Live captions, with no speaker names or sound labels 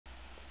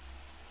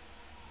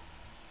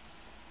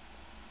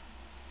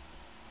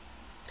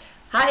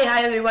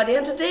Hi everybody,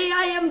 and today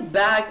I am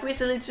back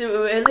with a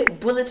little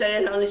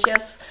bulletin on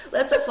chess.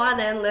 Let's have fun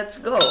and let's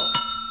go.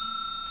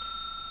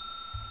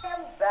 I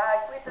am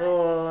back with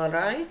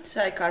Alright,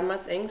 hi Karma,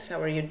 thanks. How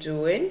are you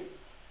doing?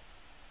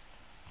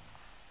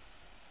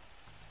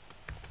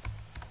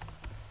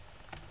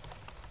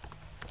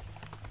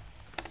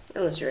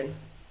 Let's join.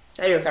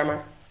 How are you,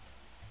 Karma?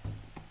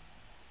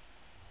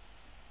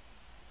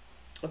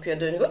 Hope you're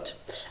doing good.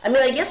 I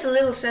mean, I guess a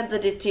little sad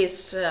that it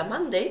is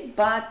Monday,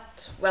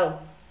 but,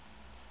 well,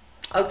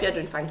 I hope you're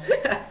doing fine.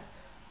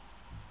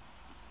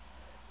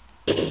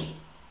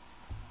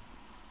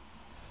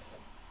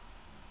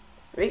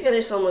 Weekend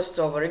is almost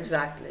over,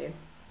 exactly.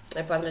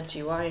 I Panda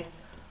TY.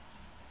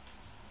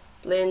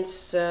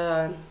 Planes,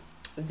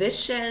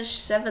 Vishesh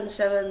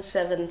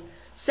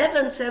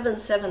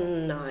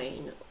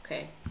 7779.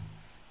 Okay.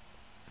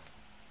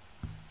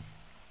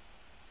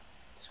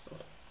 Let's go.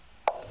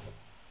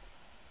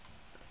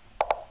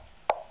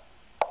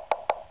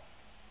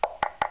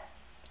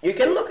 You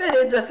can look at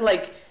it that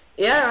like,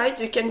 yeah, right,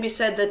 you can be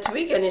said that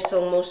weekend is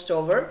almost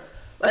over,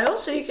 but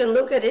also you can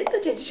look at it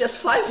that it's just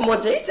 5 more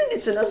days and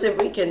it's another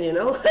weekend, you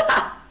know?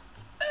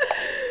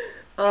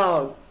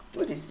 Oh,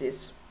 what is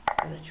this?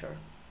 I'm not sure.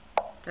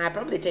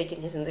 Probably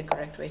taking isn't the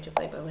correct way to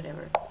play, but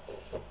whatever.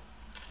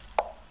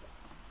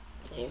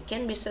 You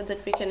can be said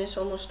that weekend is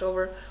almost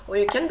over, or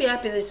you can be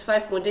happy that it's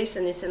 5 more days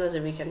and it's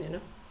another weekend, you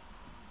know?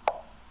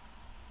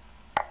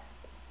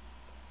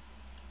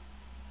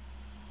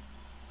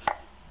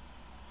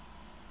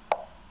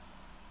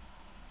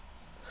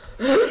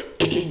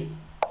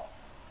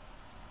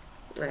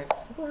 I have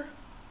 4.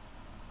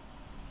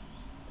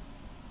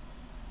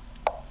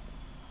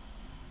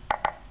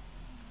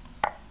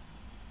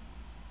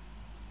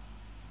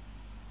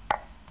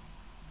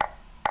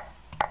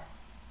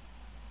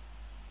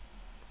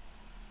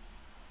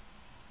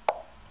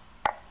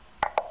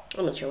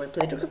 I'm not sure I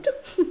played Rook of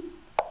 2.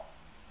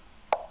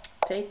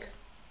 Take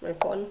my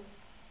pawn.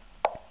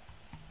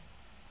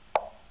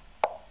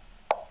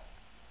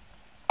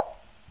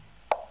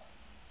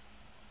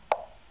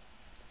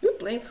 Good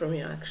playing from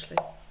you, actually.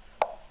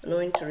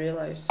 Annoying to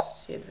realize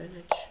the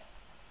advantage.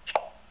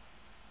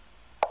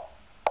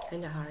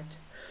 Kinda hard.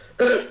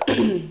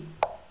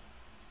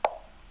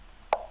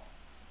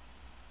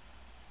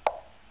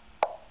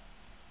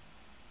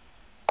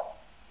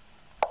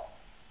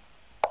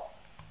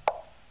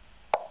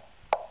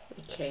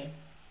 Okay.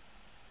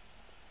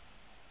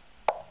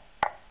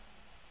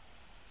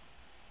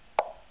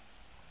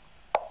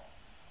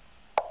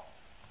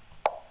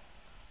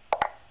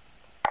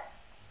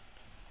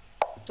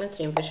 Let's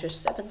see, Vicious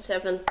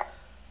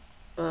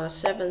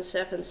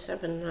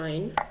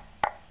 7779.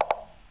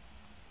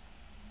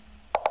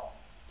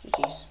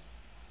 GG's.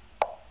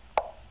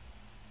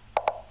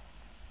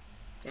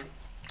 Yeah.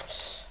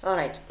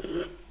 Alright.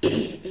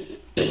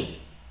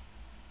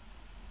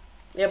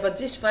 Yeah, but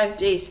these 5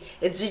 days,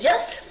 it's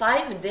just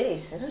 5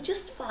 days, you know,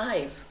 just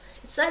 5.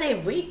 It's not a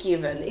week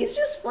even, it's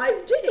just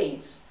 5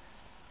 days.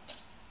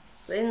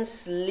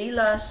 Linz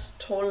Lila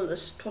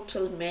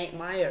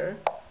Stottelmeier.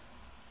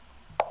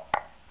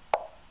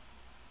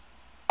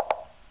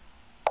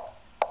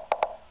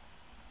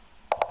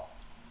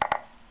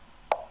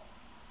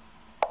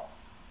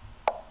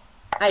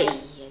 Ay,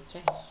 ay,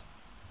 ay.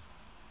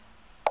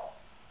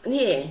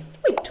 Yeah,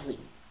 what are we doing?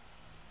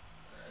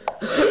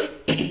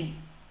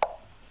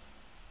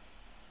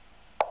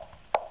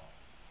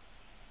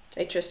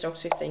 HS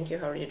Toxic, thank you.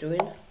 How are you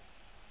doing?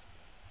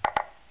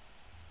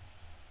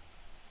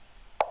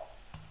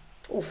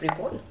 Oh, free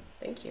pawn.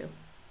 Thank you.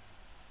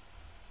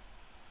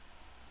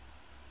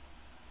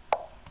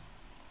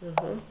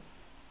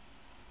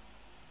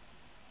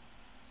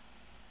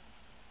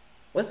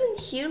 Wasn't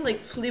here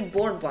like flip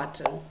board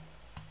button?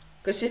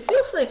 Because it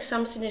feels like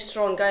something is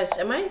wrong, guys.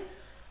 Am I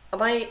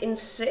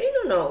insane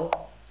or no?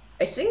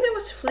 I think there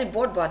was a flip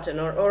board button,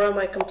 or am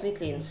I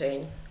completely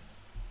insane?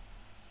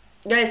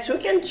 Guys, who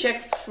can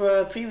check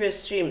for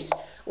previous streams?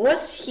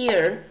 Was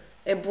here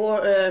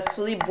a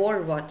flip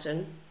board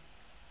button?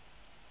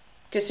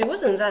 Because it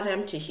wasn't that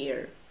empty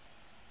here.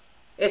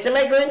 Yes, am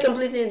I going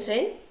completely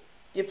insane?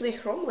 Do you play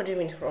Chrome? What do you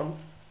mean Chrome?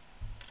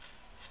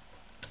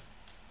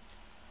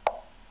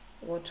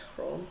 What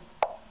Chrome?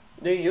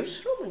 Do you use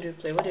Chrome or do you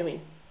play? What do you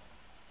mean?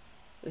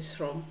 With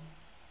Chrome?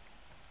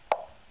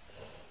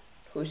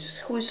 Who's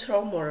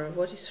Chrome or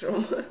what is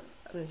Chrome? I'm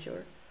not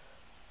sure.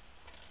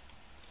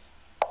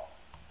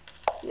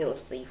 Yeah,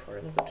 let's play for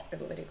him. Good, I'm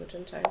very good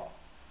on time.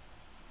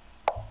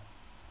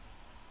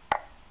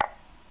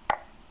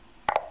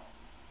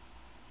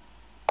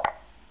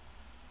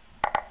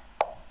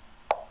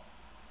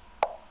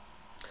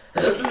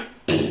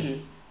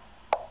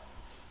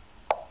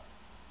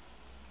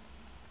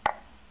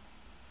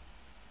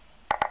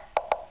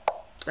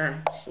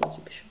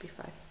 Sneaky bishop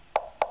b5.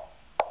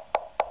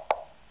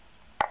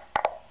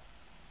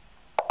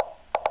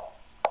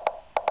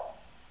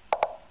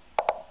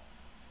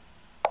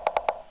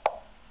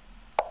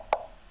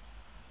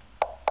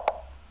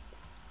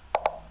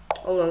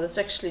 Hold on, that's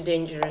actually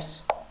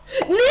dangerous.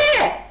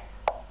 Nah!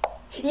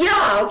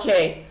 Yeah,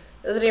 okay.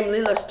 Dream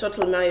Lila's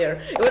Total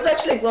Meyer. It was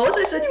actually close.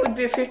 I said it would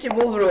be a 50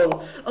 move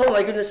roll. Oh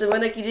my goodness, and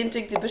when I didn't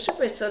take the bishop,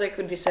 I thought I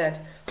could be sad.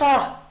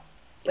 Ah!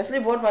 I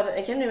flip board, but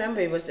I can't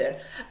remember it was there.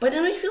 But I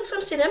don't know, it feels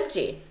something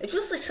empty. It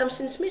feels like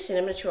something's missing,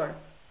 I'm not sure.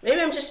 Maybe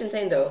I'm just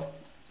insane though.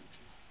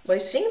 But I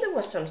think there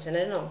was something, I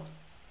don't know.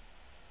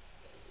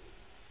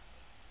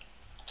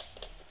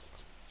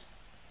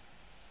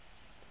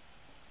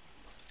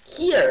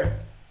 Here!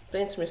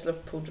 Plain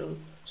Smyslov Poodle.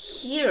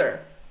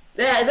 Here!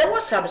 There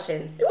was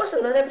something. It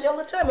wasn't that empty all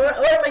the time. Or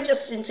am I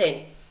just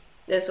insane?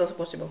 That's also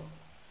possible.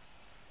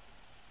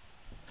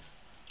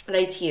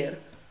 Right here.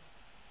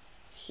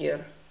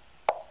 Here.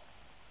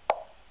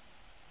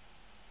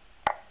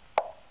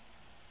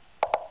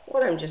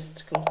 Or I'm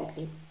just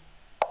completely...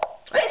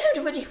 Why is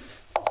everybody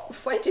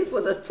fighting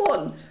for that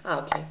pawn?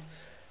 Ah, okay.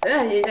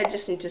 I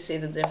just need to say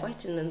that they're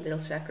fighting and they'll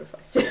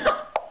sacrifice.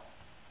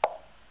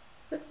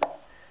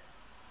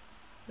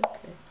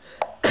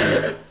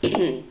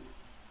 Okay.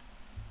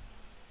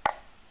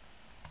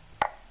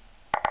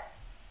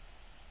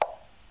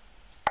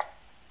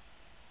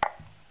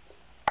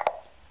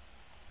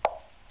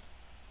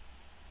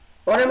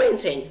 Or am I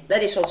insane?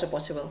 That is also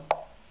possible.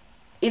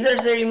 Either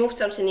they removed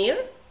something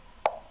here,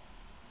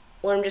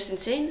 or I'm just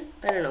insane.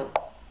 I don't know.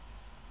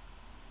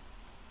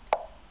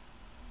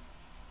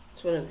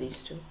 It's one of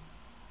these two.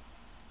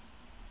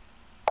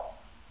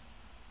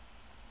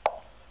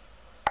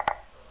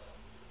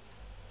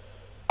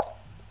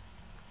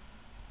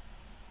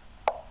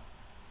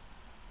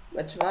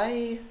 But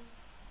why?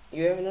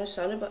 You have no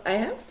sound about... I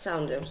have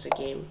sound of the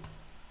game.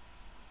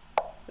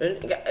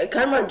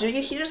 Karma, do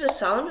you hear the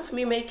sound of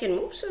me making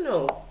moves or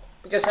no?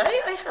 Because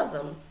I have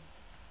them.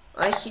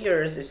 I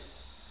hear this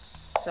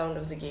sound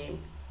of the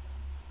game.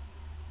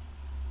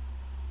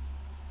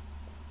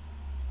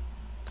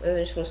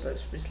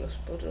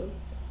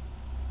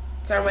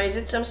 Karma, is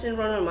it something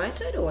wrong on my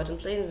side or what? I'm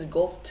playing this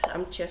Gold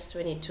Chess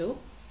 22.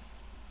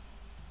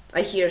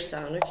 I hear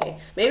sound, okay.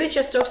 Maybe it's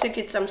just toxic,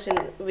 it's something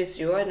with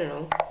you, I don't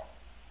know.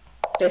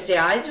 They say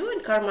I do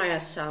and Karma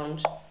has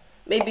sound.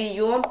 Maybe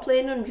you are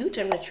playing on mute,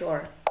 I'm not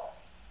sure.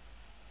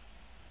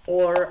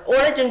 Or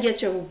I don't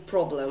get your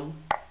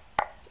problem.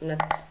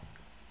 Not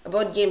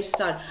about game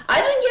start. I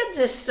don't get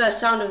this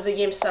sound of the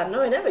game start.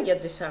 No, I never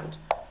get this sound.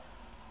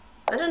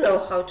 I don't know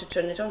how to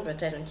turn it on,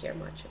 but I don't care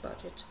much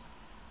about it.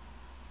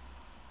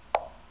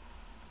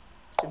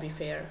 To be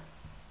fair.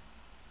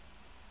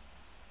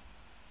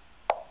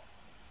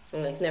 I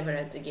like never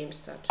had the game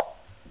start.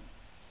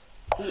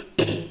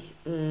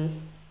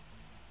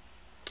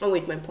 Oh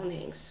wait, my pawn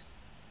hangs.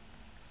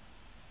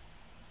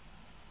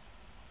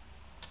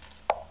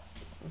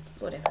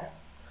 Whatever.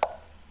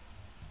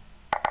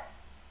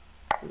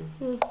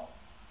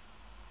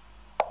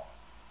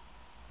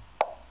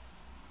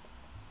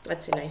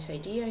 That's a nice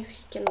idea. If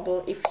he can,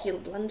 if he'll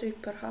blunder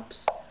it,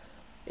 perhaps.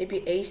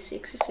 Maybe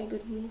a6 is a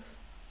good move.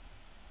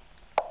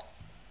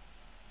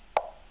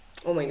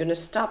 Oh my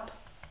goodness! Stop!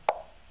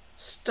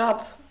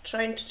 Stop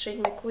trying to trade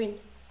my queen.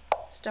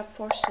 Stop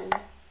forcing me,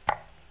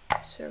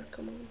 sir.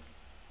 Come on.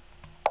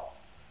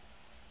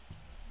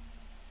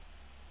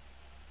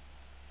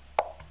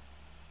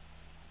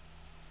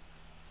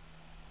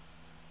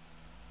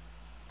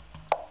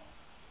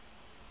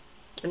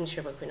 I'm not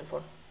sure about queen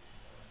f4.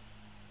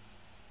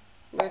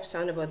 What have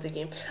sound about the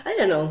game? I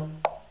don't know.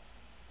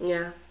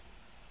 Yeah.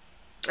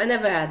 I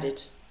never had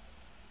it.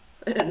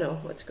 I don't know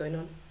what's going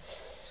on.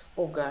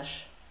 Oh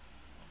gosh.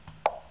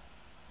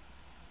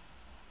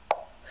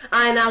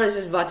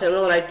 Analysis button,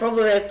 alright.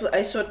 Probably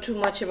I saw too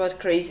much about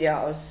Crazy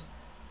House.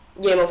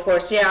 Game, of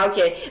course. Yeah,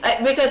 okay.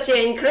 Because yeah,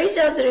 in Crazy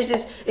House there is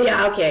this.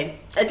 Yeah, okay.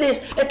 At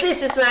least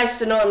it's nice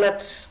to know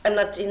I'm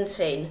not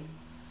insane.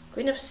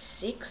 Queen of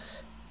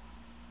 6.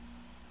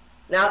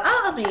 Now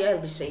I'll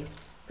be safe.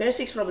 Queen of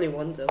 6 probably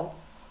won though.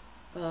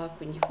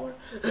 Queen d4.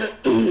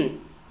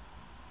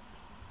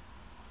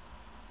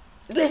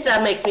 At least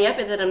that makes me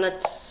happy that I'm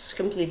not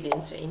completely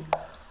insane.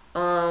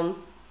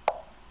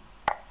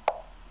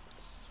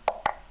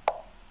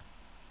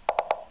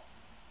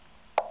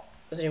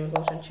 Dream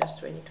Gold on Chess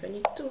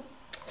 2022.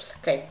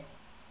 Okay.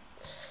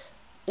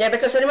 Yeah,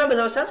 because I remember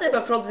there was something,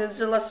 but probably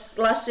the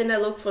last thing I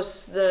looked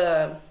was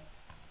the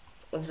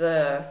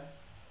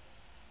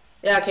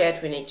yeah, okay, at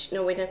Queen H.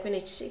 No, wait, not Queen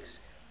H6.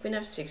 Queen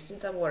F6,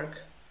 did that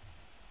work?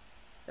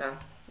 Ah,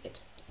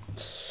 it.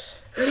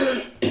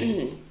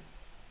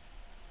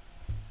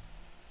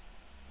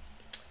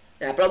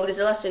 Yeah, probably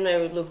the last thing I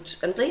looked.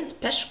 I'm playing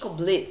PeshkaCh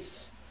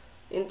Blitz.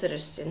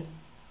 Interesting.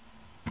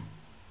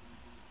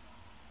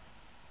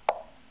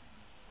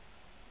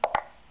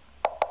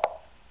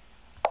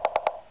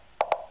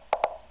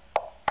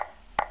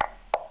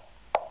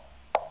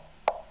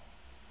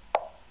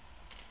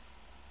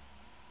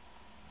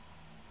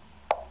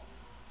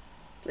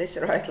 Place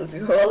right, let's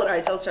go.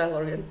 Alright, I'll try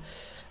Morgan.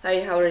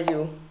 Hi, how are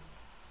you?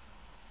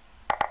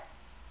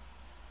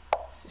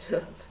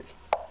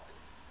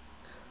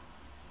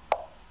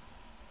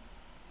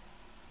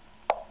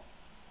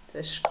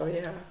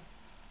 PeshkaCh, yeah.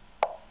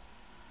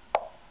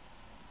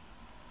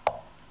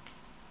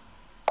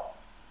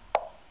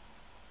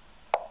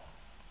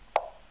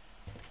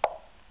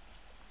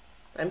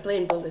 I'm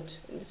playing bullet.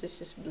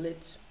 This is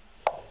blitz.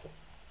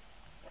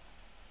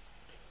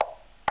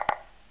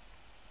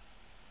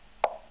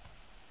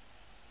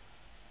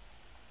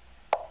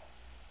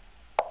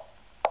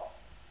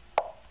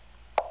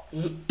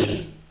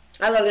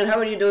 Hi Logan, how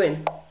are you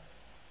doing?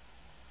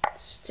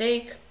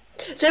 Steak.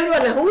 So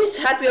everyone, who is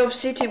happy of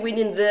City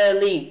winning the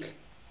league?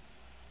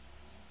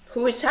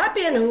 Who is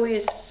happy and who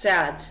is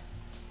sad?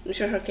 I'm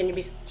sure. How can you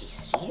be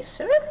serious,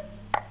 sir?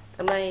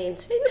 Am I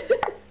insane?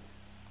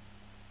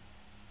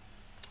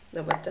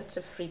 No, but that's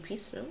a free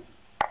piece, no?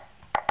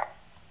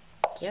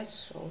 Guess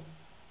so.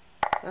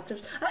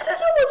 Laptops. I don't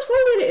know what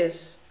fault it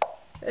is.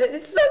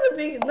 It's not a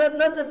big, not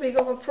that big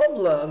of a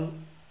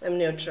problem. I'm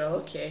neutral,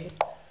 okay.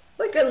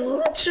 Like, I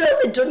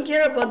literally don't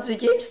care about the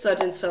game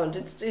starting sound.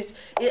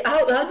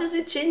 How does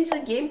it change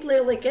the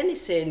gameplay like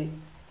anything?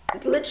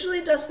 It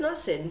literally does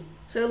nothing.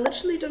 So I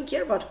literally don't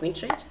care about queen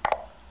trade.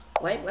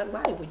 Why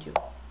would you?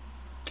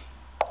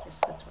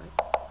 Yes, that's why.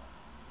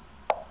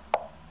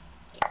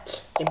 Okay,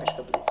 stream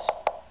PeshkaCh blitz.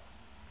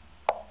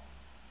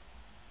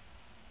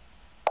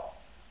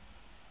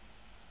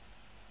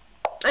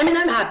 I mean,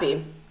 I'm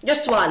happy.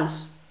 Just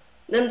once.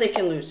 Then they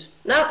can lose.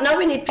 Now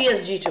we need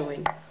PSG to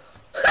win.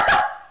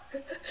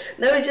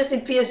 Now we just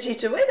need PSG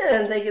to win,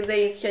 and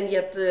they can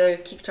get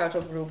kicked out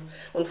of group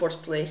on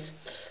 4th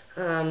place.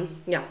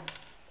 Yeah,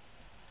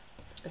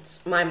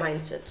 that's my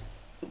mindset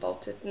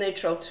about it.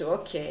 Neutral too,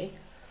 okay.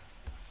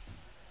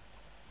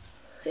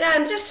 Yeah,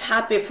 I'm just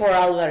happy for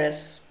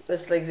Alvarez.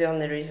 That's like the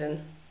only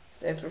reason.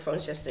 The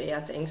performance yesterday,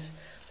 yeah, thanks.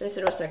 This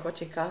was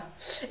PeshkaCh.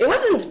 It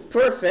wasn't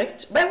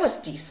perfect, but it was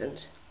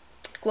decent.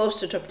 Close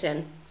to top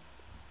 10.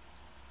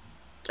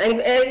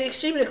 And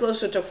extremely close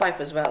to top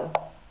 5 as well.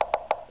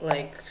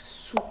 Like,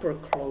 super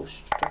close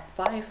to top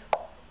 5.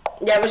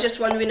 Yeah, I was just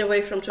 1 win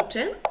away from top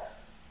 10.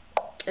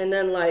 And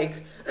then,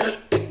 like,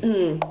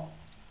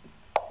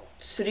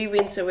 3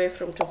 wins away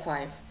from top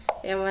 5.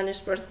 Yeah,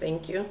 Grandmaster,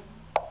 thank you.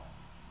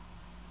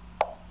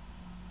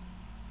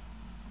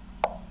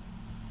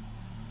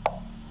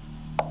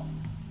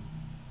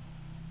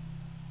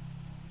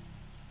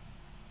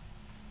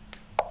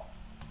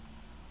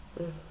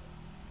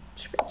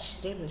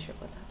 Extremely sure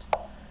about that.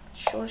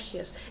 Sure he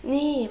is.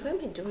 Nee, what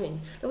am I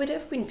doing? No, wait,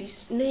 I've been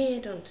beast. Nee, I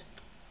don't.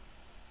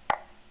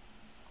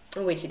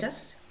 Oh, wait, he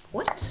does?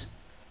 What?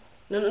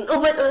 No,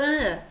 but,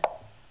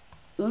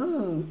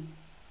 ooh.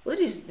 What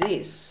is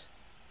this?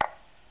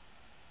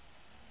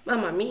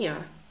 Mamma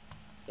mia.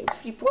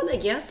 Free pawn, I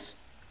guess.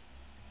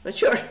 Not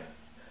sure.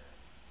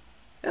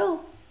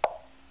 Well.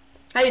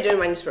 How you doing,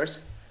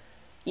 Grandmaster?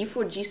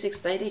 E4,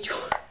 G6, knight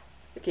H4.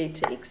 Okay, it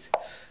takes.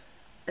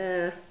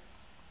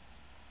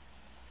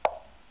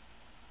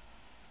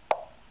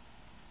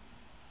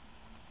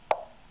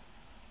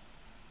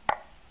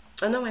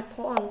 Oh no, my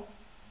pawn.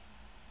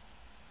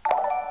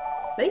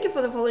 Thank you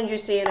for the following,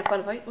 JC, and a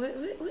fun fight.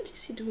 What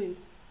is he doing?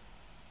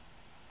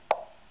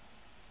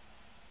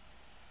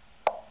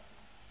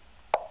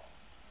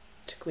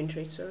 It's a queen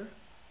trade, sir.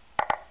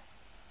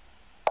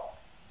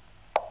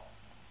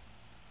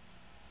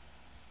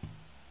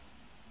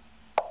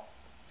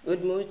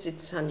 Good mood,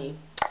 it's sunny.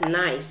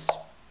 Nice.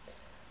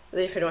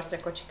 Thank you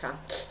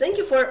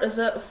for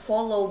the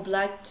follow,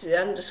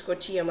 black_TM_.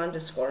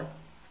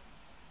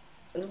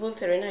 And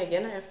Bullet Arena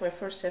again, I have my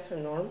first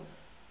FM norm.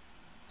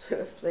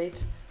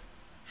 Played.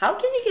 How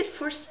can you get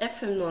first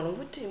FM norm?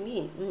 What do you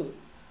mean?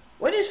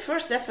 What is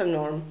first FM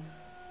norm?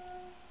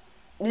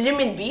 Did you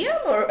mean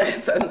BM or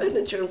FM? I'm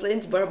not sure. I'm playing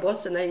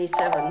Barbosa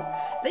 97.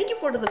 Thank you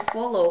for the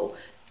follow,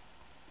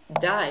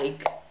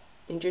 Dyke.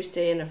 Enjoy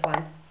staying and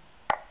fun.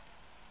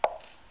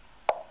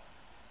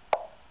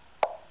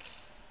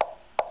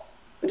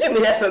 What do you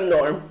mean FM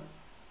norm?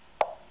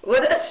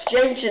 What has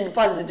changed in the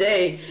past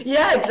day?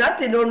 Yeah,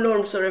 exactly, no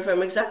norms or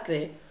FM,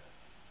 exactly.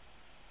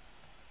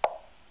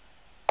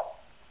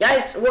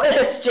 Guys, what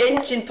has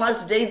changed in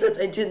past day that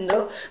I didn't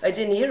know, I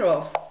didn't hear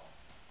of?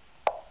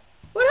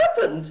 What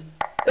happened?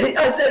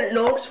 Are there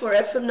norms for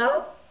FM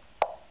now?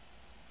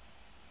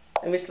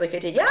 I missed like I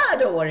did. Yeah,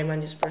 don't worry,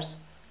 Grandmaster.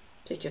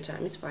 Take your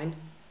time, it's fine.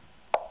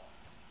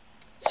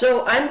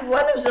 So, I'm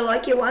one of the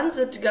lucky ones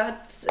that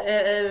got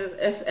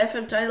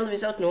FM title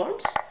without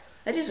norms?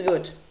 That is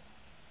good.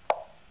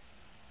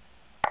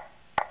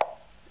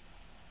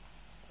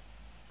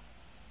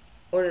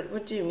 Or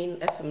what do you mean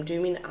FM? Do you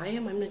mean I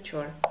am? I'm not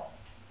sure.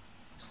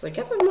 It's like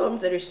FM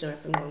norms, there is no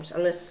FM norms,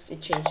 unless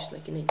it changed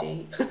like in a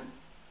day.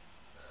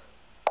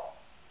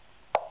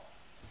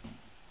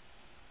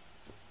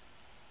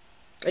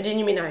 Or didn't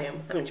you mean I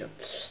am? I'm not sure.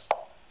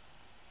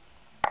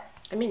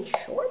 I mean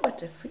sure,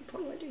 but a free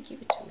pawn, why do you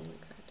give it to me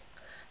like that?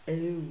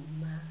 Oh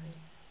my.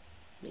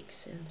 Makes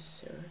sense,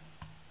 sir.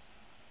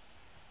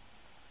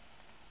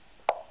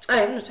 I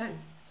have no time.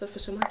 Thought for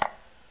so much.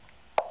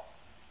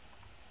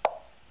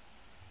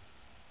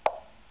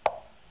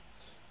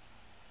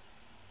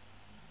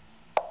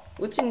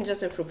 Good thing it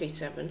doesn't rook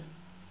a7.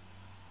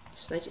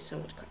 This knight is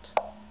somewhat cut.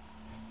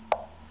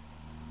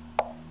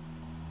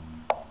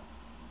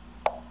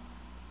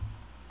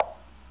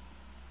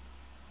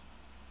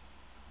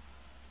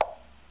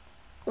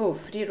 Oh,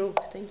 free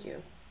rook, thank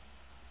you.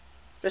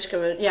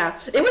 PeshkaCh, yeah,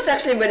 it was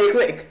actually very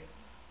quick.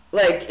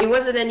 Like, it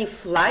wasn't any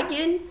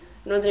flagging,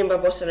 not in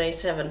Barbosa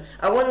 97.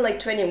 I won like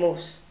 20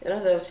 moves. You know,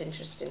 that was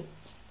interesting.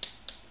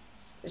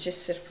 Which is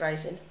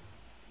surprising.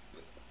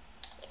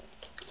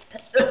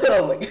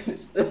 Oh my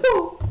goodness.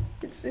 No!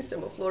 It's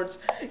System of Lords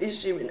is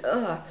streaming.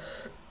 Oh,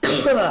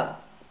 I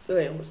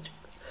almost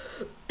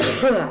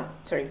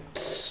sorry.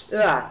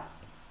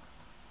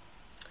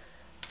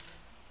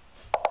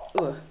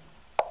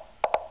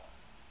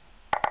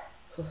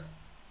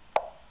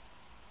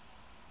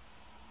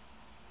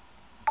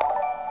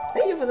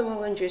 Thank you for the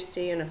volunteer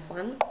stay and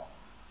fun.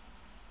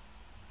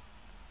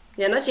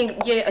 Yeah, nothing.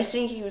 Yeah, I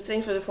think he would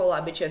thank for the follow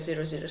up at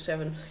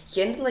 007.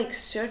 He ended like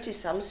 30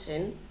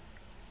 something.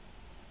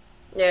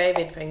 Yeah, I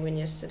beat Penguin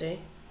yesterday.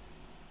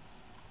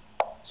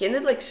 He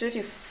ended like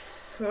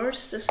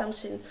 31st or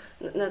something.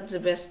 Not the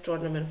best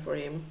tournament for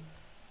him.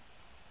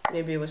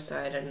 Maybe he was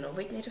tired, I don't know.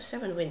 Wait, native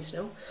 7 wins,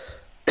 no?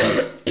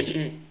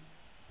 I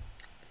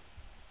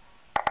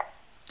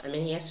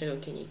mean, he has to go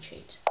Kenny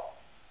cheat.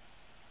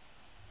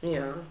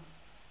 Yeah.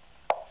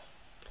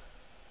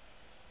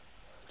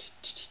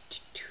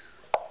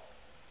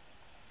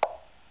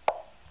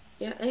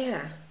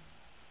 Yeah.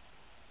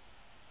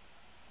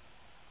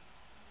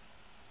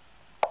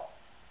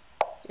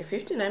 You're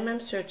 59, I'm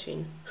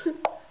 13.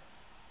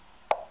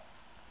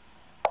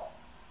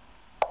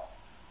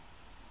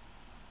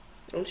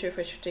 I'm not sure if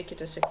I should take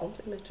it as a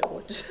compliment or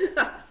what.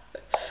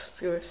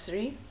 Let's go with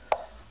 3.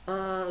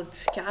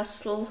 Let's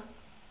castle.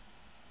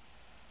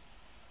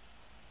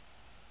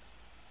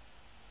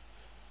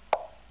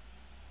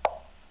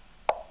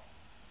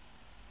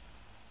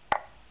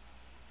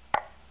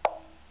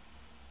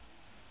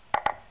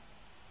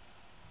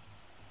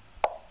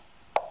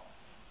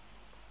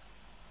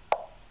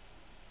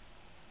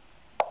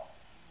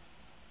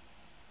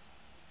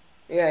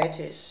 Yeah, it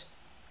is.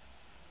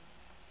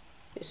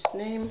 His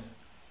name.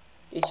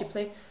 Did he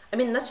play? I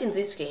mean, not in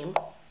this game,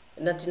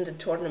 not in the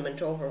tournament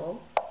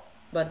overall,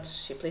 but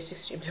he plays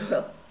extremely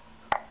well.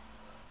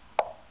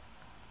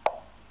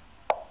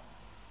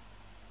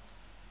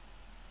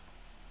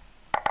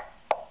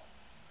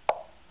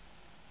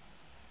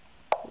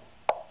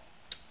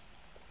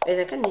 I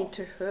think I need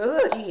to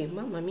hurry,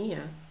 mamma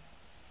mia.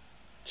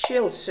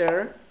 Chill,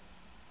 sir.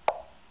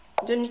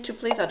 You don't need to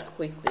play that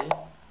quickly.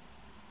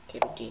 Okay,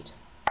 we did.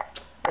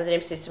 And the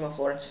name System of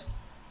Lords.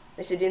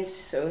 I didn't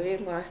saw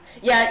him.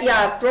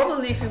 Yeah,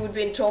 probably if he would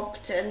be in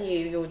top 10,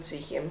 you would see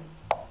him.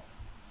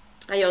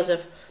 Hi,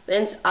 Joseph.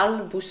 Then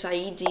Al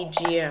Busaidi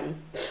GM.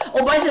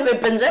 Oh, by the way,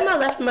 Benzema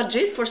left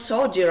Madrid for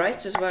Saudi,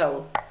 right, as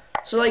well.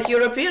 So, like,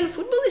 European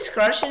football is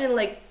crashing in,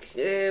 like,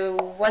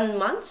 1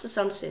 month or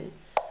something.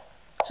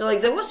 So,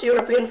 like, there was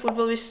European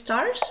football with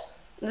stars.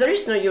 There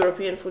is no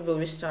European football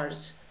with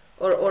stars.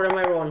 Or am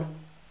I wrong?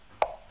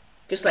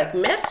 Because, like,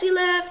 Messi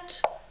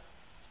left.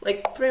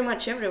 Like, pretty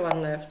much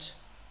everyone left.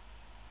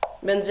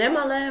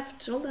 Benzema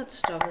left, all that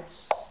stuff.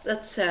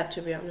 That's sad,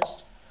 to be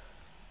honest.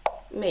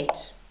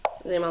 Mate,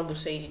 name Al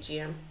Busaidi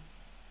GM.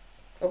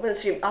 Open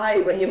stream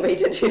when you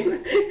made it.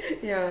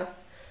 Yeah.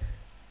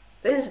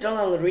 Then it's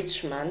Donald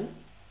Richman.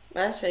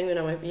 That's Penguin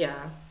on my...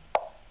 Yeah.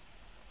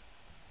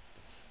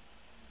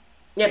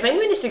 Yeah,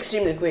 Penguin is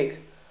extremely quick.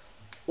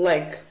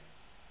 Like,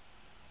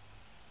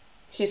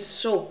 he's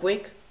so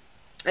quick.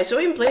 I saw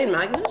him play in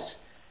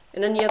Magnus,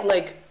 and then he had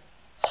like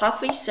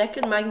half a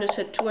second. Magnus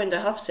had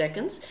 2.5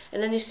 seconds,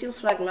 and then he still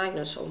flagged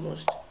Magnus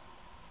almost.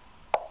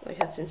 Like,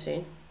 that's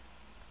insane.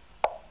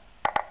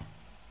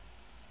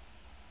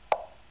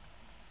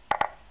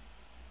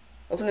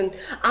 Open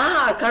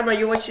Karma,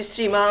 you watch the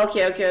stream.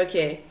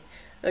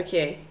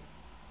 Okay.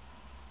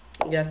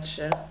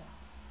 Gotcha.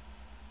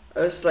 I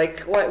was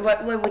like, why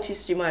would you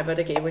stream but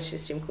okay, watch the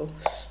stream, cool.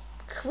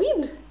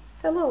 Queen,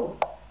 hello.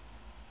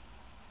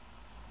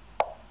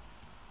 I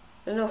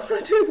don't know,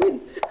 how do I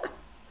win?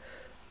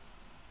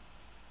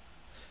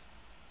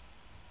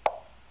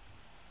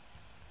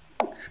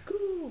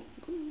 Go.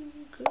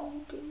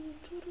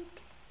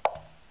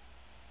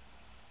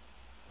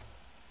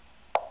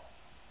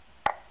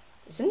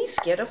 Isn't he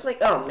scared of like,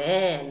 oh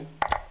man.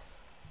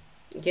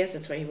 I guess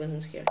that's why he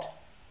wasn't scared.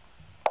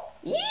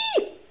 Yee!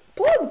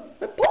 Pawn!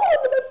 My pawn!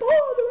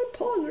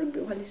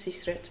 What is he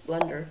threat?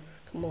 Blunder.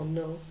 Come on,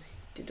 no.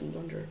 He didn't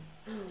blunder.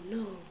 Oh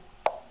no.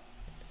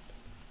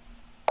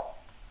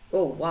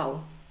 Oh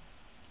wow.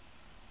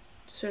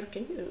 Sir,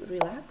 can you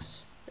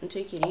relax and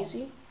take it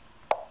easy?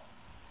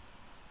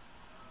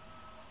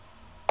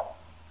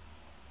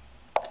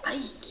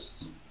 Aye.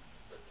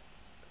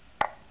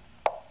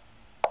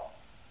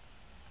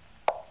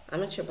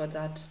 I'm not sure about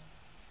that.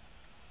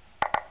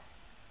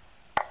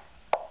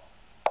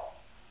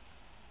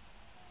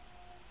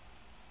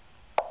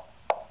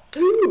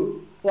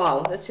 Ooh,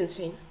 wow, that's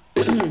insane.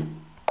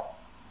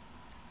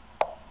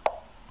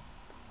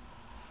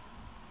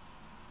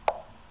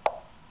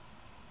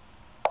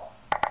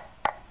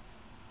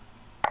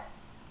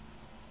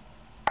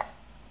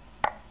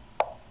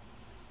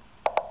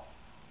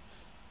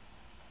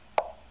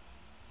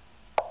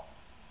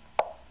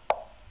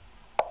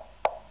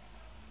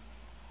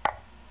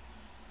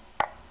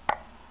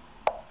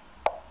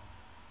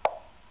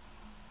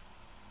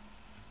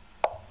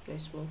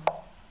 Nice move.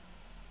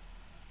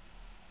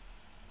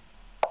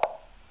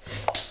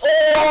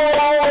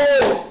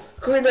 Oh!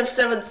 Queen of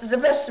 7, it's the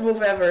best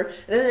move ever.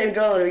 This is a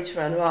dollar each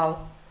man,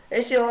 wow. I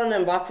see on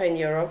Mbappe in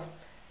Europe.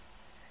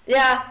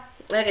 Yeah,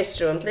 that is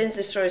true. And Plains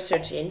Destroyer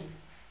 13.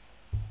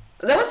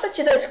 That was such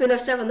a nice Queen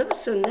of 7, that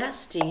was so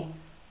nasty.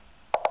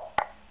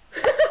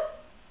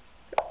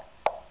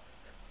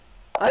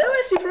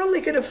 Otherwise he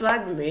probably could have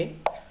flagged me.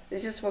 He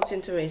just walked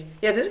into me.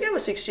 Yeah, this guy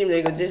was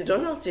extremely good. This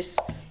Donald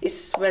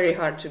is very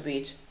hard to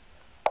beat.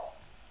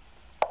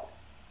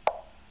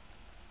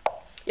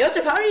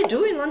 Joseph, how are you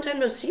doing? Long time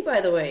no see, by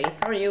the way.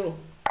 How are you?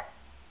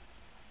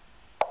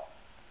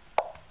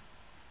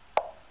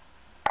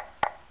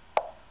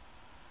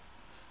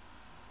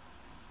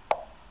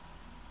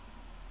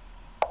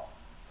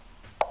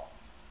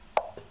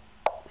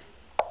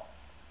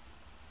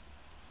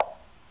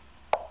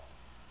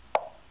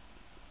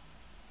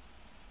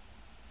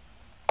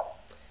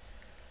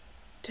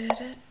 Da,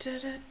 da, da,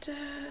 da, da,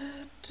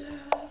 da.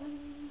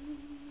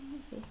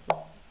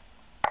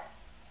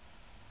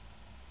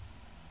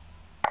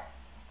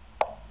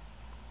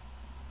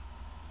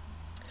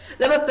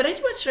 No, but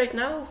pretty much right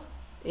now,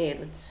 yeah,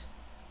 let's.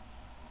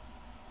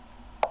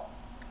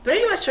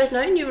 Pretty much right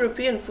now in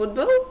European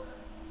football,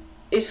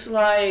 it's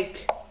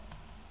like.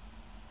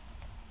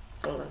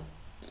 Hold on.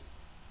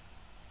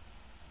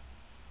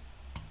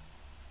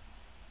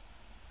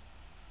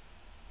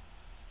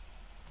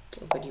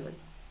 Oh, good even.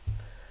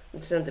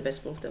 It's not the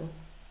best move though.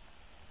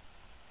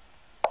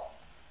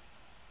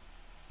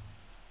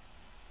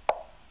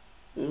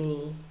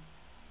 Me.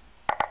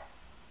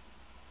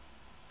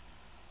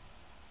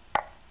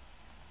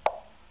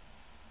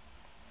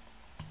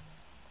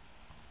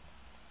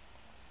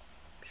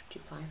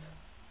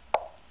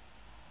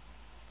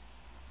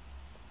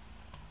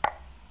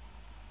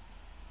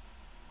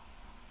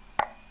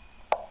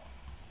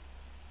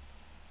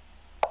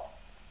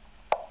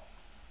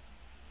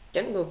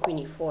 Can go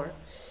queen e4.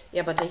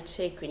 Yeah, but I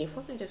take queen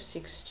e4, knight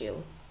f6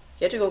 still.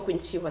 You have to go queen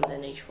c1,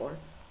 then h4.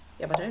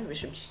 Yeah, but I have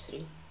bishop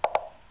g3.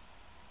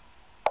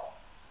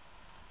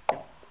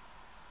 Yep.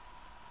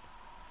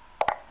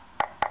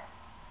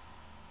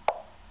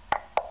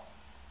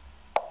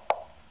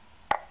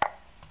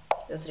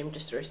 LiveStream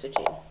destroys the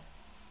chain.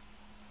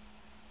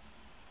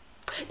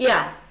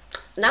 Yeah,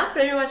 now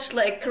pretty much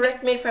like,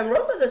 correct me if I'm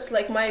wrong, but that's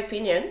like my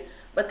opinion.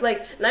 But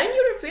like, now in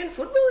European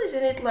football,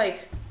 isn't it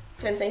like,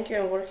 and thank you,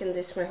 I'm working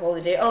this my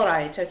holiday.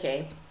 Alright,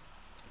 okay.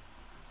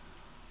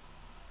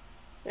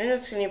 I'm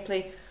not gonna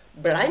play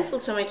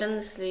blindfold, so I might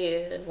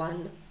honestly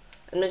won.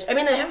 I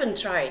mean, I haven't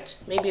tried.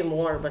 Maybe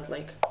more, but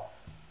like,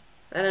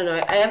 I don't know.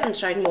 I haven't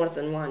tried more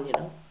than one, you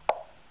know.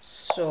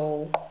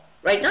 So,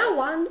 right now,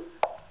 one.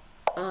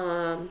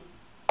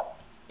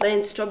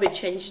 Playing Strawberry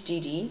change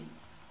DD.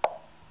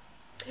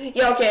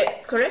 Yeah,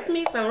 okay, correct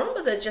me if I'm wrong,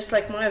 but that's just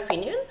like my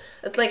opinion.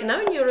 It's like now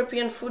in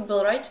European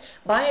football, right?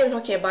 Bayern,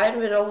 okay, Bayern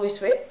will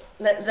always win.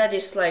 That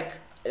is like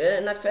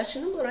not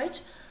questionable, right?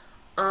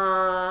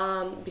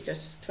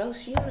 Because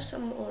 12 years or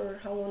some, or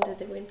how long did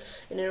they win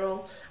in a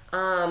row?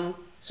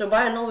 So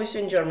Bayern always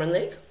win German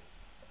league.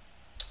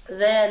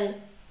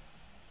 Then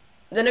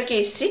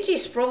okay, City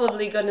is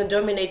probably gonna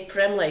dominate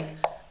Prem like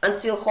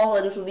until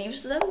Holland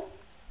leaves them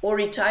or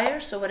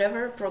retires or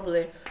whatever,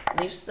 probably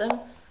leaves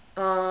them.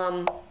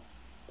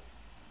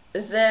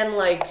 Then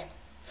like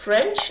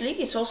French league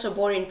is also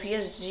boring.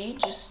 PSG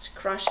just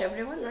crush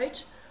everyone,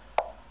 right?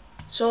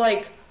 So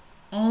like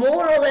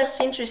more or less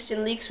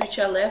interesting leagues which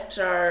are left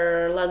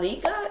are La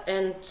Liga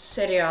and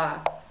Serie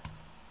A.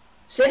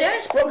 Serie A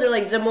is probably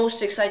like the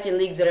most exciting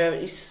league there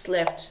is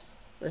left,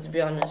 let's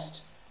be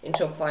honest, in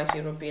top 5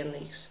 European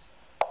leagues.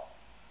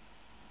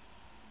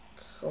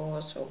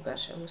 Cause, oh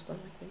gosh, I almost got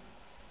my queen.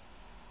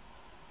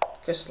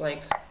 Because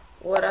like,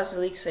 what other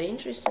leagues are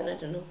interesting? I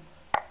don't know.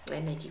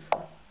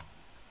 994.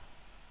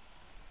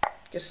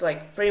 Because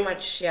like pretty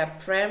much, yeah,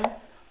 Prem,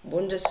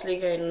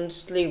 Bundesliga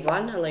and League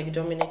 1 are like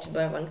dominated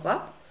by one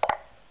club.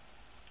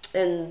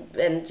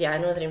 And yeah, I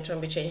know that I'm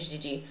trying to change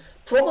DD.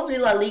 Probably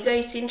La Liga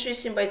is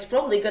interesting, but it's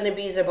probably gonna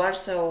be the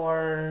Barca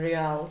or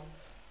Real.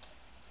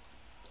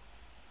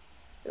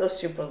 Or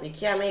Super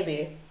League, yeah,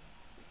 maybe.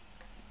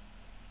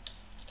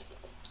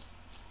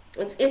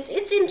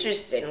 It's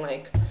interesting,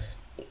 like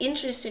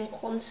interesting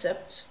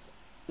concept,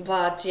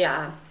 but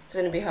yeah, it's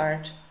gonna be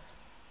hard.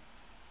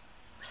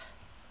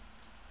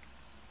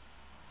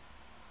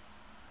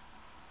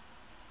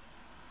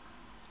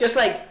 Just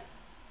like,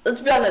 let's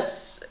be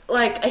honest,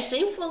 like I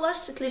think for the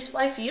last at least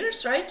 5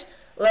 years, right?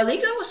 La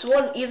Liga was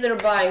won either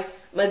by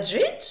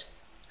Madrid,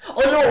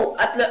 oh no,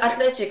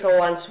 Atletico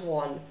once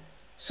won.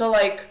 So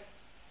like,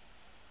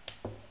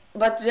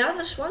 but the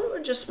others one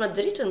were just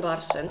Madrid and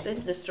Barca, and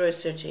let's destroy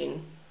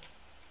 13.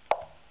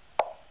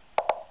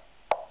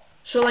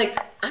 So like,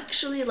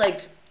 actually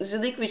like, the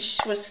league which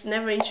was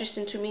never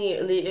interesting to me,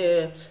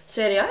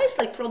 Serie A is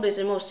like probably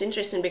the most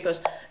interesting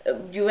because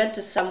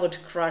Juventus somewhat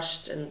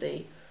crushed and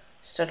they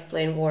start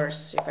playing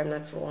worse, if I'm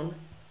not wrong.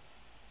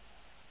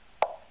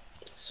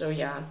 So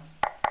yeah,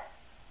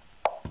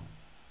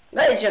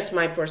 that is just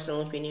my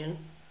personal opinion.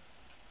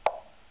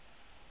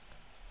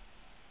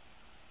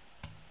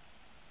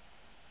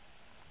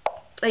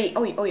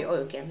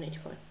 Okay, I'm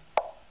 94.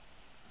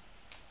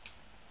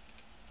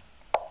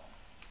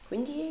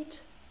 Queen d8?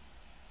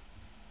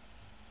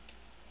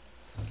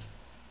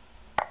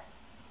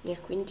 Yeah,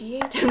 Queen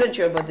d8. I'm not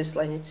sure about this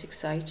line, it's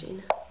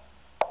exciting.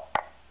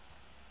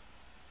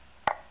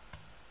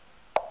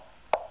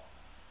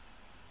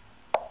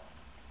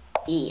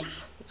 Yeah,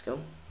 let's go.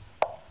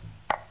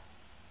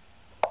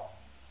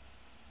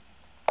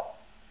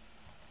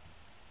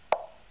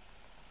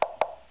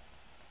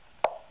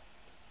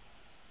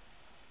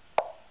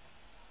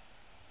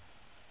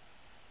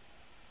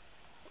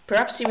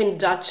 Perhaps even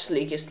Dutch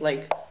league is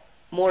like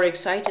more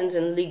exciting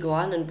than Ligue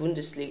 1 and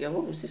Bundesliga.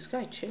 Whoa, is this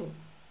guy chill?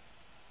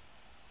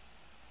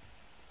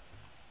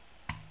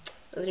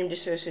 LiveStream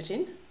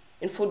diversity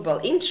in football.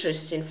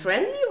 Interesting.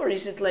 Friendly or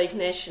is it like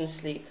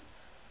Nations League?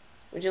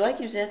 Would you like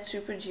to use that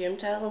Super GM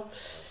title?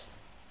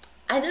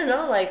 I don't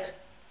know, like,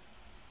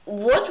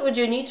 what would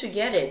you need to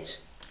get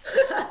it?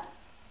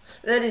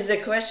 That is the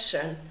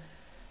question.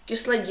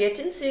 Because like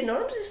getting the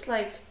norms is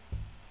like,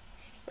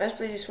 last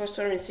played this first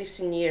tournament in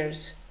 16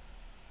 years.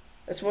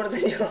 That's more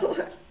than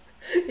you.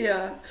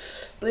 Yeah,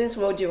 Blins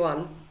Modi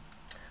 1.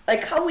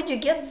 Like, how would you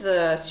get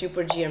the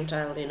Super GM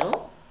title, you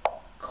know?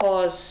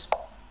 Cause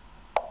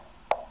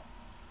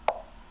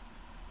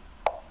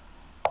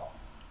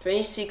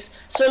 26.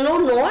 So no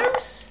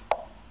norms?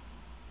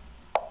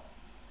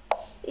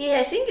 Yeah,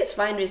 I think it's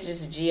fine with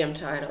this GM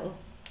title.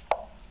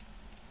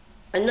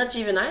 And not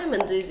even I am,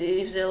 and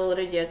if they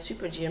already had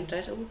Super GM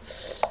title,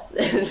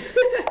 then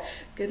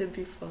gonna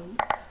be fun.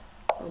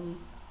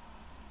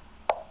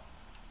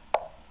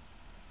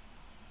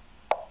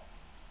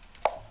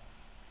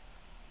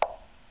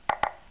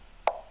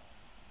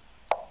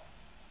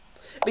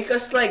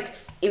 Because like,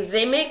 if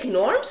they make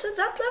norms at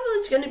that level,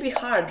 it's gonna be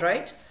hard,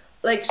 right?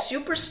 Like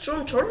super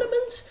strong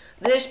tournaments,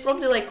 there's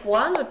probably like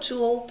 1 or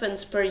 2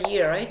 opens per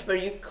year, right? Where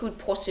you could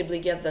possibly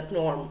get that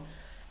norm.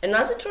 And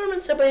other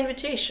tournaments are by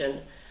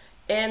invitation.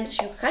 And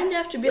you kind of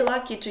have to be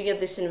lucky to get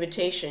this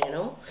invitation, you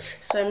know?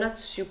 So I'm not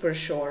super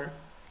sure.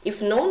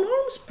 If no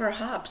norms,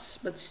 perhaps,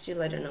 but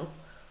still, I don't know.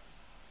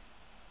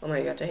 Oh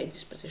my god, I hate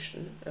this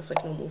position. I have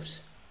like no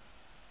moves.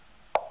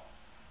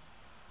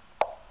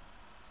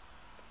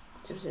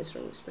 Something's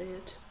wrong with my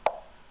head.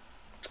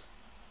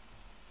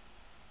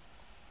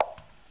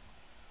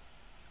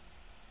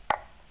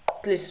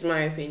 At least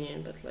my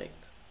opinion, but like,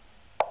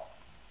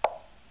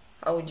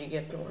 how would you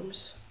get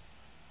norms?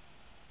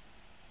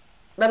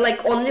 But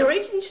like, only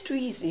rating is too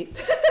easy.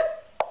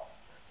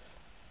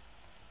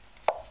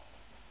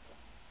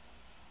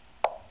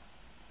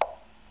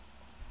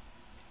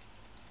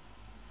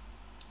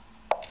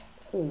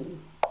 Oh,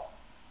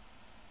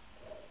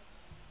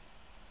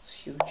 it's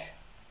huge.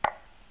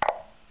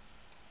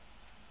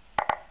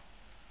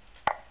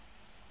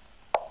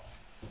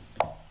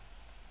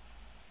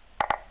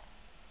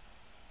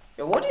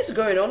 What is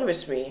going on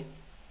with me?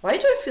 Why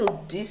do I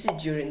feel dizzy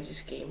during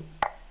this game?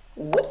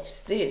 What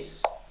is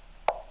this?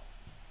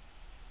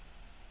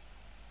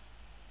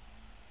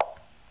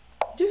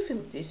 Do you feel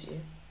dizzy?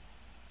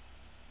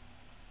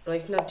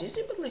 Like not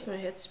dizzy, but like my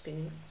head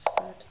spinning. It's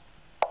not.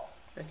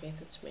 Okay,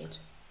 that's mate.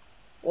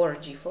 Or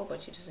G4,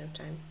 but he doesn't have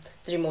time.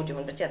 3 more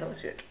D1, but yeah, that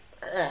was weird.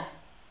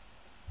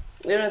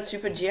 We're not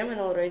Super GM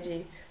and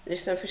already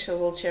there's no official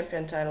world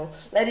champion title.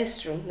 That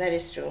is true, that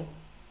is true.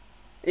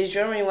 It's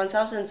Germany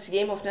 1000th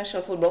game of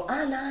national football.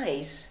 Ah,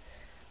 nice.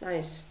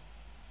 Nice.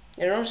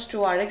 And Norse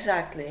 2R,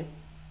 exactly.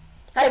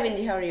 Hi,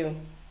 Windy, how are you?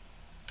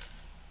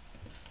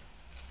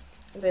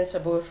 And then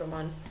Sabu from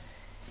on.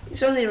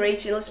 It's only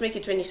rating, let's make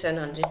it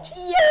 2700.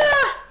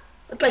 Yeah!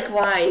 But like,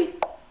 why?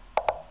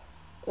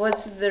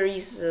 What's the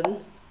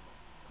reason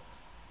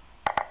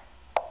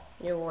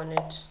you want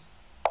it?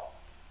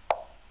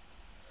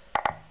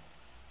 I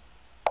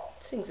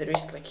think there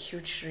is like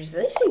huge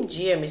reason. I think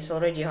GM is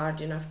already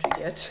hard enough to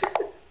get.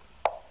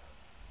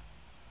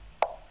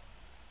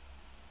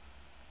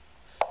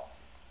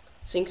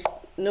 I think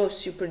no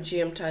Super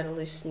GM title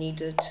is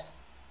needed.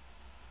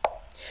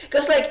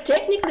 Because like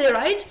technically,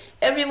 right,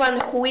 everyone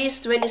who is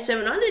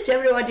 2700,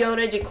 everybody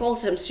already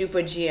calls them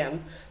Super GM.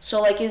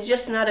 So like it's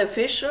just not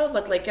official,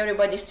 but like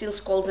everybody still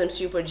calls them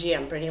Super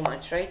GM pretty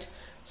much, right?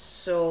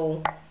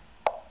 So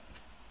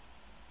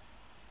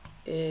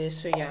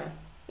yeah,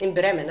 in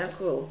Bremen,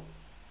 cool.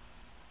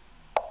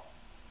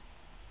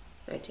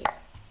 I think.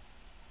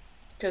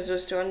 Because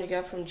those two only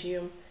got from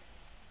GM.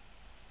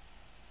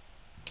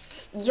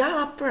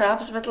 Yeah,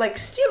 perhaps, but like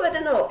still, I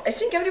don't know. I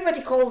think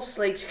everybody calls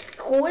like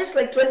who is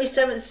like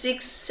 27,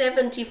 6,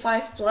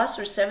 75 plus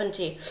or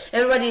 70.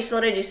 Everybody is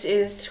already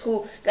is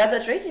who got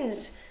that rating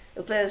is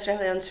will play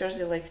Australia on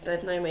Thursday like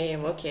at 9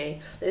 AM. Okay,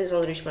 this is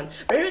all Richmond.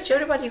 Pretty much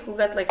everybody who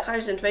got like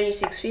higher than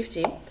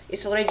 2650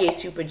 is already a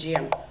Super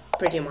GM,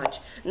 pretty much.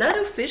 Not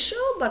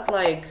official, but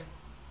like,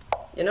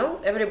 you know,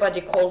 everybody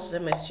calls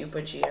them a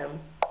Super GM.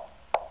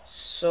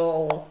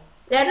 So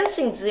yeah, I don't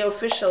think the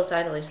official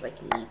title is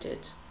like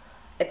needed.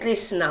 At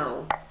least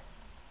now.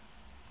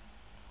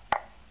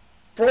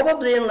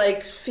 Probably in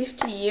like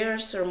 50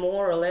 years or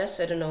more or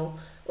less, I don't know.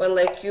 When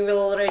like you will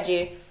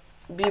already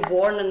be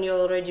born and you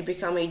already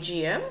become a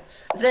GM,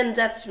 then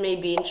that may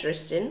be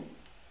interesting.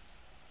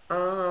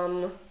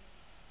 But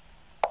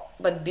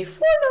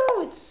before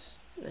now, it's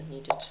not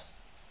needed.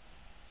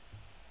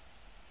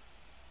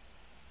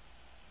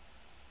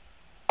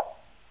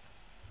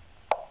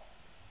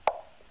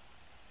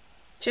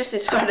 Chess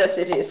is hard as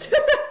it is.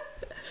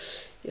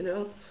 You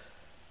know,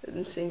 I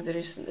don't think there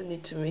is a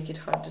need to make it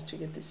harder to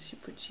get this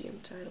Super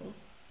GM title.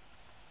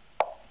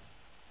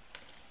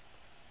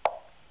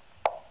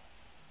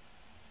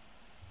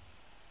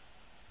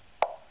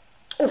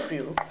 Oh, free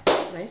rook.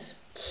 Nice.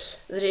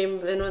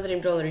 Dream, no dream,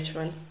 don't reach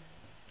man.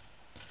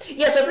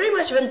 Yeah, so pretty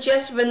much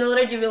when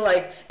already we're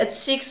like at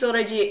 6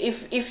 already,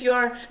 if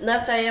you're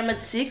not I am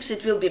at 6,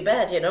 it will be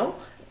bad, you know?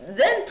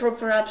 Then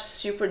perhaps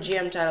Super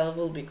GM title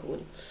will be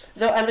cool.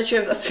 Though I'm not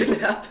sure if that's gonna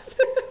happen.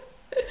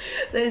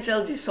 Then it's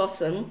LD's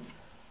awesome.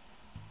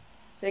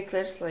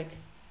 Claire's like...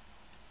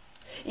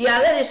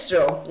 Yeah, that is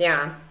true,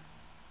 yeah.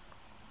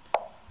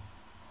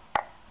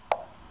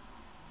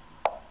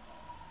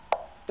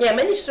 Yeah,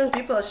 many strong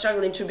people are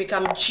struggling to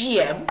become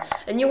GM,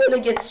 and you want to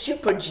get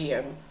Super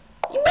GM.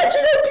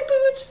 Imagine how people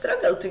would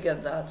struggle to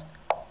get that.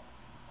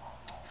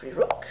 Free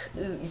rook?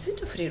 Ooh, is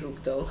it a free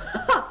rook though?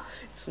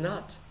 It's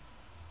not.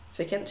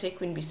 So I can't take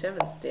queen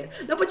b7 there.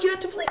 No, but you have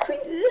to play queen...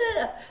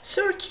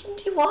 Sir, king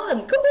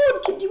d1. Come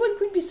on, king d1,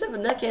 queen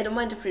b7. Okay, I don't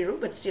mind a free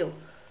rook, but still.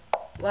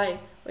 Why?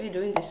 Why are you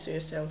doing this to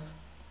yourself?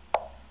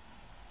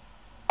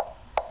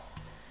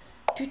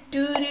 I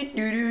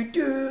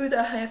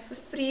have a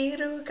free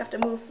rook after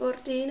move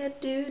 14.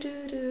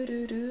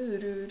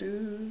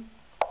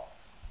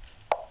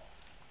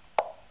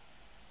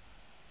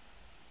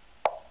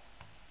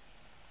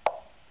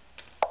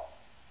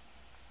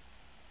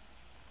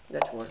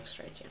 That works,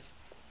 right? Yeah.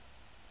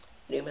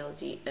 New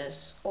melody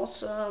is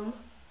awesome.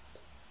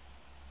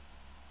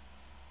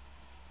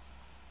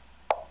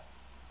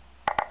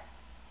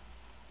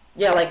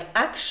 Yeah, like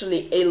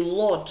actually a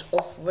lot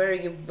of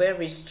very,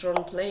 very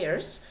strong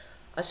players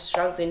are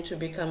struggling to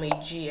become a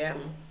GM.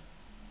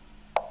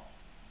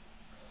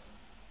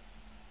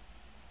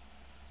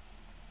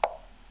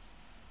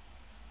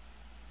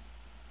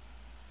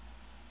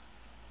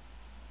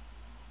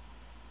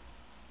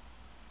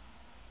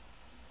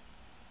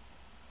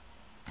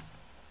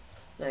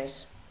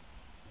 Nice.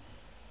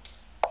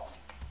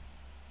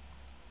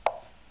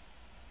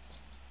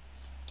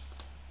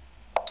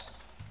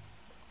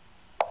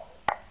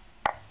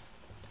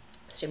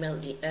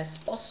 Melody is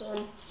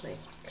awesome.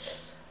 Nice.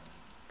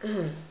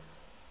 I'm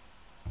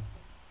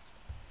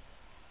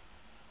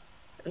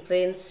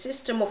playing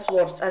System of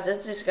Lords.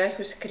 That's this guy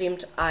who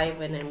screamed I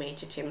when I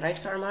mated him,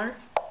 right, Karmar?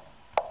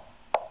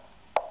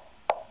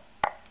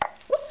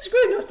 What's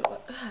going on?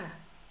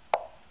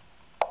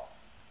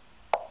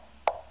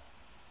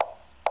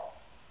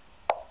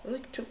 I'm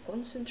like too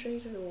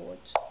concentrated or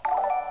what?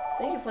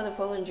 Thank you for the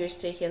follow. Enjoy,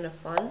 stay here and have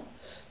fun.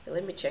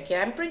 Let me check.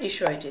 Yeah, I'm pretty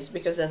sure it is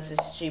because that's a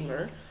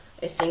streamer.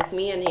 I think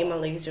me and him are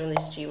like the only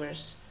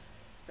streamers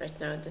right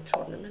now at the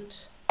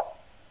tournament.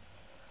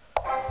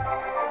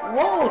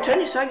 Whoa,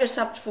 Cherniaiev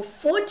subbed for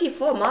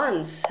 44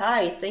 months.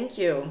 Hi, thank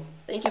you.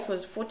 Thank you for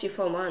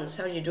 44 months.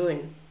 How are you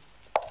doing?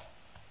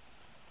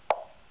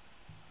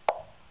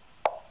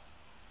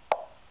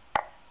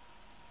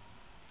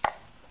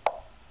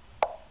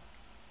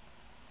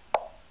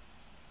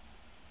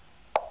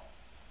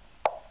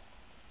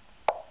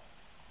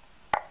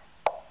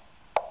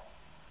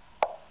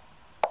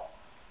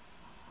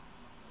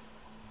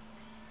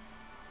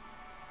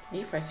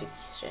 D5 is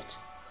straight.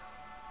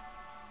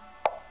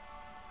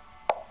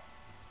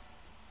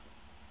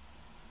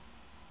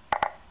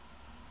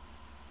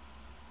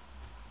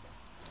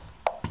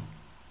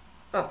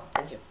 Oh,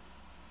 thank you.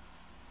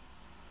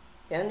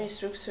 Jan is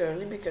took so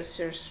early because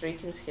your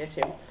ratings hit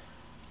him.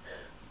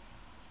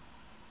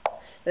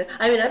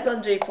 I mean, I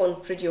play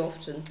Tykhon pretty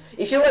often.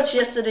 If you watched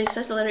yesterday's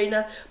Settle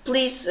Arena,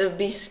 please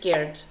be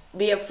scared.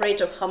 Be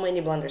afraid of how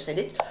many blunders I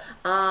did.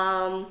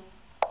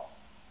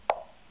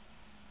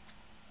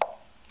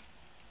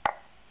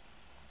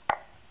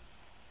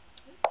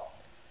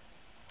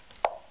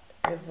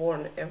 I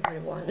warn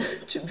everyone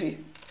to be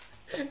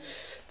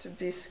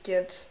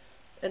scared,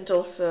 and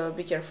also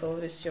be careful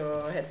with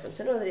your headphones.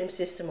 I know the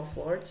System of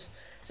Lords,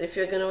 so if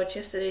you're gonna watch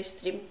yesterday's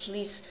stream,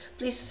 please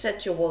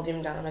set your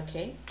volume down,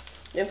 okay?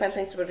 Doing fine,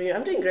 thanks for you.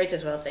 I'm doing great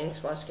as well, thanks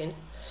for asking.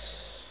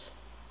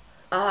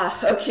 Ah,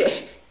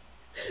 okay.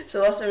 So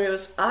last time it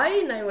was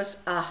I and I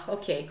was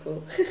okay,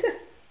 cool.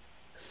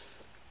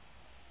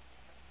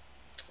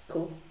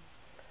 Cool.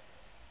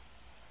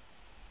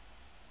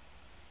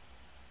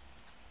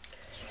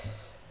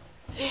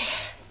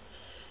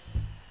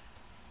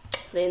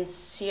 Then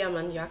Siam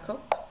and Jakob.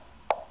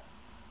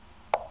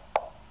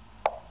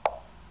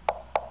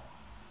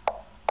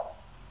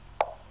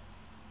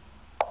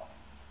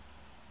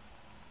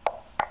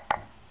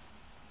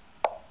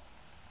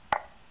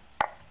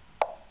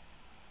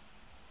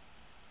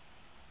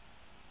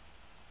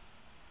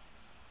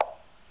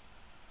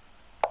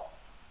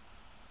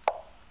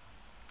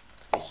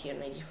 Let's go here,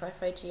 95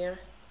 idea.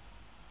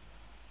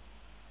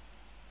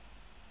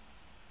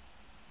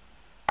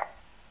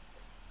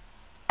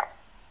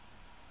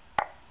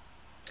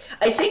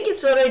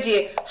 it's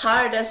already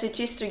hard as it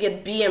is to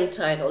get BM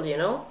title, you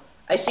know?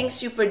 I think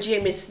Super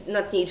GM is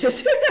not needed.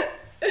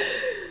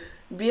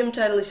 BM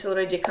title is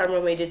already,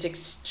 Karma made it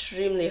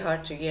extremely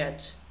hard to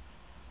get.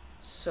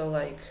 So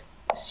like,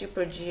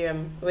 Super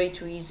GM, way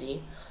too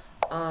easy.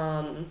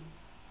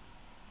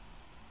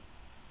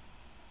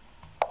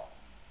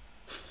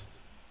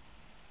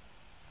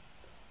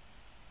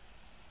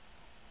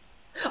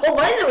 Oh,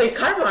 by the way,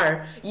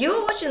 Karmar, you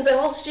were watching the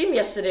whole stream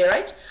yesterday,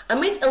 right? I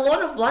made a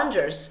lot of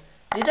blunders.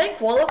 Did I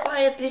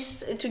qualify at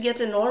least to get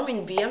a norm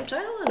in BM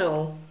title or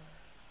no?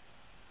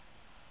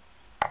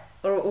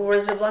 Or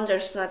was the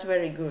blunders not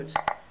very good?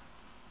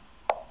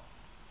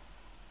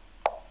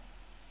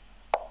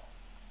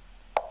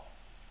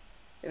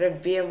 You're a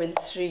BM in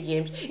 3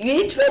 games. You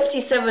need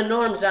 27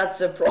 norms, that's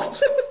the problem.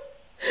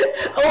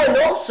 Oh, and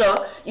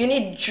also, you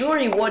need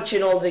jury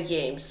watching all the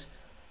games.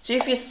 So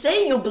if you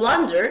say you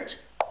blundered,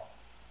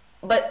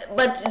 but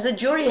the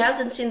jury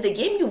hasn't seen the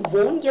game, you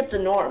won't get the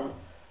norm.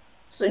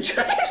 So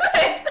jury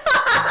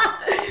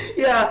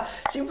yeah,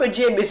 Super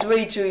GM is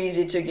way too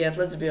easy to get,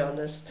 let's be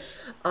honest.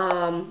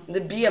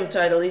 The BM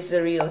title is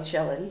the real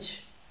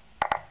challenge.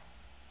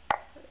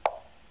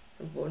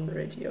 I'm born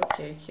ready,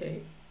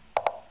 okay.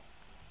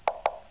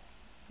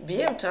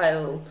 BM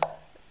title.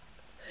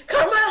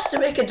 Karma has to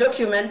make a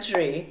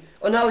documentary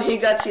on how he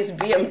got his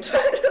BM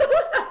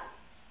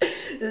title.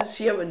 That's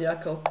him and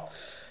Jakob.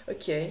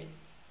 Okay.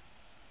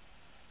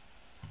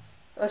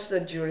 What's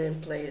the jury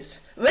in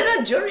place? When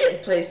are jury in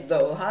place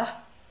though, huh?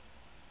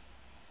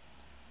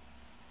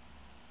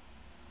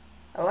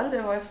 I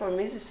wonder why for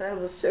me this title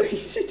was so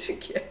easy to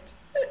get.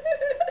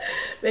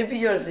 Maybe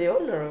you're the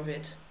owner of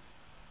it.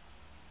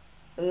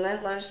 And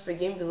 9 largest per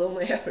game below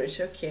my average,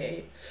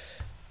 okay.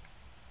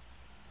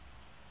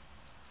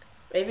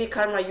 Maybe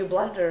Karma, you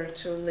blunder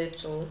too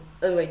little,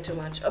 way too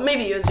much. Or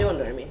maybe you're the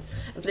owner, I mean.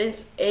 And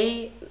plays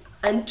A.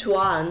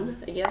 Antoine,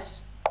 I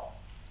guess.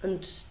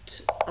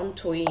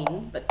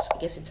 Antoine, but I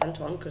guess it's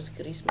Antoine because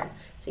Griezmann.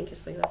 I think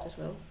it's like that as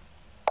well.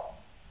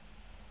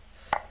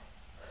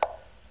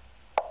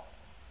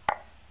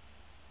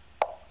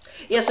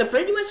 Yeah, so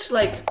pretty much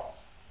like,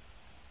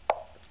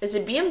 as a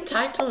BM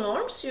title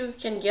norms, you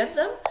can get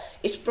them.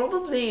 It's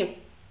probably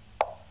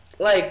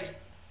like,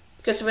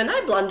 because when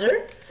I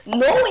blunder,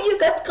 no, you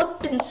got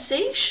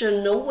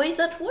compensation. No way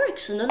that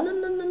works.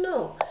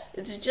 No.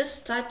 It's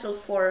just title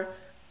for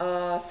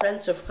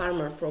friends of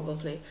Karma,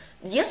 probably.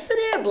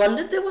 Yesterday I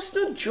blundered. There was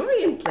no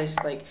jury in place.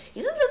 Like,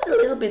 isn't that a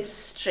little bit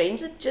strange?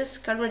 That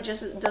just Karma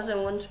just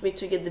doesn't want me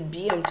to get the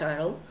BM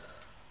title.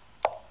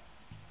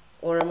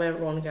 Or am I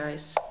wrong,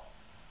 guys?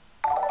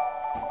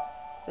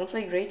 Don't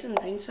play great on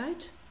green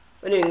side.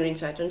 When you're in green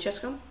side on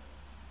PeshkaCh.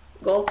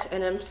 Gold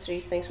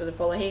NM3. Thanks for the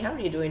follow. Hey, how are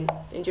you doing?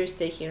 Enjoy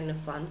stay here and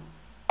have fun.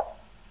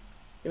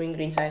 You mean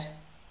green side?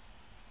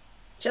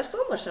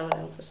 PeshkaCh or someone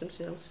else or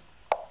something else?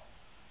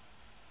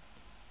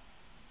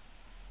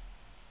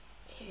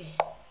 Hey.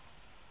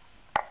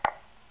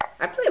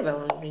 I play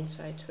well on green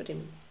side. What do you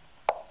mean?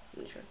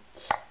 I'm not sure.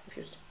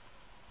 Confused.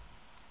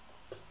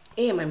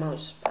 Hey, my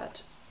mouse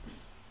bad.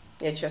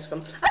 Yeah,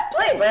 PeshkaCh. I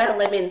play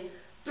well. I mean,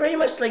 pretty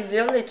much like the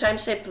only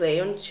times I play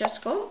on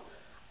PeshkaCh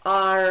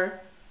are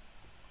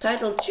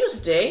Title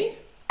Tuesday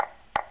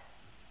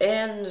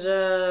and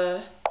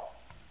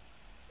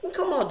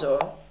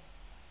Komodo.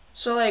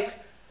 So like,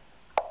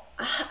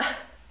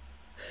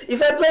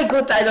 if I play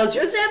good Title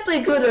Tuesday, I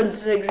play good on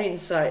the green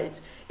side.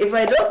 If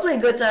I don't play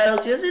good Title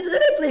Tuesday,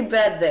 then I play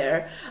bad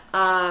there.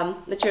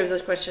 Not sure if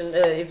that question,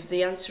 if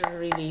the answer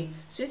really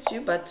suits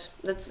you, but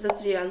that's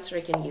the answer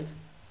I can give.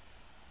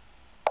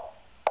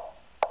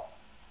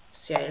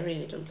 See, I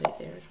really don't play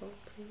there at all,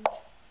 pretty much.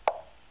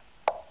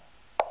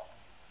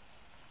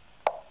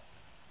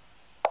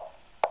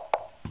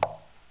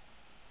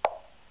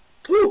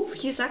 Oof,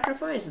 he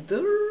sacrificed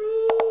the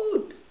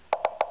rook!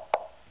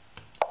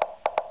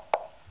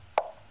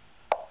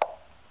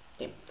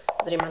 Okay,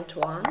 Dream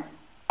Antoine.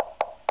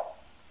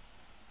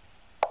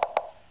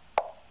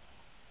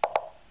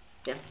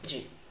 Yeah,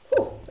 G.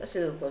 Whew, that's a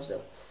little close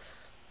though.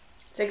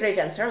 It's a great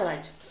answer,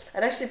 alright.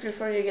 I'd actually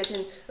prefer you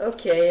getting...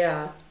 Okay,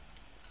 yeah.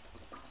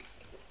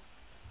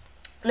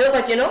 No,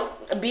 but you know,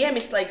 BM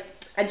is like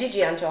a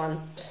GG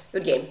Antoine.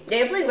 Good game. Yeah,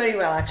 you played very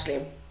well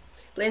actually.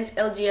 Plains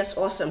LGS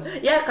awesome.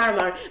 Yeah,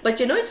 Karmar, but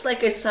you know it's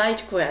like a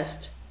side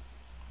quest.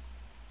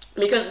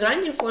 Because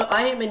grinding for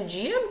IM and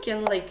GM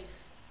can like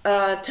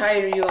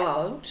tire you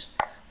out.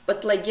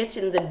 But like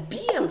getting the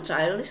BM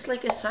title is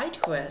like a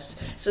side quest.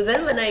 So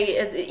then when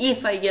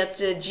if I get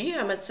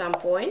GM at some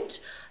point,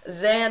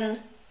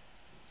 then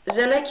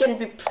I can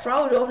be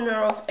proud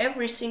owner of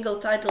every single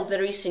title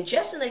there is in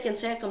chess, and I can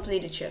say I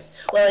completed chess.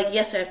 Well, like,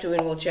 yes, I have to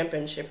win World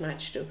Championship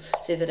match to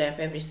say that I have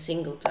every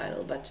single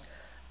title, but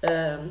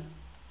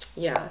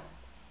yeah.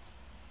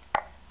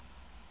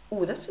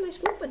 Ooh, that's a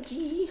nice move, but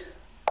D.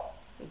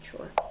 Not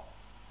sure.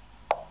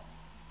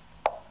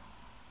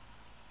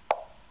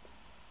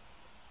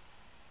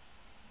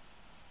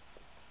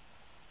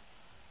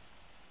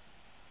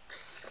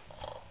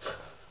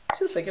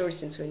 Feels like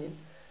everything's winning.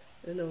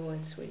 I don't know why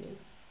it's winning.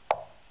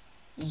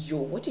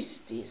 Yo, what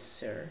is this,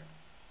 sir?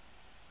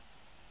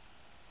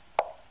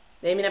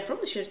 I mean, I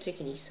probably should have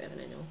taken e7,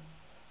 I know.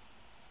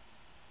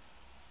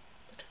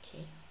 But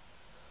okay.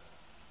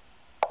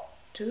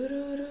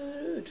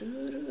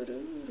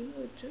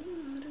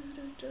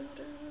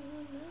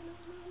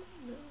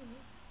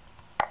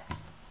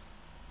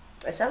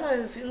 I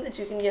somehow feel that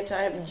you can get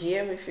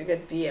GM if you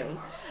get BM.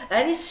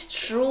 That is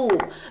true,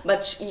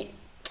 but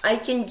I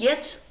can get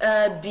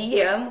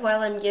BM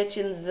while I'm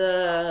getting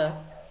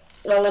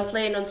while I'm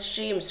playing on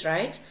streams,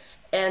 right?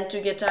 And to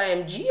get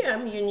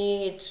GM, you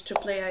need to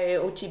play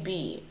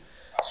OTB.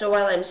 So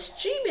while I'm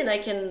streaming, I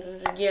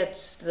can get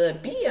the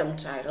BM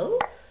title,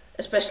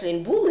 especially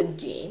in bullet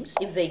games,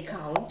 if they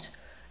count,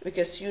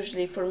 because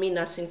usually for me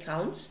nothing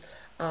counts.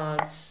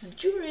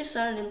 Juries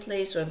aren't in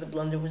place, or the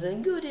blunder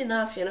wasn't good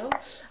enough, you know.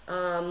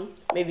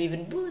 Maybe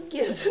even bullet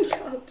gear doesn't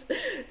count.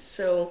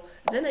 So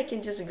then I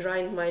can just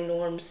grind my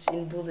norms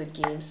in bullet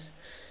games.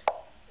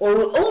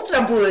 Or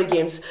ultra bullet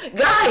games.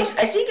 Guys,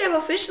 I think I've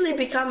officially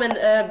become an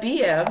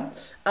BM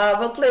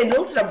while playing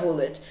ultra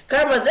bullet.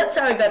 Karma, that's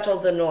how I got all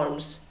the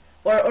norms.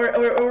 Or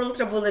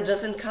ultra bullet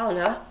doesn't count,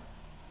 huh?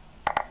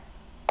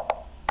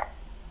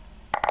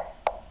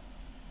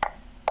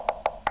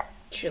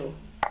 Chill.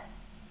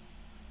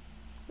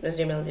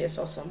 LiveStream LD is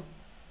awesome.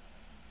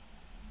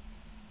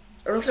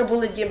 Ultra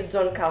bullet games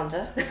don't count,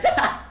 huh?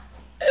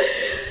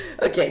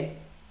 Okay.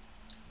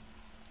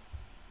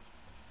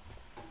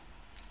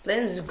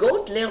 Let's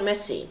go to Leo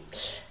Messi.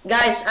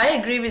 Guys, I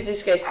agree with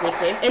this guy's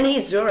nickname, and he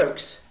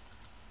zergs.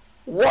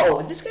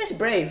 Whoa, this guy's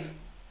brave.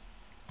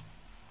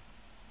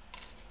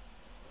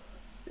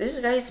 This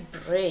guy's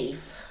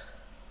brave.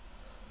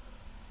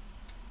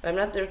 I'm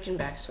not lurking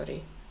back,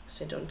 sorry.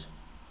 Because I don't.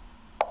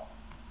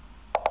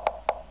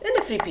 And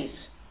a free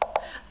piece.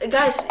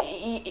 Guys,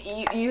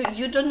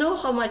 you don't know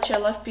how much I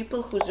love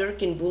people who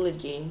zerk in bullet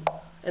game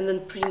and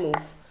then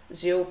pre-move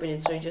the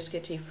opening, so you just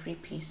get a free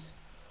piece.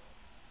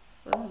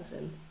 I love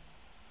them.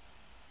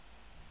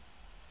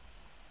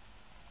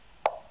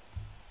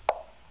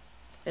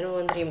 I don't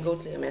want dream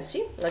goat Leo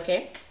Messi,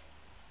 okay?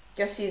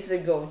 Guess he's the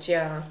goat,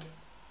 yeah.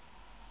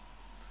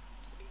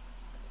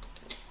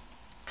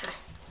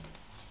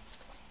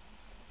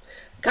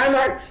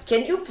 Karmar,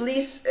 can you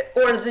please,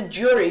 or the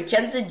jury,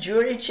 can the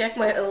jury check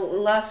my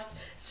last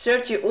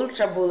 30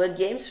 ultra bullet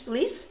games,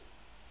 please?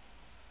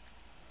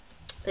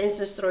 Let's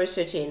destroy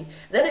 13.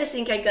 Then I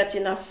think I got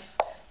enough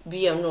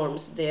BM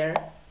norms there.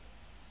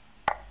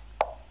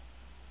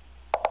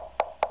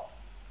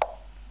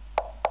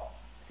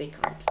 They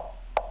count.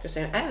 Because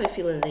I have a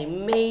feeling they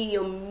may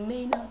or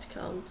may not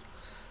count.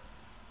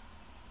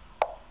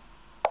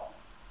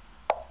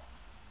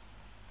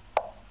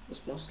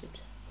 It's mostly.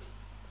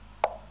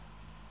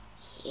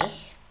 Yeah.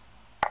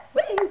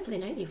 Why did you play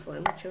 94?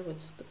 I'm not sure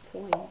what's the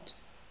point.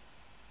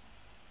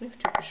 We have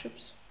 2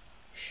 bishops.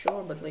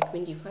 Sure, but like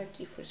queen d5,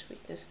 d4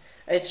 weakness.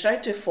 I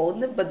tried to phone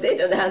them, but they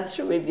don't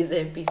answer. Maybe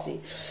they're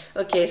busy.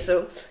 Okay,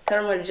 so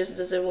Karma just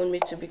doesn't want me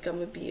to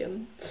become a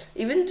BM.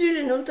 Even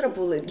during ultra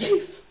bullet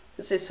games.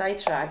 It's a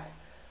sidetrack.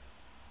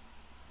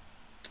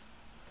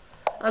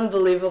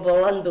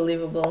 Unbelievable,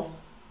 unbelievable.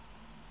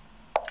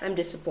 I'm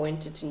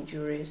disappointed in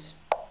juries.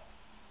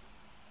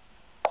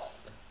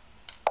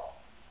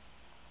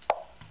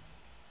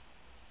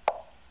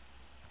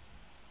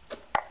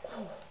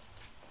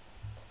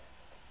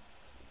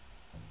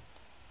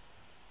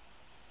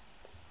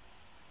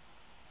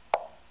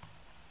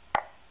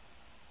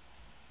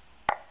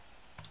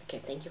 Okay,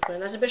 thank you for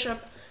another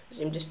bishop.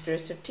 Zim destroy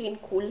 13,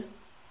 cool.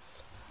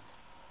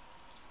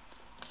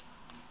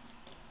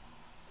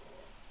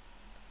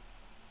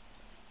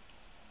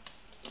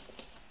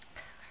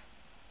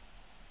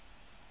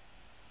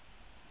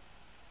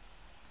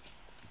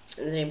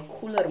 Zim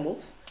cooler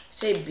move.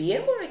 Say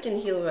BM or I can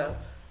heal well.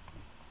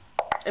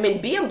 I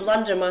mean BM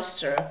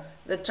Blundermaster,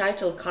 the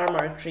title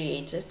Karma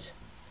created.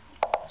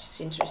 Which is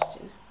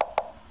interesting.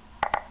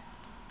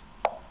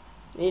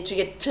 You need to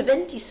get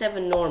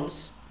 27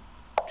 norms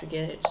to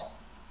get it,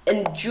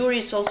 and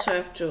juries also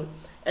have to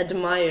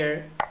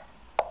admire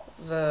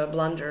the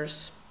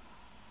blunders.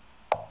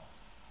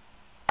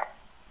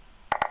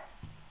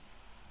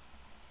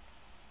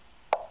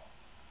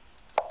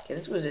 Okay,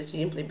 let's go that he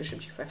didn't play bishop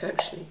g5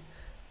 actually.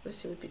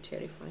 This would be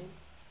terrifying.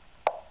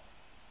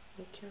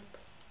 Okay.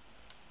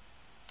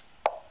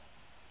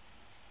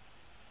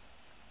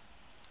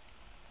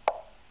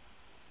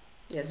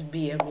 Yes,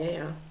 BM,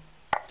 yeah.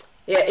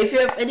 Yeah, if you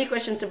have any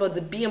questions about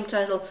the BM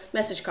title,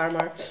 message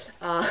Karma.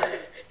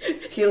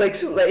 He'll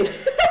explain.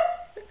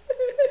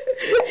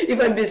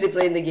 If I'm busy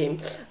playing the game.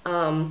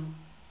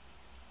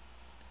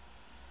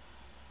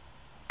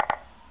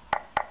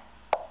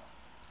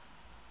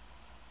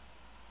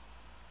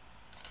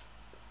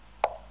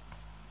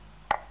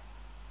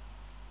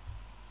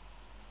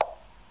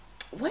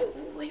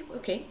 Wait,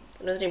 okay.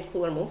 Another name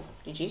cooler move.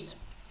 GG's.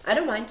 I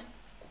don't mind.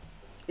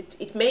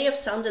 It may have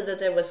sounded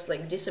that I was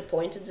like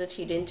disappointed that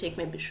he didn't take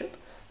my bishop.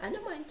 I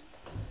don't mind.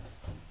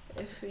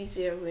 If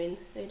easier win,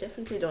 I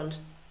definitely don't.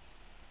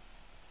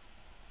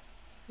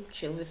 I'm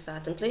chill with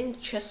that. I'm playing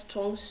chess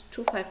tongs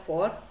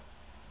 254.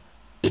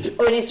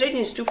 Oh, and his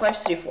rating is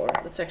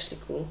 2534. That's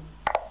actually cool.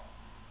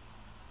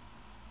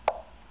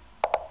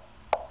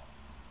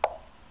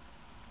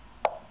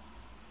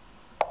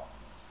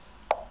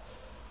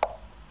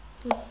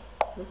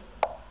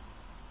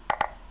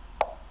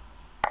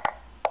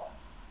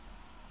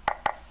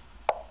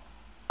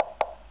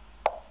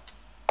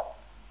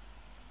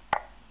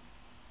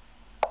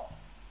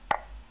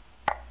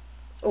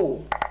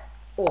 Oh,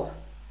 oh.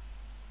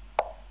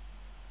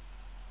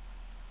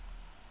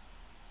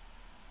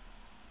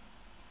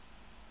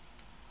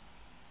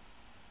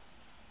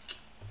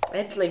 I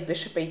had like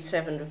bishop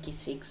h7, rook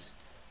e6.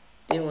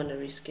 Didn't want to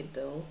risk it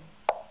though.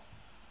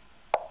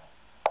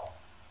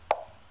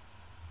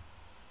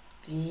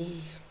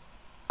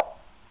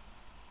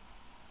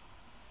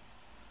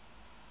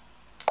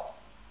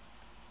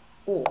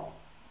 Oh.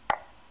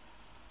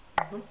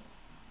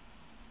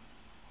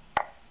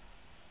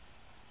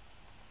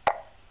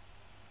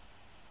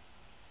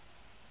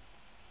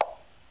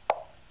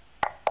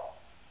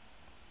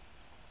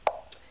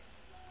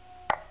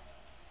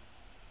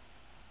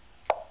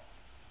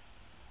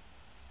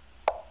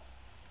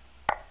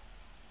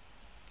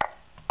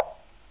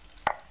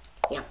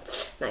 Yeah,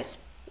 nice.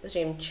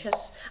 Dream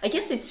chess. I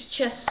guess it's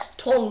chess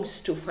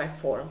tongs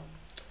 254.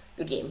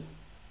 Good game.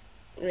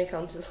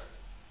 Recounted.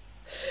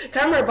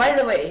 Karma, by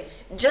the way,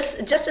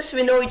 just as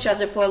we know each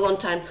other for a long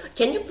time,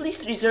 can you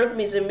please reserve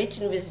me the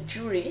meeting with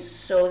juries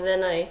so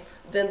then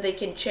they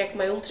can check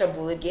my ultra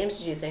bullet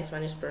games? Gee, thanks,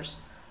 man, purse.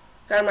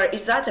 Karma,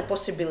 is that a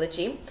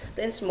possibility?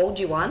 Then it's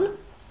Modi 1.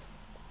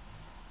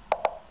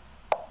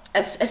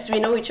 As we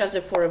know each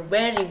other for a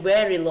very,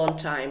 very long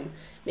time,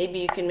 maybe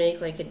you can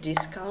make like a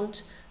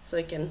discount so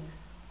I can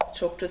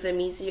talk to them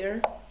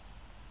easier.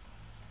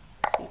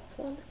 Free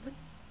pawn? What?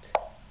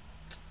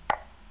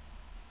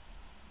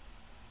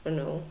 Oh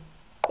no.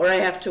 Or I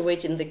have to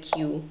wait in the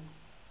queue.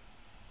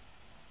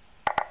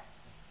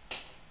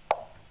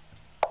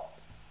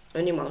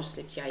 Only mouse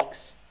slipped,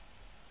 yikes.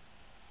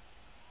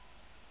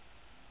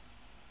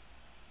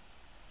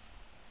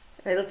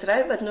 I'll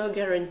try, but no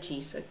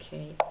guarantees,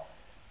 okay.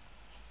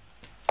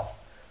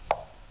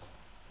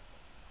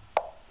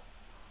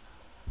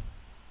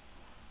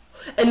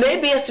 And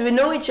maybe as we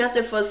know each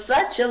other for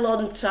such a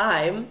long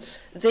time,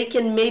 they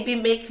can maybe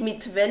make me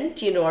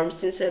 20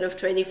 norms instead of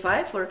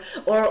 25, or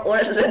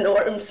the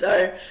norms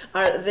are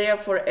there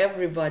for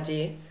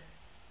everybody.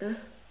 They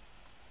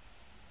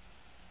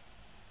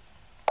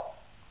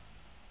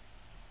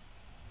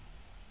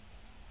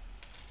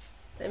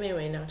may or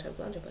may not have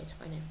blundered, but it's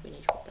fine if we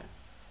need to back.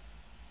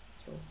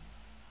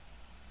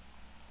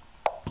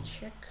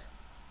 Check.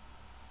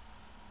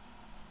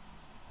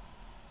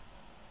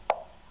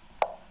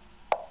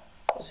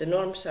 The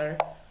norms are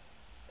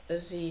the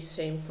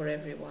same for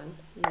everyone,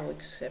 no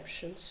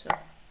exceptions. So.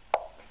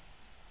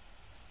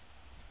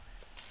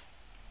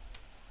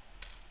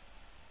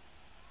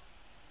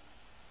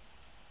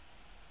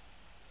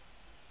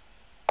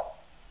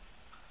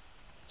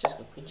 Just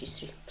go queen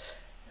g3.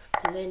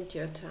 Plenty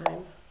of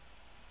time.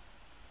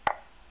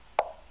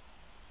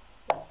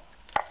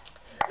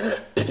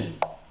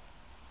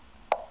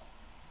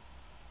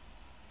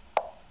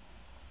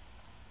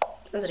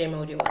 Let's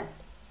remove one.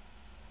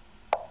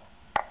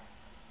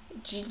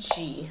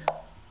 GG.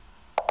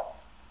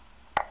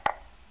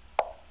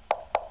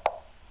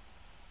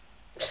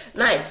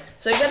 Nice.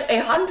 So I got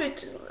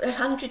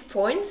 100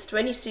 points,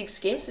 26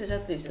 games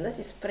without losing. That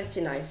is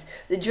pretty nice.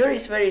 The jury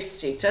is very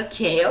strict.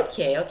 Okay,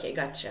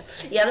 gotcha.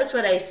 Yeah, that's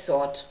what I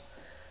thought.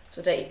 That's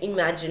what I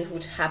imagined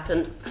would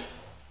happen.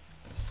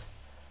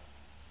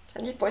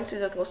 100 points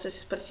without losses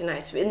is pretty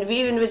nice. And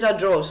even without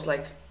draws,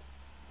 like,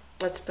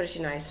 that's pretty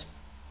nice.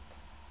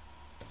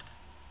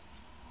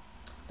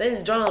 Then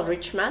it's Donald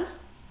Richman.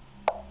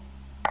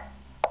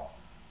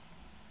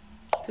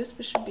 He goes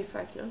bishop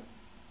b5, no?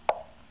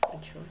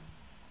 Not sure.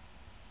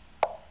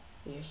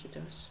 Yeah, he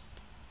does.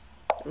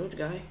 Rude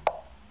guy.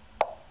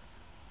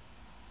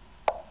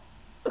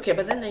 Okay,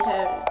 but then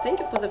I thank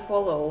you for the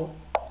follow.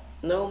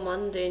 No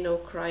Monday, no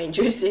crying.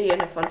 Juicy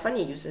and a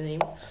funny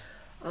username.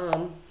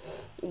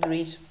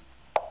 Agreed.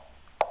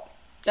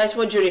 Guys,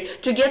 what jury?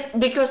 To get,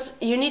 because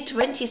you need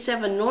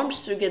 27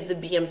 norms to get the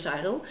BM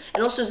title,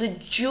 and also the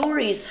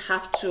juries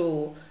have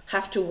to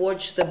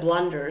watch the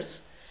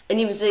blunders, and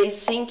if they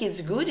think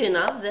it's good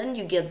enough, then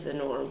you get the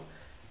norm.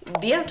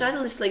 BM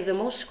title is like the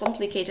most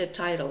complicated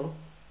title.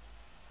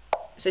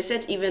 As I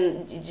said,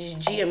 even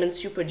GM and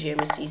Super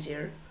GM is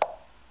easier,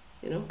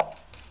 you know?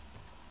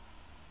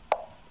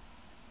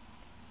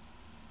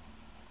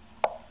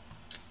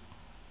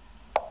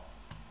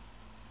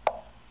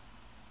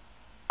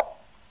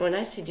 Oh,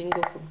 nice, he didn't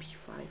go for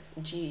b5,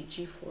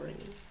 g4, I mean.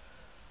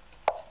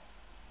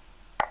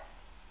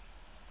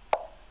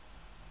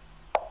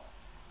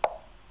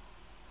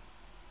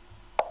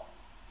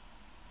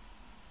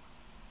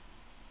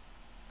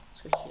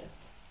 So here.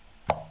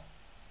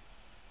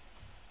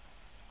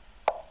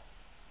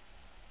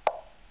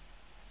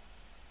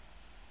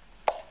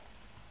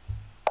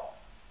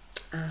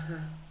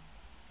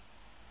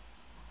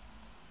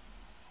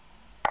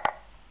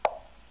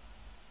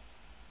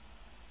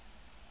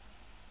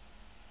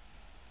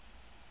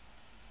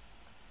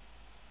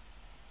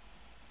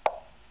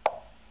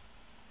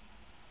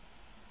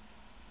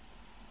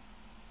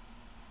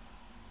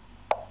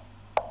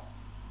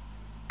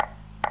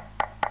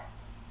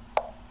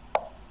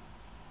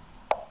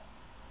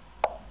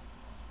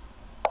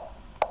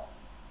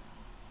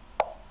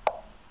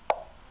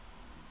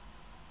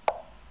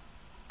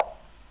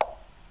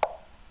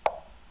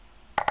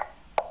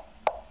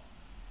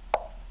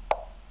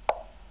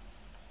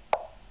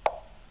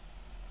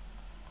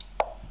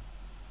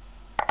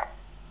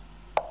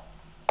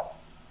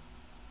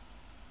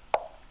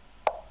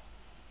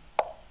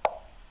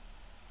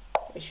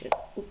 I should.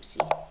 Oopsie.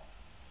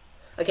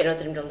 Okay, not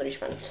dream, don't reach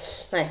man.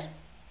 Nice.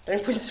 9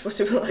 points is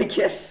possible, I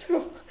guess.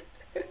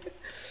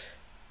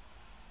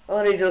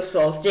 Already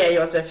solved. Yeah,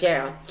 Joseph,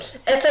 yeah.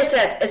 As I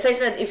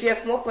said, if you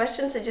have more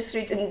questions, I just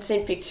read in the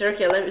same picture.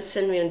 Okay, let me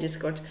send me on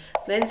Discord.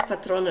 Planes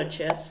PATRON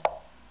chess.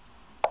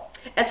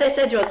 As I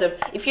said, Joseph,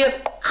 if you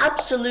have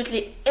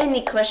absolutely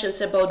any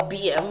questions about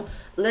BM,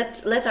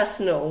 let us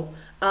know.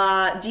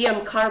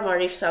 DM Karma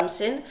if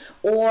something,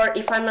 or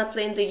if I'm not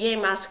playing the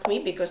game, ask me,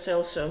 because I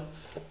also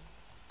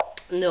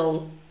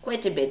know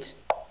quite a bit.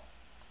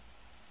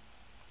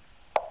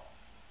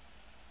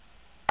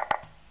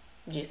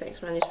 Gee,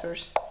 thanks, man, is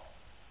first.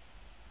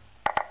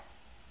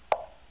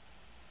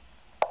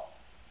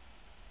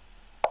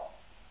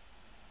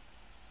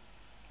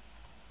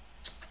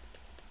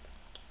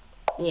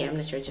 Yeah, I'm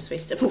not sure, just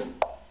waste a move.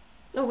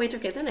 No, wait,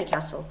 okay, then I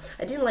castle.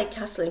 I didn't like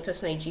castling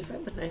because knight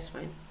g5, but nice,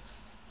 fine.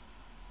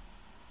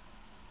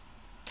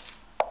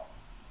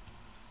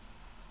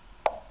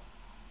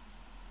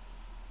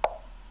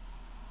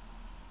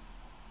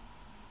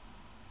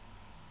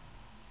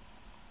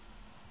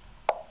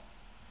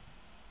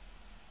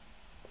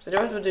 So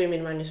what do you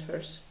mean minus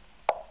first?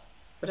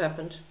 What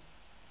happened?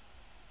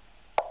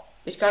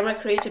 Did Karma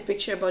create a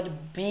picture about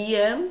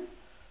BM?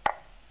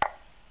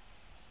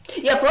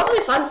 Yeah, probably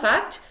fun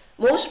fact.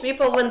 Most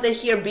people, when they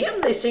hear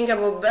BM, they think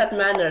about bad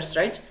manners,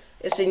 right?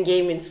 It's in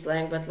gaming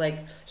slang, but like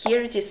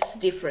here it is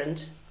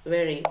different,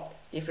 very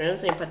different. I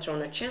was named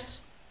PATRON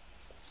chess.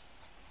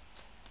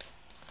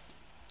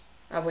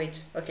 Ah,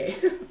 wait, okay.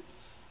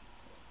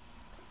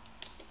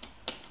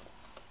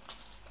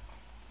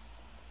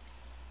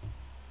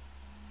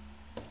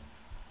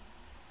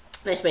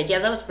 Nice, mate. Yeah,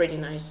 that was pretty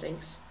nice,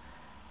 thanks.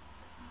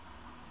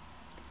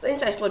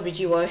 Inside slot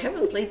BG, well, I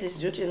haven't played this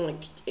dude in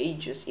like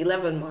ages.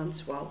 11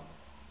 months, wow.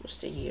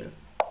 Almost a year.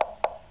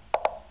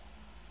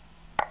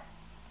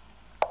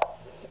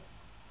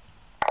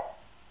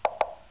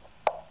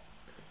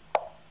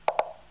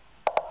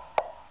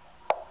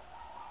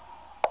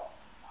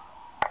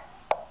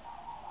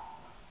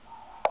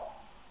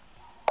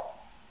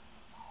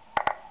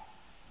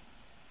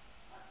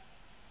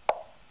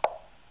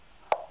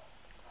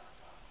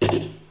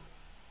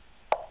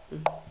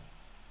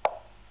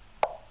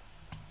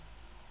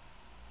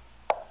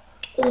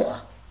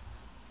 Oh!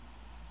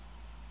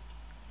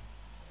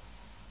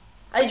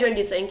 Hi,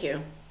 Joindy, thank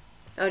you.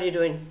 How are you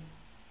doing?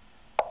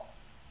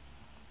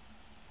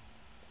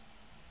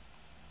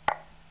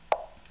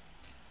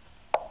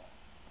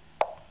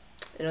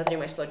 Another in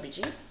my slot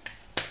BG.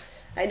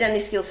 Hi, Danny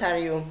Skills, how are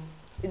you?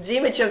 It's the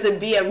image of the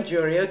BM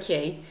jury,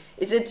 okay.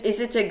 Is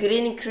it a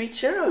green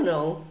creature or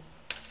no?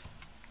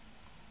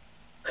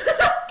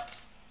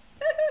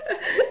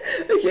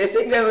 Okay, I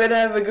think I'm gonna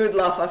have a good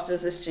laugh after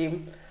the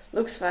stream.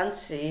 Looks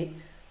fancy.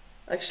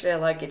 Actually, I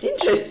like it.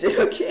 Interesting,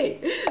 okay.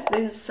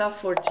 Then sub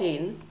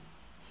 14.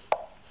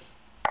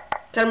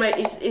 Karma,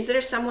 is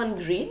there someone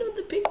green on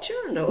the picture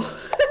or no?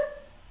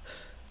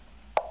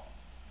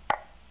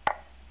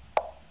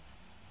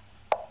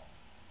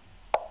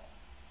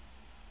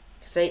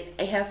 Because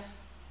I have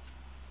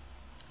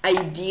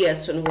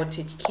ideas on what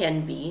it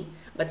can be,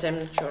 but I'm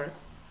not sure.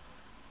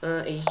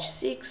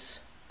 H6.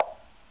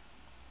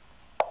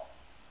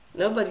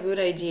 No, but good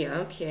idea,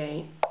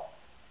 okay.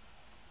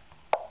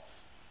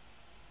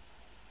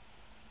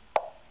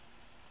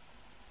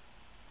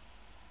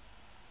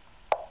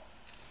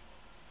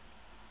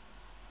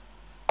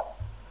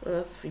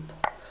 Free pawn.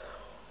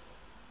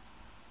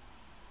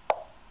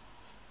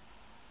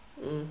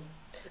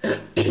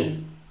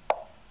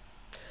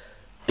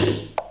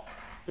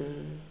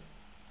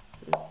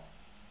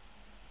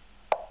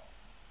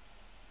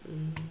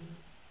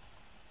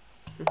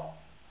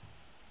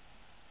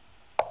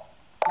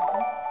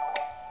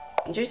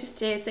 Enjoy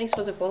stay. Thanks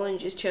for the follow.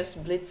 Enjoy chess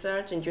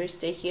Blitzard. Enjoy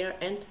stay here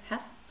and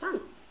have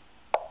fun.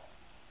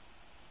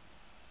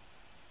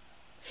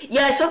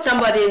 Yeah, I saw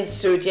somebody in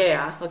suit.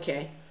 Yeah,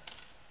 okay,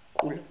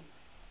 cool.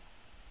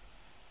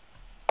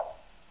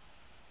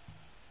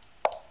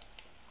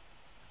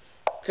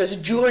 Because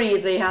jury,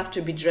 they have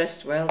to be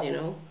dressed well, you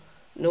know.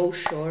 No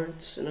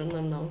shorts,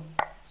 no.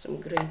 Some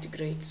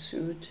great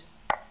suit.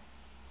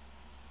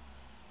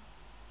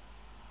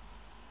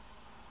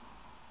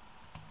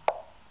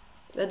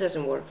 That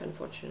doesn't work,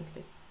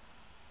 unfortunately.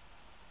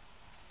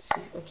 Let's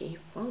see, okay, he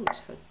found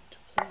how to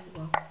play.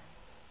 Wow.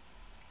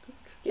 Good.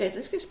 Yeah,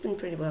 this guy's playing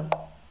pretty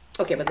well.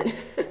 Okay, but then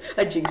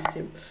I jinxed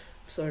him.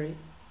 Sorry.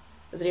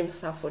 Dream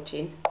Thaf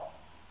 14.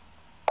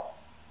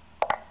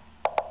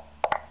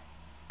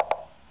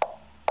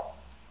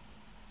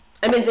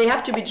 I mean, they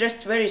have to be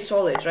dressed very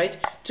solid, right?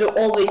 To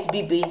always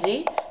be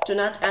busy, to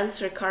not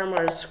answer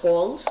Karma's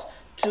calls,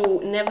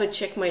 to never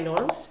check my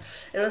norms.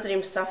 Another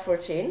Dream Thaf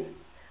 14.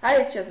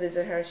 I just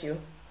didn't hurt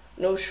you.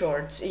 No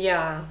shorts.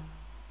 Yeah.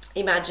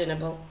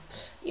 Imaginable.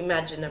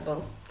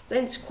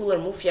 Then it's cooler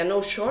move. Yeah,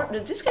 no short.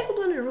 Did this guy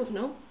go on a rook?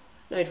 No?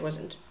 No, it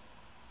wasn't.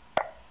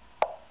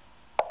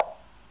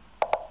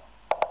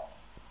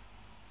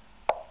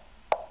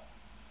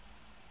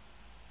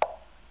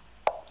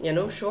 Yeah,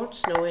 no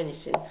shorts, no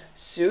anything.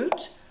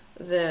 Suit.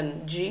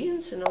 then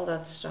jeans and all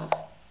that stuff.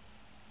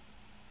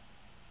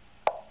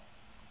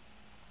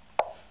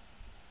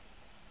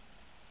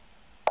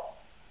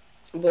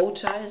 Bow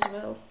tie as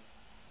well.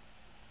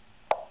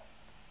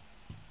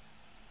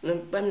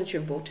 No, I'm not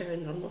sure if bow tie or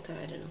normal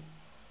tie, I don't know.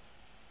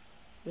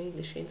 My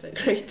English ain't that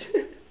great.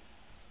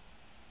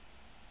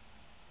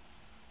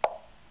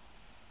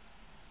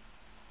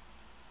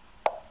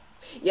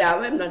 Yeah,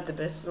 I'm not the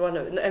best one.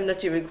 I'm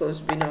not even close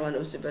to being one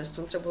of the best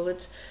ultra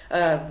bullet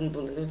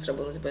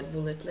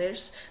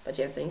players. But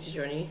yeah, thanks,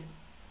 Journey.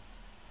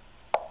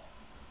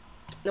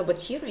 No,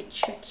 but here I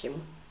check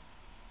him.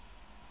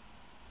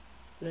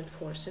 Not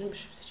force and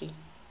bishop 3.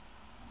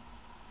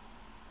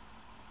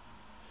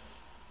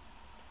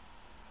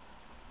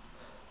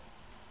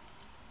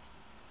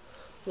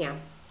 Yeah,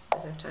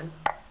 does have time.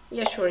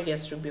 Yeah, sure,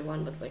 yes, should be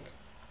one, but like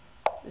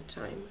the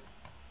time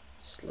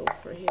slow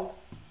for him.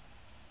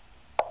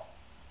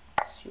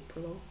 Super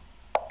low.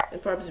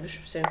 And perhaps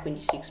bishop 7, queen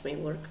d6 may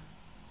work.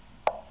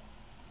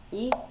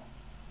 E.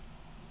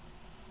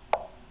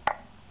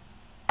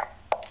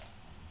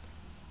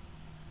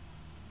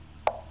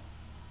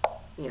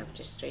 Yeah,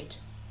 just straight.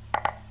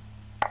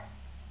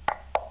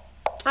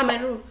 Ah, my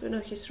rook. No,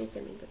 his rook, I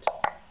mean, but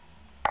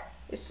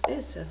this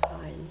is a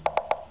fine.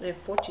 I have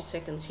 40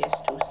 seconds, he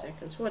has 2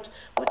 seconds. What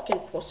can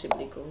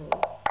possibly go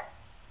wrong?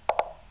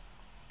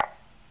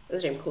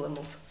 That's a cooler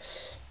move.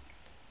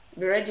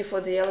 Be ready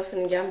for the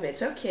elephant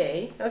gambit.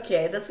 Okay,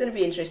 okay, that's gonna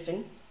be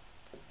interesting.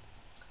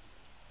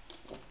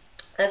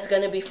 That's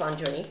gonna be fun,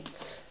 Johnny.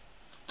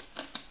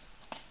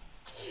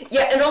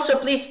 Yeah, and also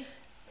please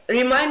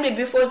remind me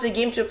before the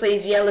game to play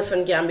the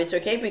elephant gambit,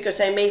 okay? Because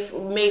I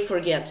may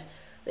forget.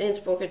 Then it's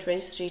poker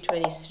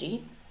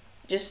 23.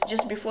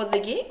 Just before the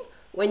game,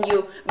 when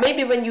you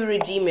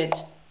redeem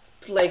it,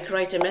 like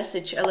write a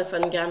message,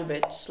 elephant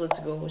gambit, let's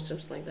go, or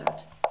something like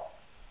that.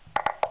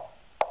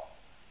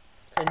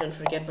 So I don't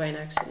forget by an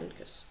accident,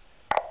 because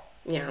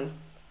yeah,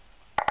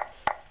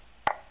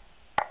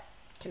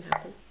 can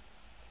happen.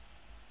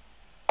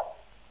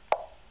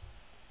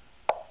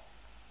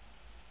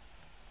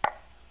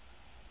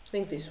 I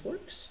think this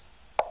works.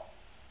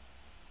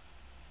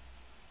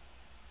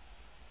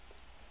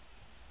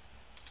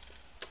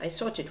 I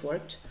thought it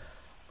worked.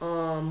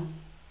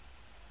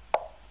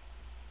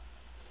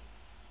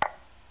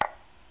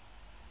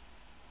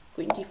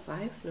 Queen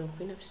d5? No,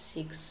 queen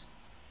f6.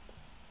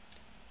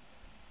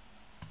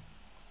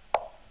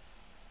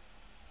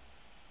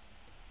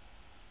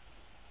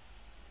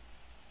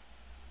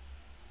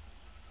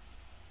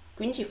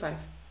 Queen g5.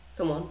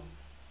 Come on.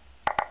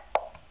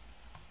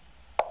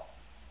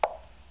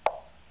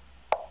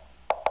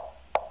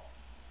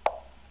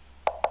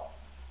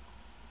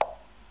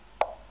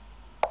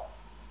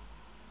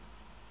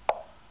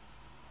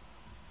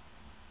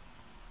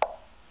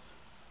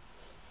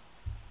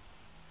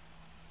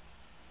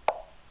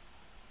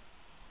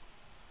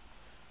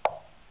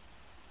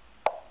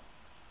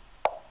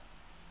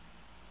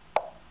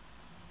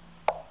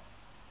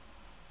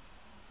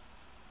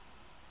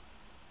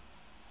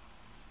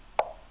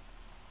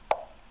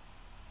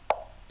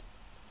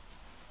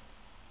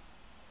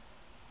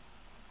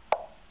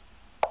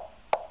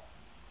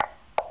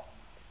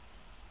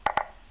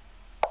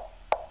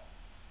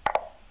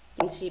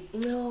 See,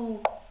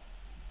 no.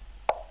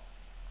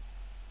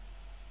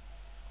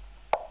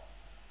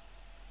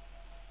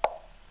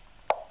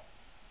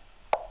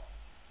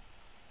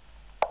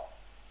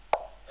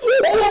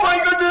 Oh my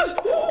goodness!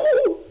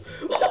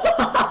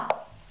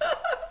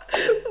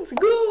 Let's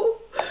go!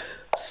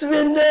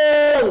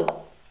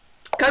 Swindle!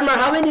 Karma,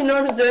 how many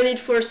norms do I need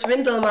for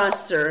Swindle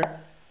Master?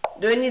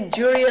 Do I need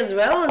jury as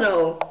well or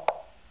no?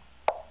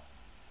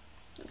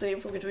 3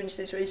 pocket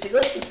 26.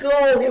 Let's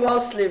go! He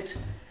well slipped.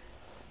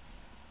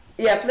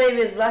 Yeah, play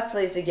with black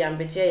plays again,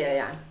 but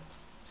yeah.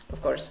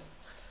 Of course.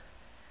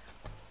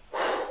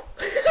 I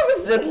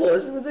was that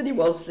lost, but then he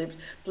well slipped.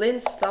 Playing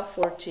stuff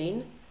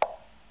 14.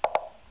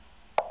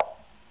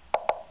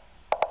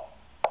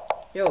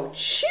 Yo,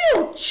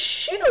 chill,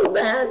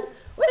 man.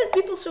 Why are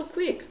people so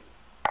quick?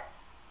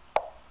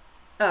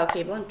 Ah, okay,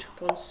 he blundered 2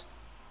 pawns.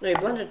 No, he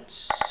blundered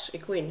a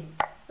queen.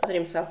 I thought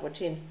him stuff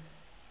 14.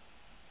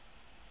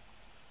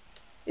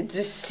 It's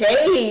the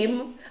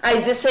same.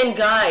 It's the same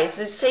guys,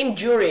 the same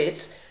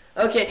juries.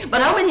 Okay,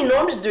 but how many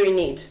norms do you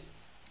need?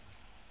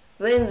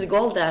 Lynn's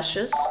Gold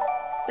Dashes.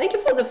 Thank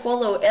you for the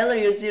follow,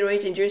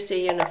 LRU08 and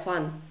Jersey and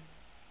fun.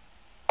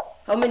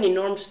 How many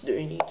norms do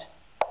you need?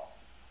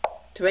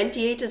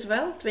 28 as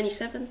well?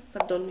 27?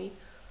 Pardon me.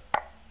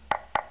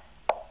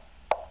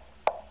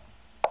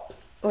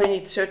 Or you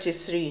need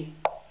 33?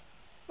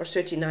 Or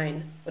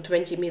 39? Or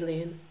 20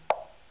 million?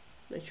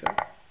 Not sure.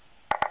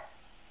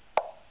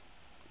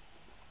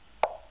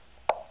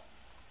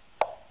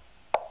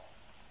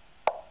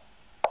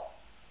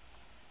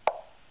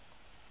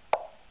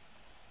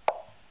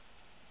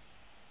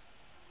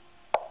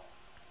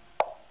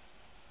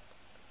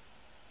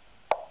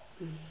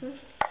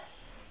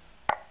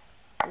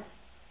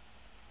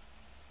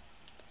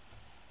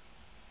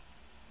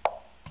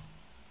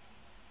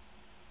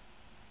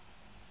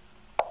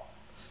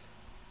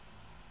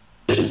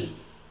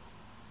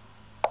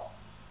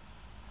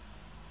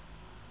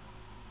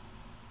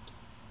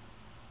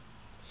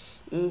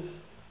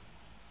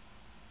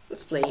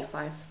 Let's play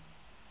e5.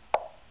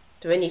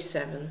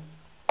 27.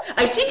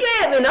 I think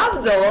I have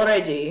enough though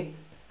already.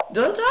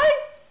 Don't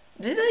I?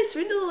 Did I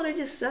swindle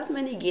already that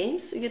many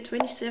games to get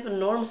 27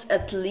 norms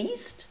at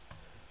least?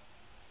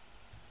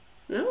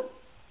 No?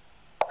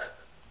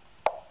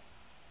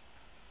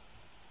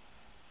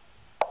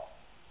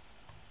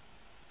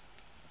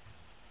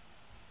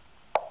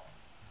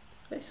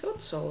 I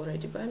thought so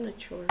already, but I'm not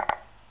sure.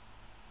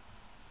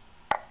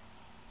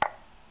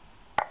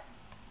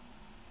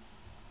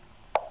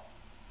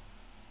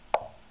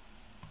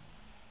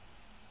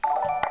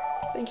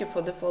 Thank you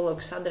for the follow,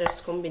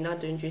 Xadres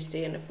Combinado in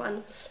Tuesday and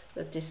fun.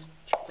 That is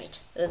checkmate.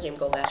 Resume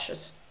gold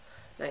ashes.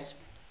 Nice.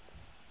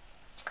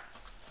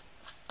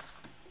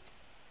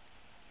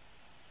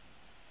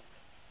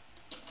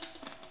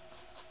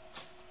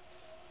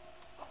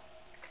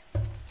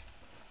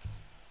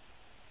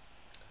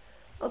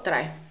 I'll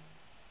try.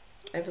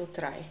 I will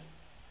try.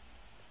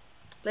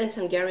 Playing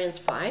Hungarian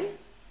spy.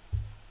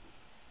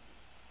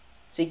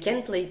 So he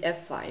can play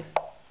f5.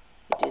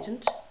 He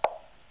didn't.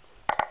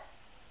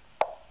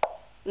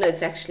 No,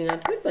 it's actually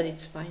not good, but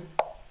it's fine.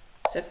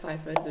 It's f5,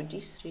 very good,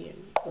 d3,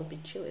 and we'll be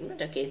chilling.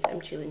 But okay, I'm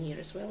chilling here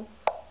as well.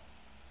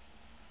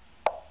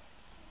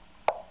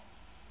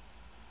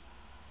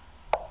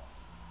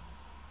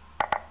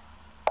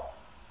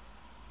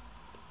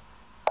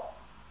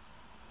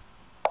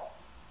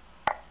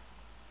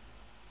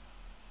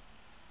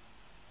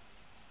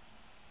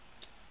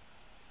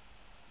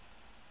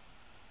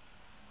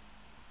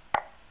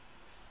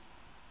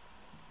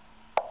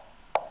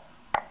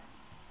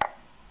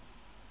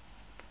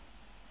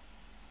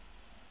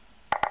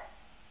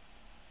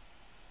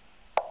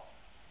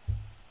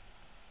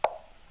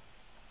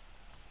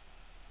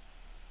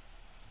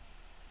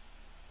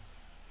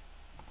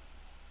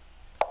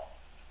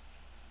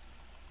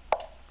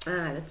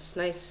 Ah, that's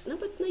nice. No,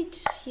 but knight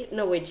here.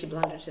 No, wait, he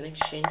blundered an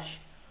exchange.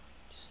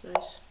 Just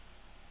nice.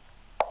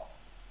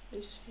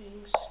 This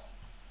hangs.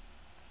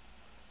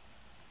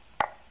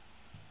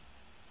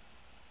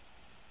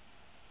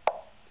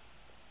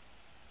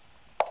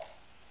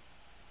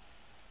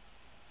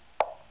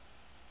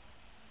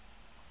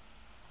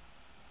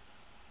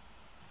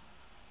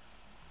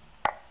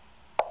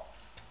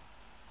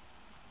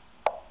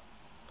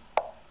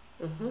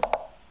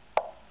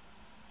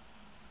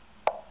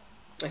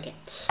 Okay,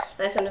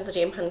 nice another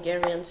game,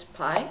 Hungarian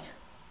spy.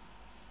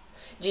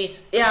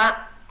 Jeez,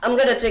 yeah, I'm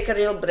gonna take a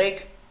real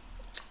break.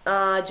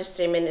 Just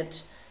a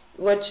minute.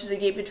 Watch the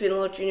game between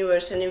Lord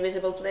Universe and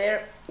Invisible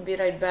Player. Be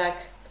right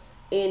back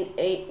in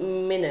a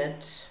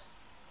minute.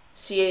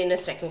 See you in a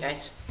second,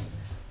 guys.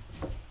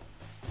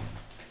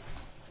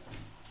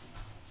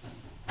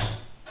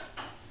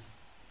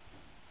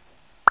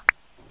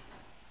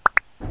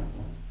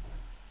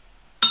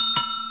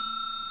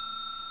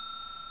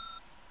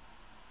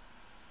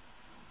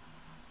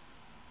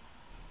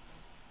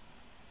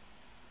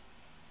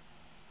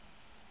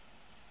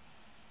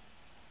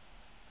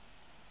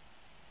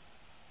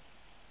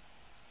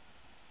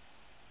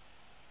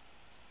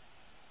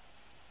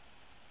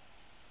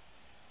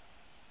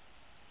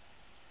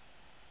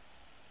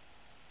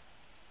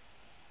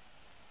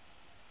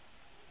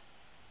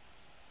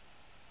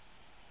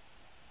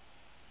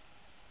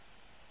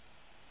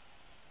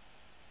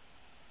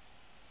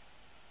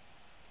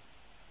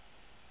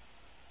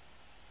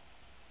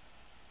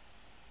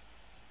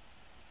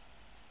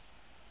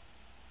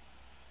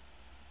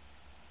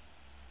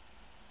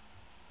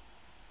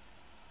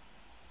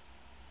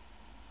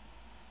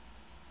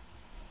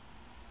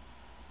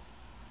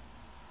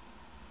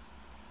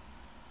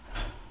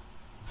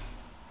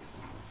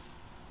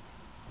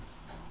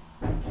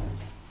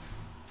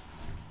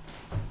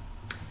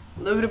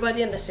 Hello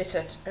everybody, and as I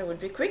said, I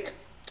would be quick.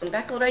 I'm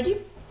back already.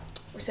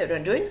 What's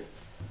everyone doing?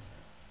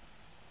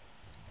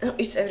 How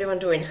is everyone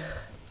doing?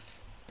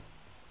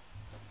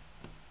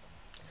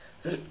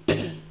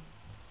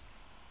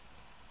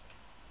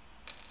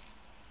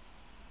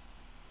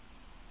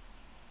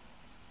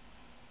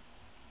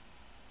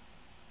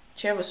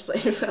 Chair was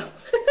playing well.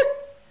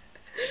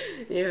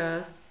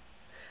 Yeah.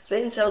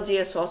 Lane's LD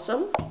is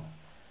awesome.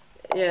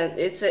 Yeah,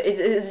 it's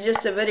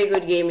just a very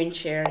good gaming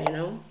chair, you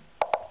know.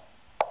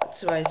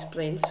 That's why it's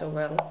playing so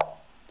well.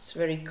 It's a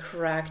very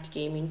cracked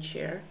gaming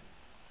chair.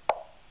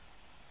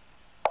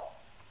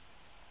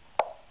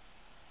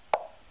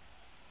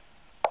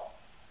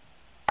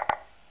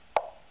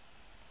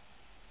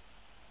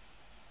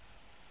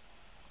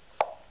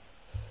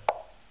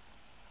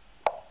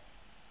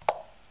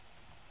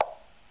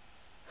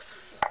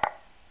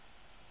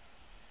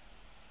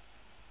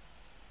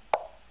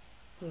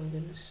 Oh my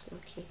goodness,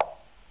 okay.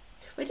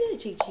 Why did I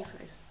take g5?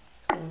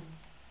 Come on.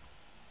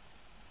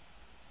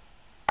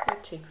 I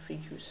take free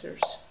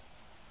juicers.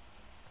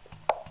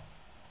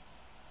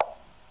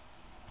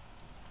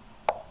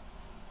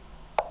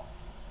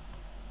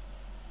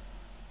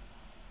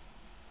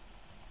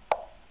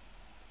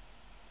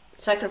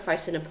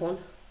 Sacrificing a pawn.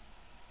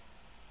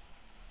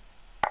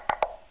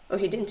 Oh,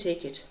 he didn't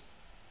take it.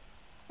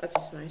 That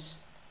is nice.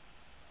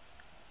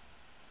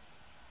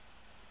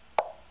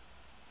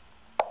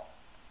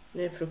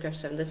 And then rook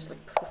f7, that's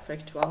like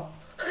perfect, wow.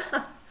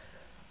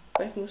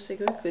 5 moves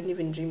ago, I couldn't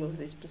even dream of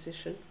this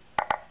position,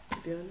 to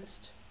be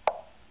honest.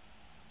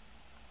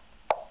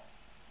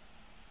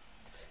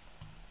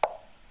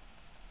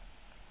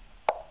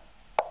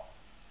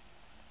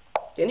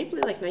 Can you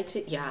play like knight?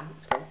 Yeah,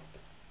 let's go.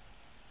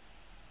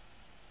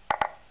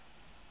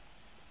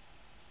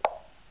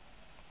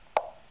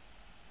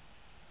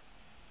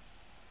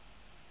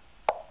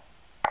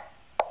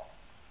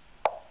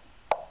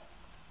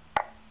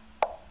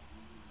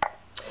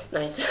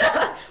 Nice.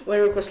 My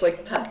rook was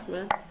like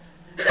Pac-Man.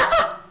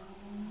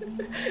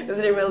 This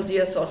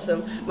MLD is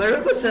awesome. My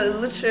rook was a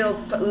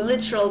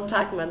literal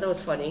Pac-Man. That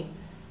was funny.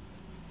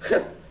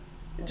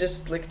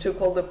 Just like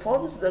took all the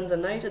pawns, then the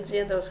knight at the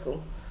end. That was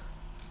cool.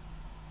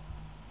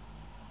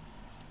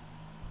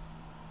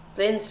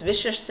 Playing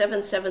Swisher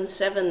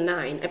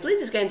 7779. I played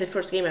this guy in the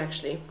first game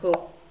actually.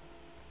 Cool.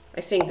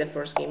 I think the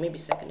first game, maybe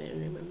second. I don't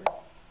remember.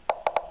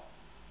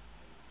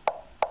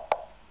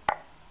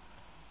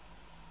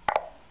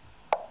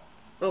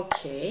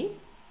 Okay.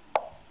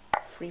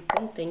 Free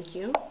pawn, thank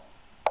you.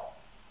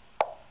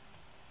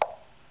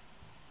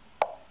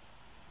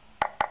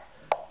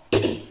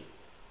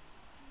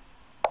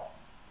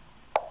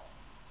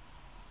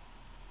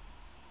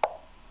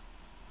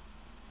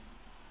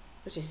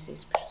 What is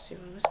this? Bishop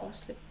c1 was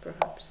mostly,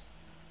 perhaps.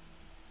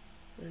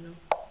 I don't know.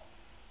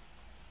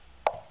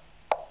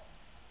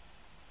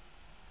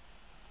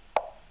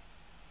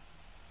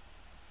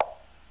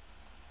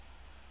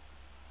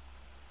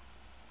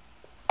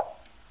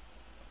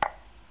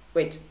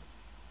 Wait,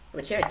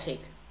 but here I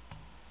take.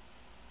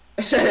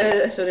 I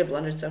thought I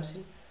blundered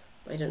something,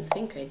 but I don't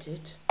think I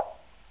did.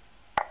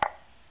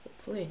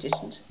 Hopefully I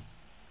didn't.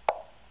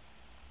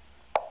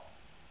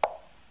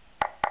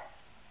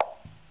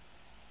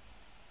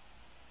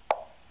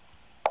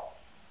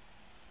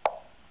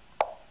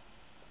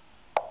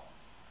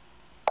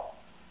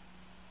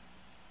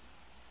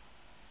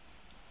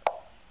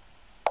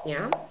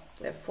 Yeah,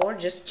 therefore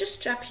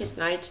just trap his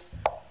knight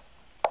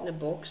in the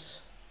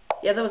box.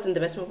 Yeah, that wasn't the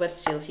best move, but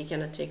still he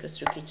cannot take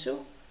us rook e2.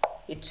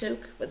 He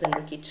took, but then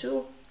rook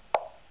e2.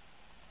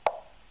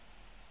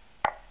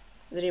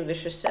 Then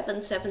Vicious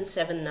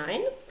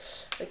 7779.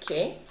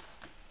 Okay.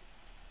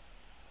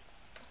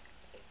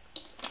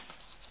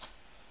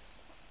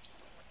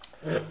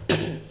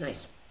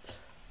 Nice.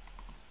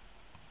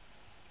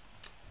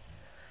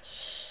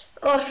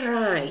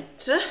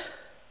 Alright.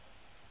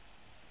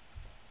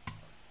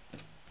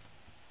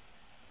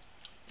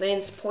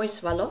 Playing Poise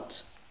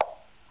Valot.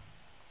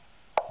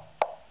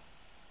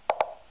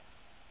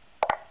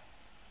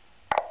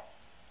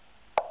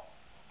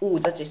 Ooh,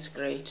 that is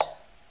great.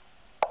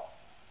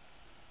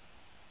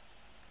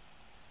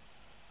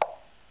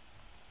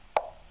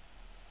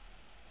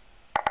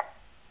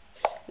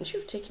 And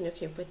you've taken,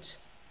 okay, but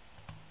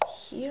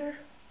here,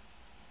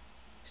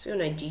 so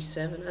knight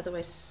d7,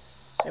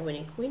 otherwise I'm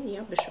winning queen, yeah,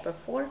 bishop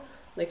f4,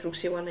 like rook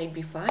c1, knight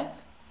b5.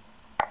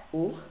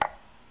 Ooh.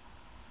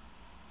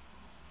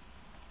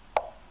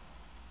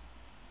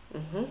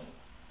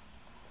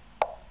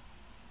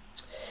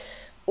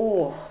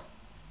 Oh.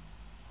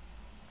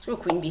 Let's go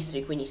queen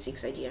b3, queen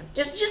e6 idea.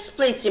 Just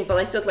play it simple.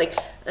 I thought like,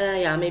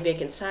 yeah, maybe I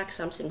can sack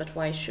something, but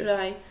why should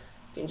I? You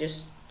can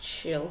just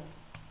chill.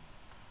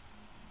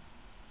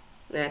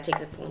 Nah, take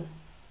the pawn.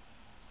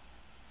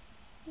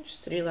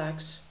 Just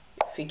relax.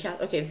 If we can't,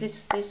 okay, if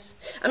this,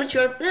 I'm not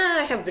sure.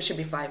 Nah, I have bishop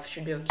b5,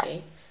 should be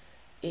okay.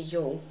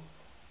 Yo.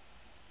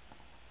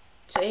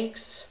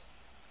 Takes.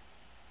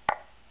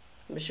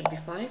 Bishop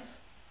b5.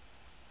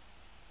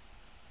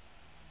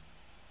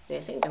 Yeah, I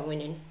think I'm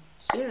winning.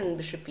 Here and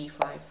bishop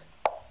e5.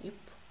 Yep.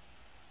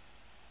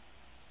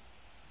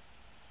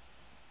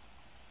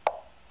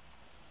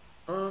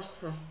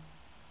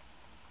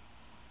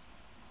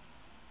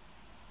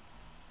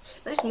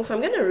 Nice move.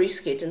 I'm gonna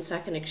risk it and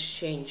sack an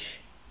exchange.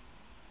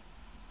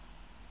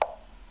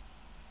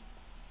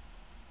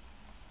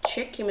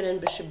 Check him and then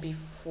bishop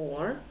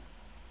b4.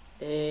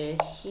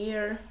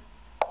 Here.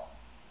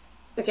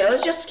 Okay,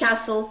 let's just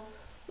castle.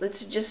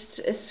 Let's just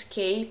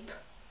escape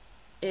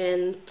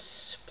and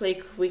play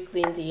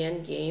quickly in the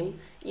end game.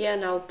 Yeah,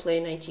 now play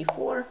knight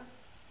e4.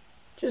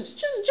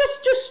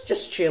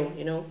 Just chill,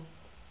 you know.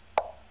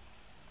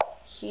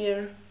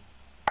 Here,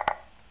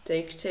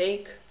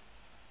 take.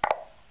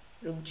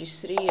 Rook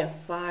g3,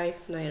 f5,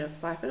 knight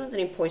f5. I don't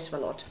think Poise a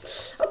lot.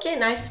 Okay,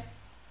 nice.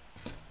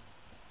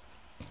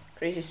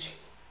 Crazy stream.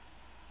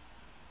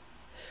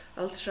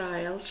 I'll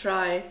try,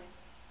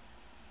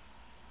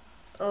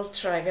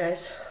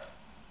 guys.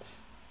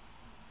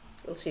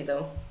 We'll see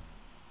though.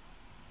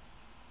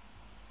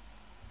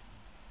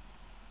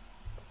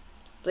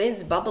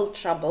 Plains Bubble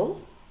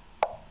Trouble.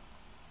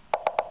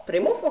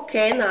 Pre-move,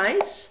 okay,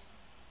 nice.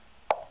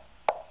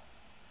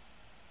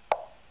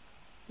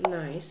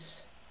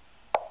 Nice.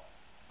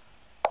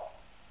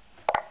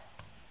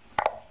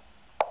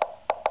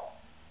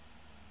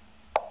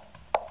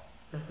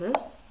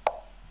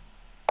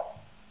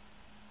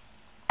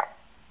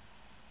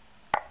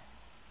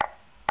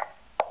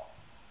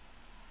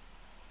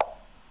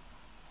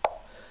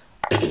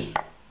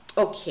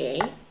 Okay.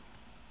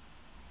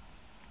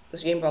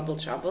 This game bubble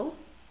trouble.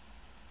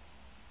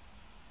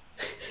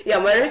 Yeah,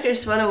 my record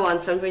is 101,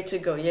 so I'm ready to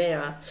go.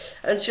 Yeah.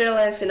 I'm sure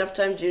I'll have enough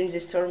time during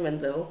this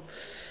tournament though.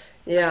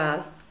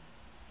 Yeah.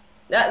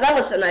 That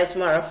was a nice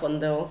marathon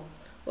though.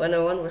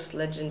 101 was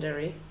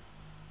legendary.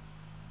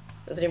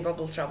 Dream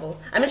bubble trouble.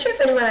 I'm not sure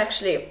if anyone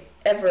actually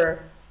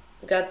ever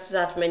got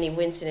that many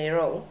wins in a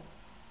row.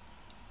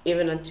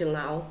 Even until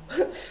now.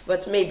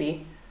 But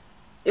maybe.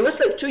 It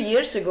was like 2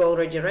 years ago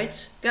already,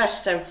 right?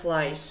 Gosh, time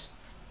flies.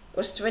 It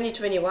was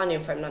 2021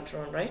 if I'm not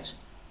wrong, right?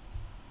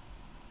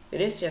 It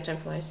is, yeah, time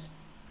flies.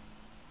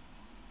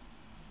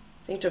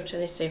 I think top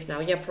 10 is safe now.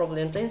 Yeah,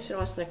 probably. And playing Sphere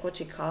was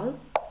narcotical.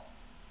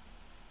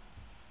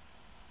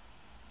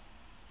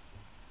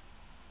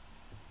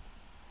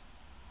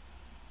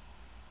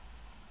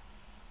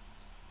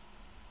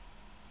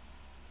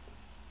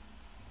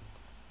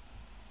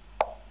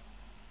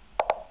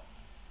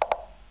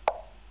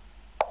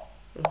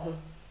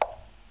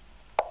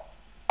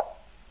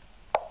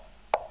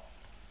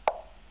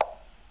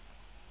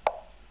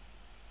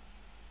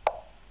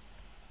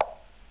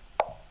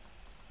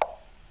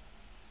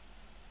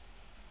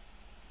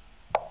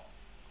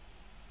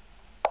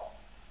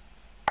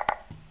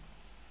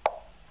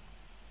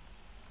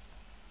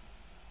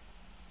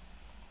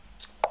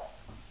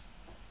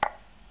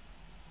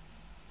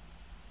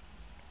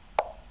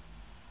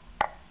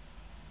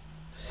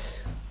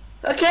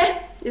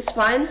 Okay, it's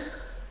fine.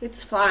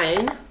 It's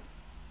fine.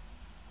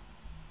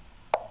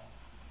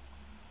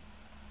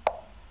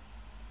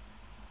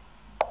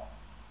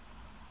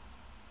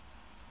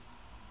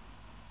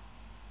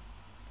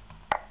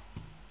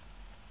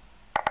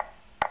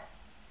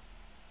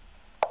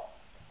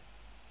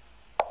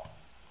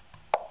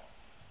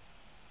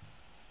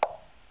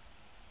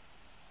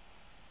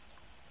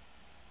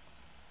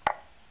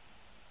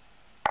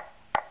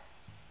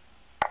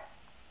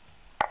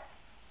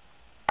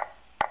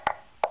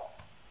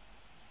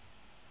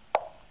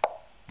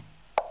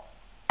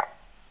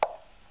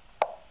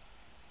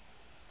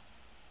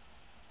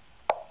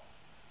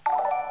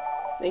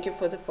 Thank you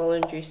for the follow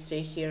and you stay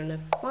here and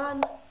have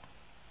fun.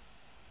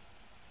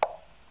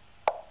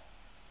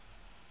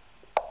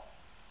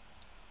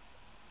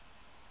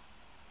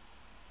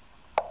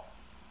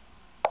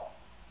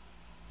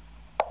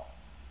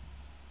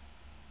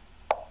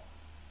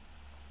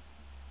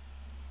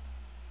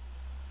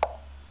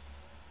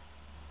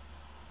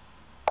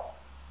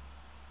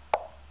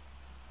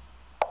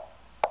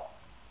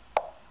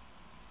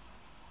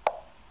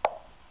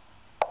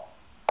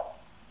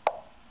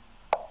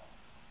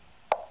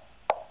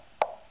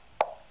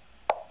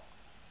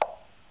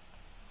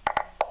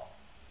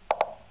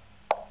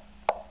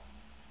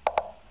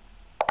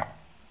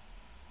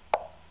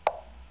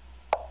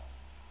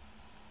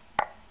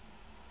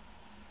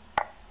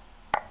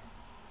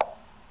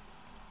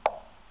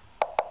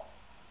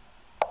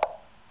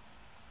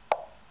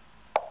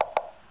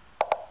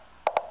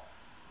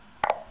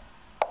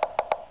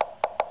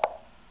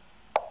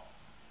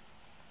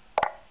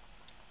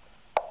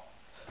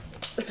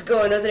 Let's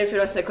go, another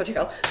inferiority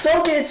narcotical.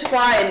 Told you it's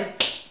fine.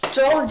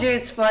 Told you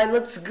it's fine.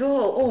 Let's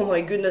go. Oh my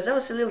goodness, that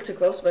was a little too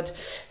close, but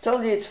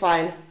told you it's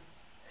fine.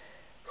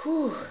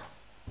 Whew.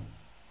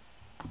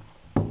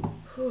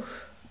 Whew.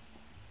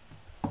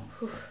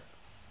 Whew.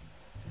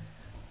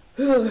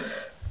 Whew.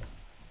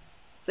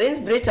 Lane's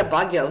Brita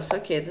Bagels.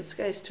 Okay, this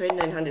guy is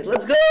 2900.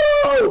 Let's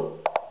go!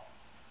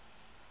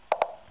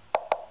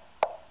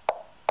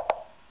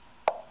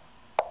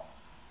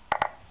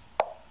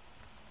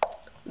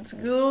 Let's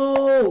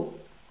go!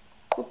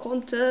 For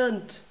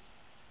content!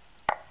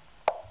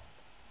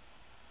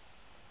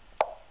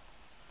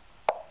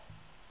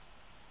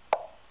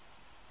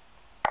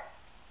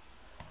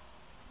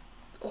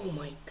 Oh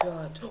my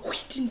god. Oh,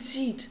 he didn't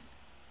see it!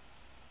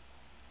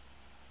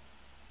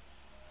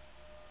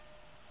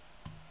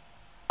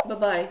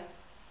 Bye-bye.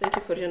 Thank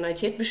you for your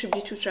knight. Yet bishop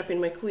d2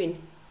 trapping my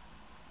queen.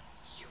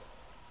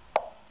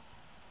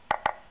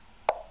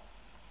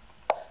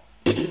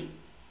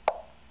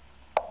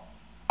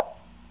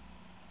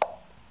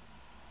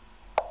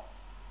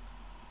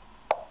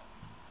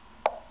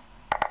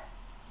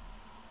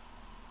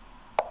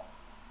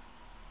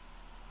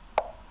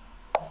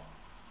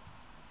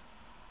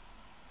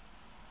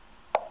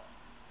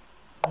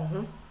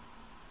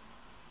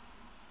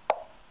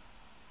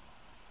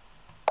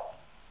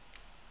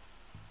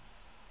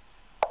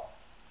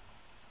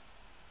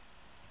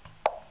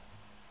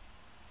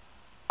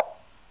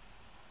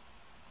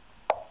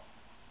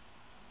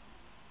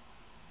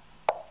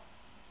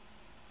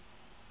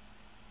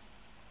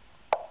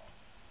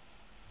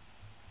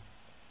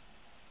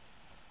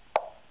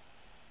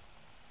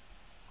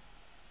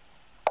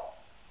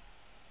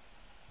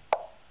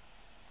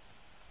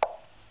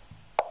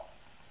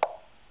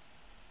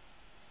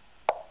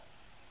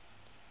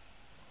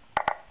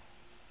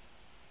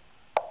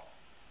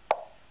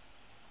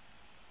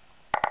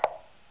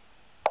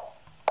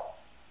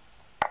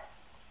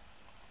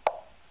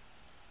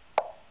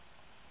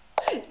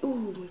 Oh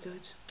my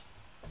god.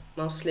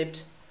 Mouse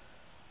slipped.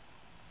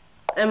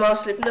 And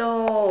mouse slipped.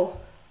 No.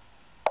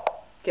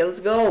 Okay,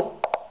 let's go.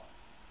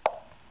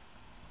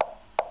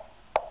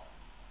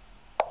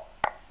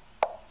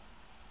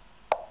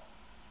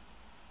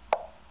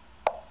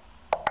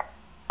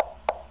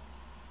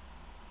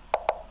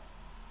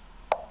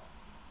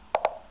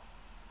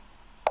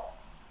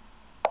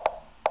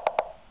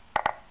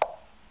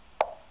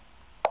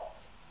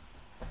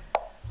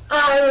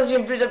 I was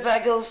in Brita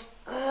Bagels.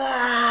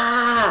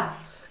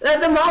 That's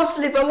the mouse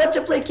slip. I want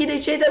to play King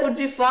H8, that would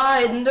be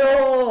fine.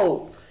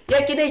 No.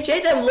 Yeah, King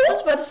H8, I'm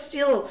lost, but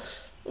still.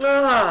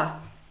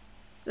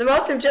 The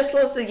mouse slip just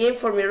lost the game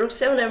for me. Rook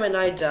 7, I'm a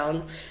knight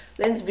down.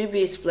 Lens BB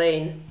is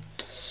playing.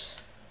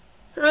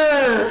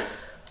 That's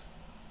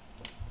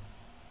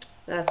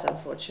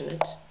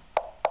unfortunate.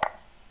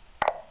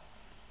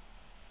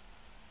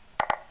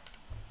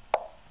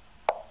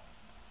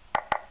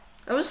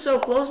 I was so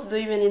close to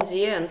even in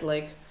the end,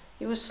 like,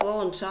 he was slow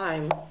on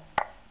time.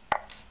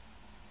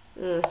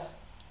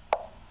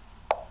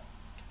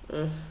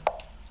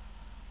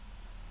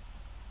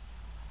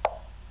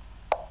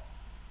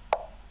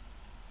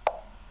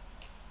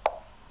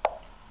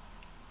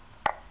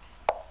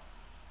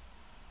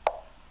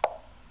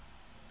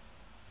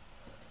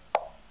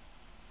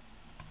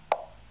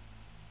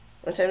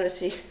 What time to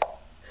see?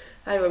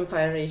 Hi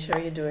Vampire Rage, how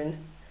are you doing?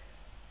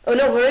 Oh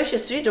no,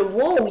 Voracious Reader,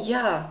 whoa,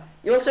 yeah!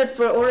 You also had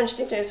for Orange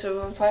Nicknames for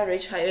Vampire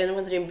Rage, hi, and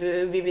wondering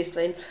BB is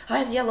playing.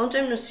 Hi, yeah, long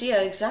time no see,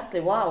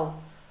 exactly, wow.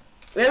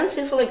 We haven't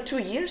seen for like 2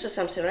 years or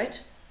something,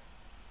 right?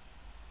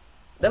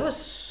 That was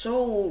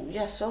so,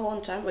 yeah, so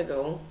long time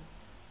ago.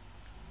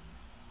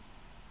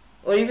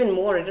 Or even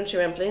more, I don't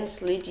remember. Playing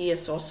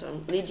Lydia's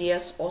awesome.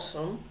 Lydia's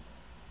awesome.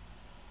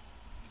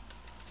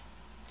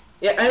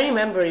 Yeah, I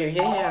remember you,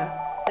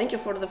 yeah. Thank you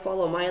for the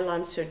follow,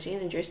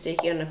 Myland13. Enjoy stay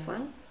here and have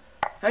fun.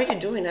 How are you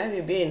doing? How have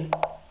you been?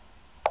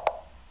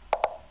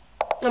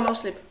 I'm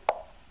asleep.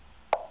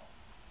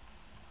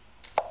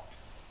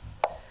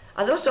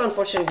 That was so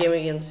unfortunate game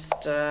against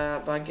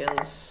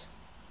Bagels.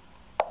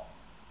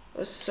 I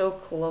was so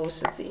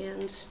close at the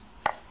end.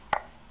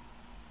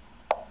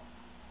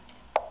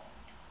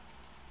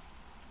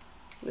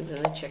 But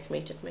then I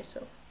checkmated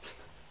myself.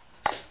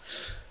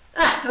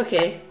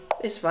 Okay.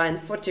 It's fine.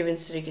 40 win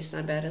streak is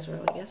not bad as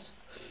well, I guess.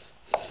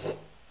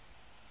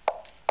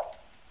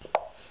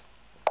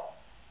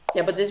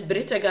 Yeah, but this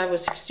Brita guy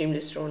was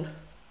extremely strong.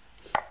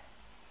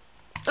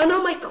 Oh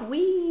no, my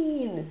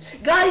queen!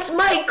 Guys,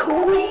 my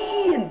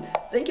queen!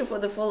 Thank you for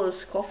the follow,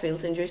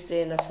 Scofield. Enjoy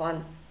staying and have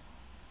fun.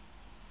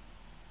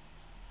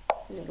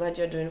 I'm glad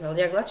you're doing well.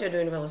 Yeah, glad you're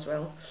doing well as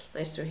well.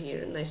 Nice to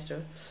hear. Nice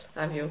to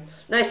have you.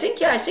 No, I think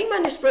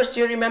Manus Spurs,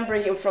 you remember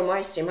him from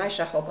my stream. Hi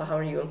Shahopa, how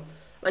are you?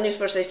 Manus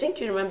Spurs, I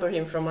think you remember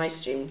him from my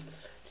stream.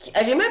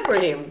 I remember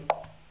him.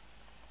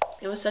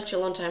 It was such a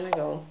long time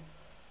ago.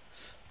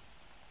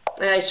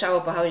 Hi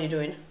Shahopa, how are you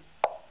doing?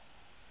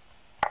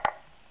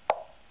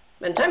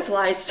 Man, time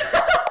flies.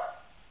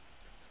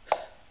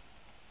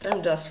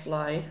 Time does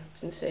fly.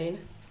 It's insane.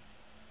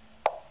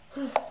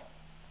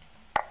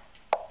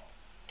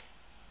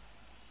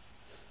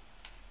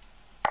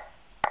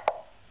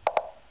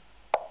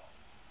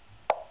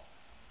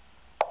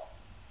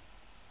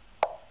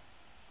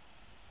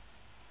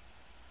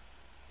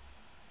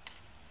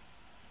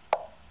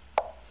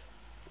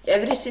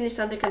 Everything is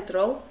under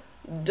control.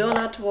 Do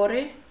not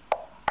worry.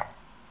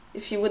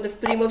 If he would have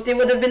pre-moved, it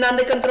would have been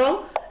under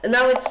control. And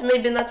now it's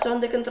maybe not so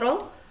under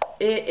control.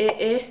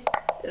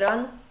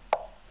 Run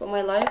for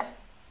my life,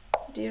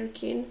 dear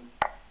king.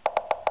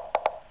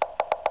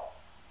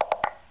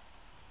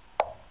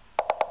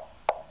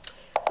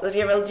 Let's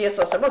give LDS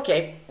awesome.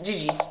 Okay,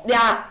 GG's.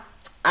 Yeah,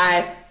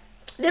 I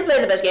didn't play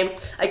the best game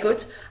I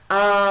could.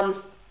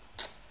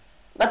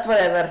 But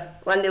whatever.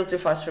 1-0 too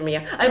fast for me.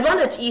 Yeah. I won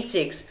at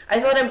e6.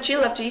 I thought I'm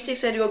chill after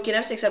e6. I go king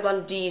f6. I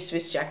won d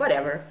Swiss check.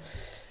 Whatever.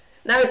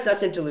 Now it's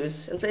nothing to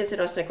lose. And plays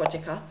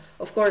Narcotica.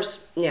 Of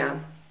course, yeah.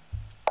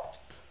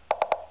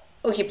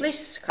 Oh, he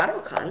plays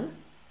Karakan.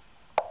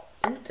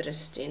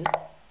 Interesting.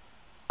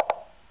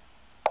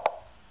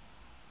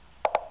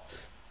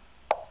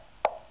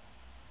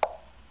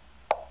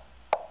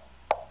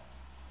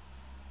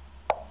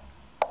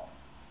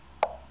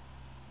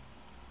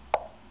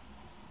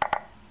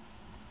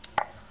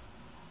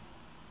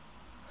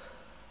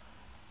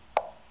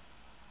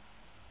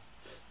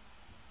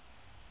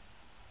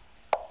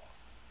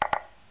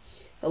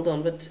 Hold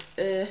on, but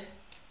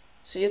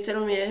so you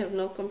tell me I have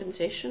no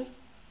compensation?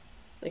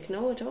 Like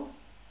no at all?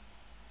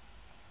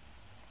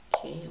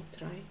 Okay, I'll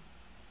try.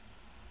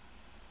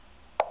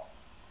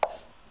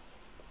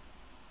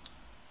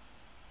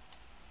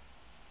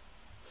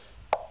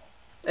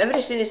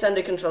 Everything is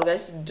under control,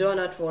 guys. Do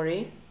not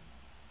worry.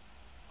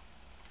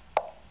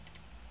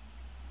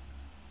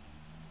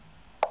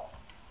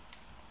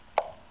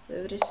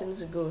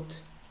 Everything's good.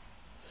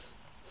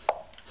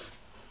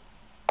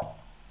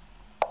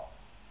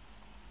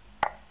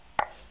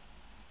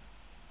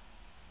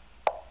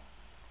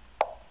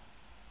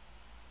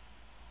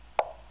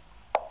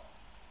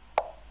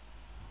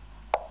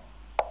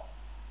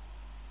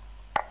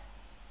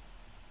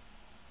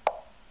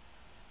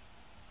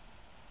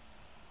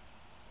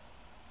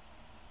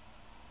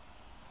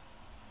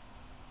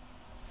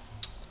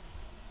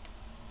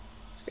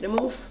 Gonna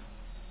move.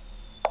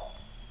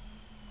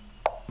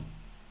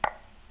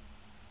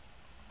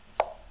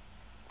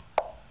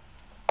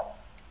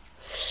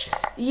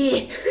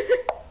 Yeah.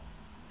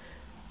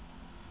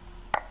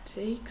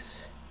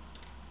 Takes.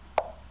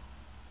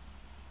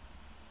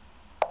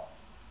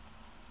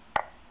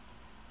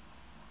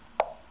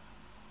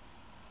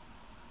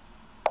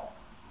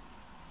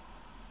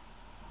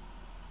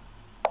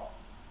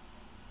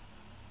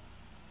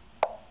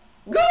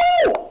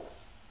 Go!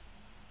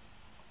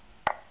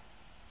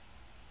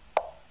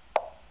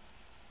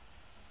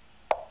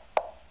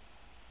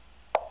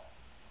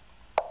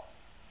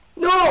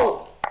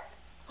 No!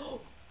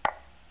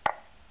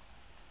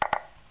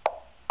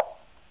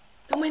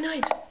 No, my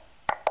knight.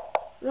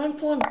 Run,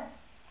 pawn.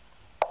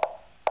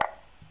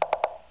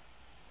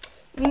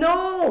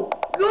 No!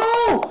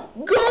 Go!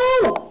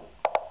 Go!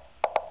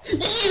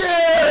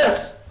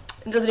 Yes!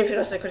 Into the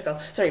inferior critical.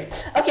 Sorry.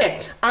 Okay.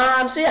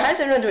 So yeah, how's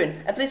everyone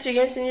doing? I played 3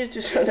 games in you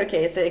to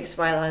okay, thanks,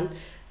 Milan.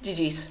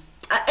 GG's.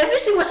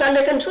 Everything was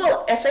under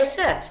control, as I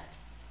said.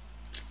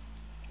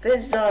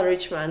 This dull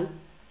rich man.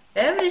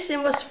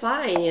 Everything was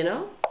fine, you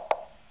know?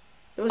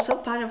 It was all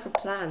part of a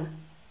plan.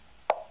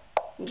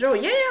 Draw,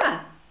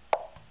 yeah!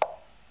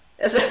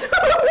 Yes!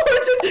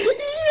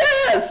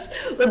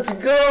 Let's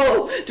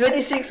go!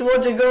 26 more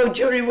to go.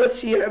 Jury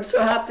was here. I'm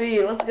so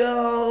happy. Let's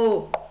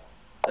go!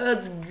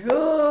 Let's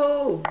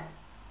go!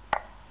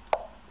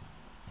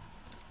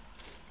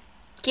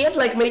 Can't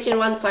like mating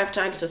one 5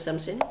 times or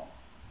something.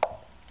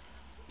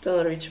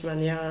 Dull rich man,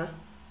 yeah.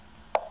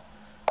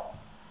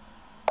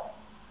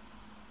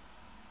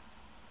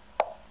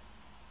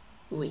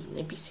 Wait,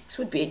 knight b6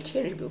 would be a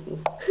terrible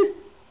move.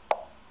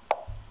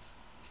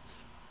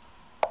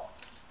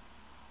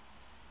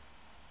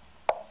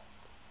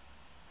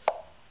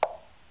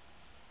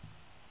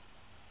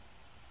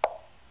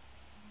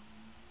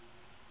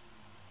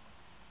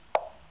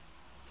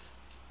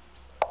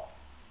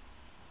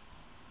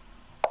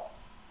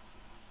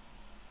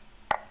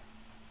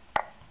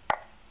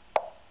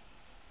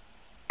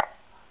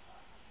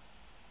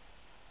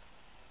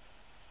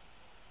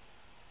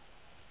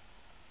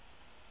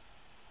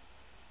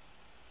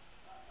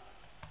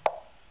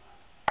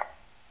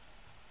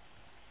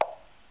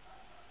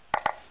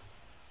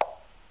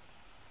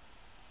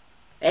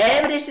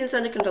 Everything's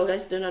under control,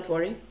 guys, do not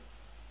worry.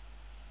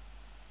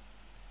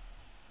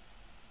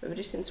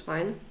 Everything's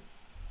fine.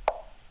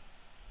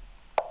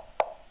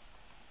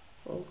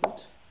 All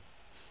good.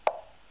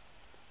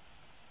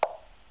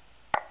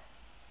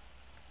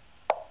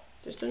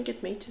 Just don't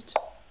get mated.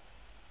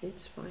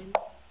 It's fine.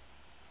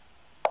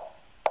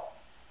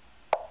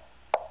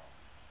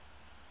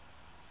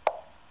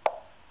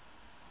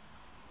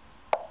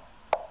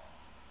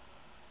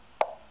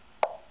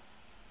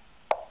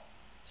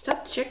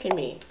 Stop checking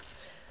me.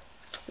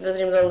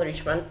 Doesn't even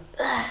reach, man.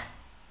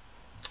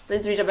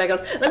 Let's reach our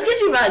backgrounds. Let's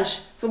get revenge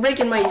for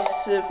breaking my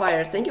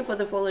fire. Thank you for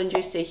the follow.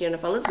 Enjoy, stay here and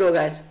have fun. Let's go,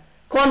 guys.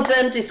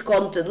 Content is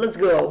content. Let's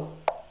go.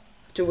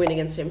 To win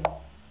against him.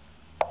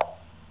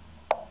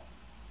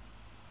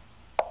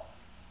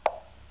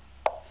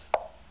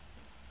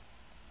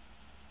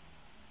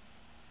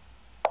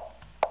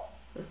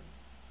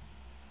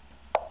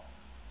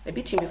 I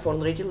beat him before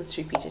already. Let's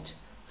repeat it.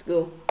 Let's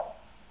go.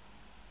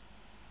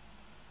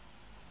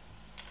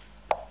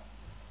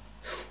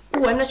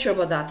 Ooh, I'm not sure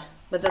about that,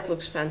 but that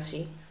looks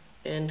fancy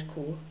and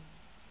cool.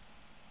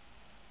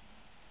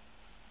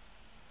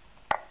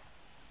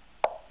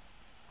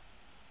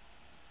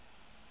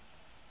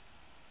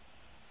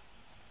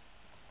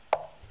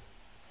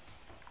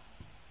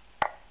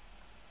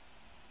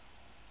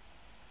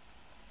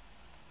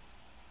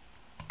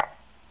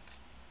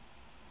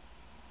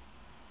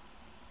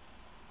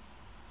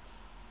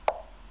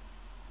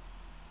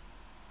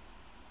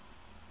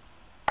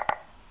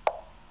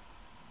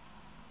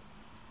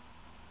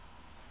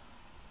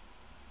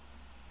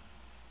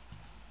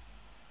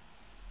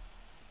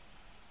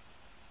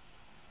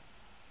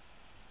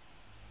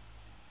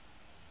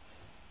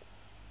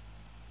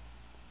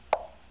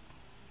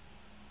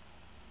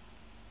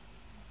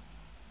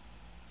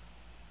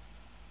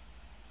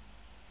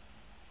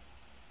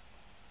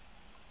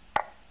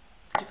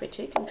 If I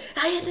take him,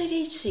 I had knight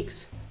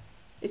h6.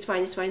 It's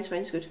fine. It's fine. It's fine.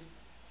 It's good.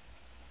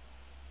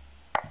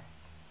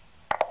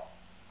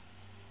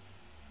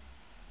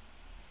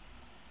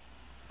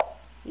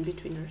 In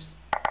betweeners,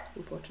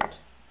 important.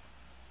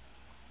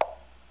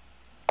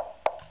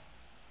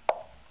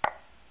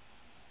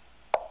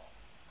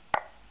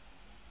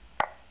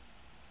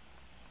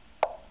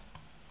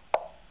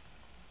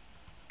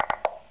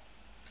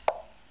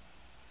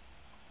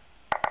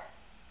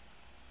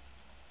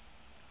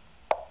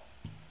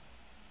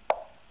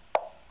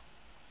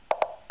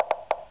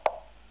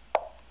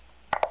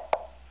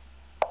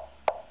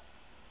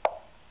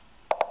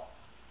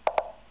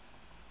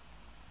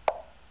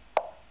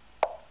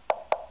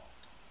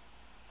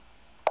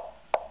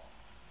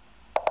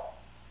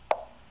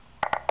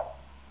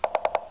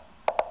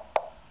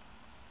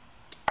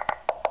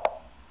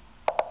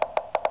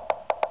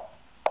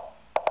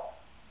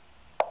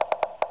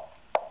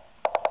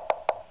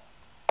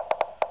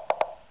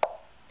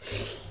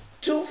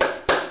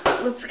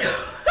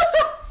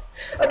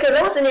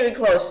 wasn't even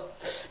close.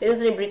 It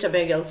wasn't Brita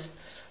Bagels.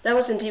 That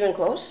wasn't even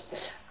close.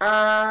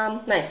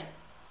 Nice.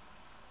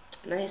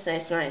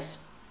 Nice.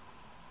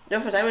 No,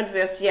 for diamond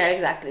was, yeah,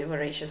 exactly,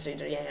 voracious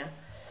reader, yeah.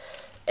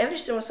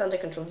 Everything was under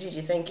control,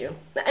 GG, thank you.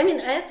 I mean,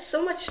 I had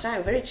so much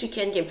time, very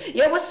tricky end game.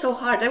 Yeah, it was so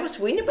hard, I was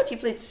winning, but he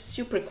played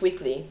super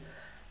quickly.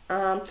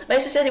 But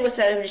as I said, it was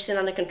everything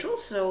under control,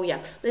 so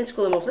yeah. Let's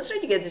cool him off. Let's try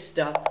to get this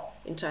dub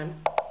in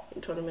time,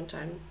 in tournament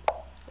time.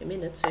 A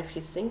minute, so if he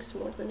sinks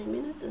more than a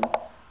minute, then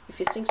if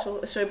he sinks,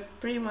 so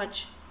pretty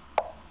much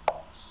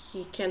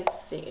he can't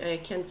think, I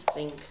can't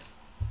think.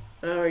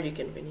 Or you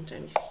can win in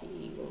time if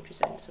he won't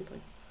resign at some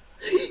point.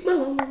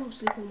 Mama,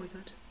 sleep, oh my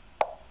god.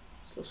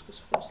 Slow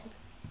sleep.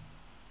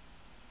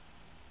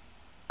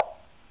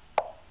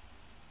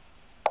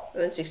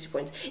 And then 60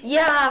 points.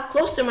 Yeah,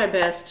 close to my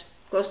best.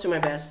 Close to my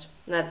best.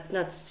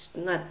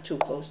 Not too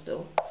close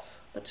though,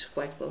 but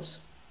quite close.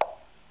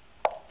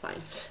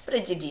 Fine.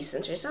 Pretty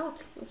decent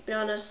result, let's be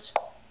honest.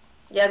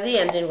 Yeah, the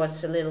ending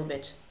was a little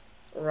bit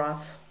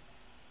rough.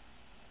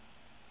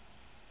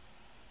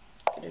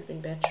 Could have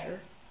been better.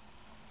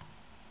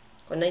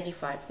 Or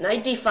 95.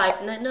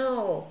 95!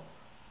 No!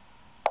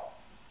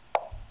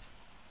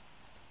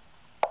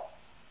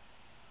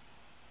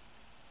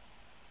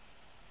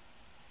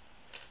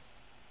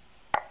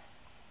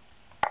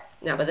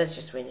 No, but that's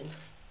just winning.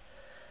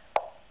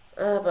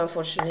 But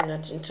unfortunately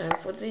not in time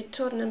for the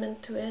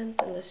tournament to end.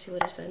 And let's see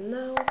what is that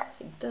now.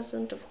 It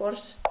doesn't, of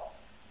course.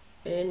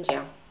 And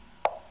yeah.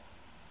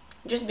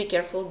 Just be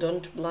careful,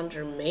 don't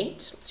blunder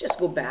mate. Let's just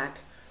go back.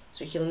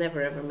 So he'll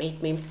never ever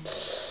mate me.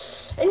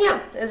 And yeah,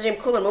 that's a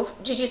cooler move.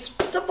 GG's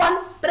top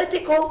 1, pretty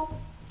cool.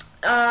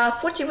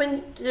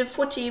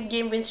 40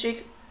 game win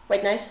streak,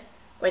 quite nice.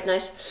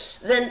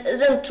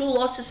 Then 2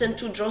 losses and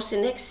 2 draws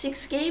in next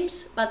 6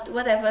 games, but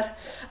whatever.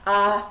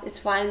 It's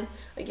fine,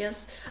 I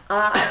guess.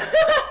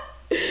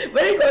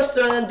 Very close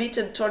to an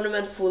unbeaten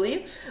tournament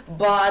fully,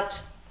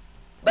 but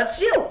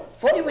still,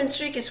 40 win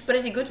streak is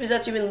pretty good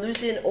without even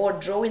losing or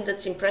drawing.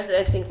 That's impressive.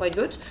 I think quite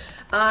good.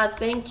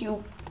 Thank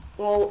you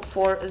all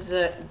for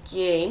the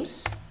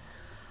games.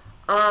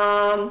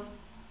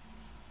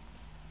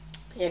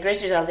 Yeah,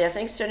 great result. Yeah,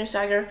 thanks,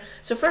 Cherniaiev.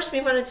 So first me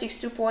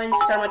 162 points,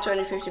 Karma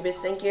 250 bits.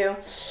 Thank you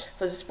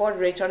for the support.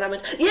 Great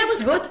tournament. Yeah, it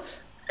was good.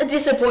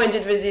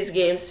 Disappointed with these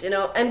games, you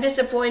know. I'm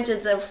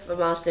disappointed of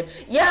mouse tip.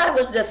 Yeah, I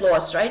was dead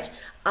lost, right?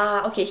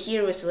 Okay,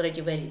 here was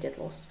already very dead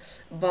lost.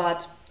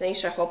 But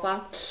thanks,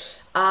 Shahopa.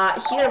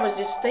 Here was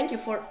this. Thank you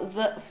for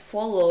the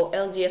follow,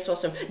 LDS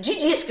awesome.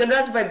 GG's,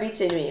 congrats by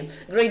beating me.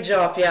 Great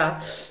job, yeah.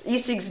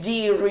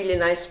 E6D, really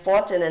nice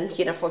spot, and then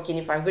Kina 4,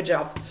 Kina 5. Good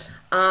job.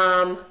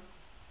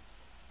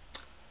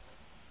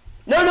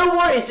 No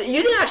worries.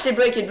 You didn't actually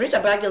break it. Brita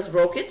Bagels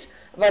broke it.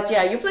 But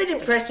yeah, you played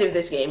impressive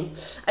this game.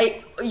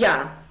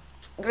 Yeah,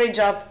 great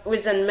job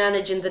with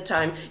managing the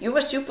time. You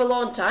were super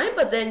low on time,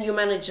 but then you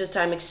managed the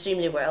time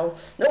extremely well.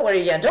 Don't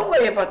worry, yeah, don't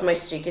worry about my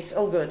streak. It's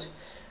all good.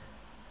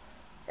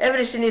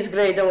 Everything is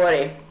great, don't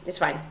worry. It's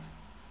fine.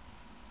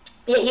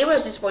 Yeah, here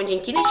was disappointing.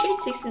 Kinichi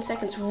 16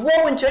 seconds.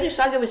 Whoa, and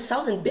Cherniaiev with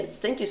 1000 bits.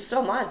 Thank you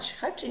so much.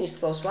 Hype train is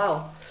close.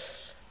 Wow.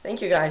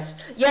 Thank you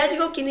guys. Yeah, I had to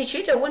go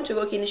Kinichi. I want to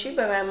go Kinichi,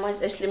 but my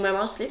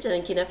mouse slipped and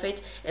then Kina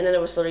Fate, and then I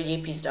was already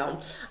APs down.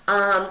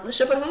 The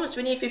show performance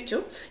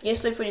 28.52, game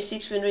slip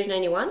 46, win rate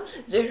 91,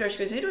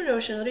 0.0,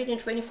 notion rating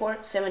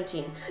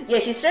 24.17. Yeah,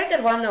 his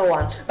record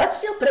 101, but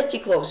still pretty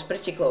close,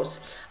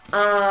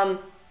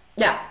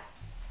 yeah.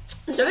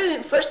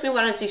 So first me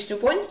 162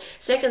 points,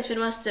 second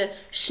Grandmaster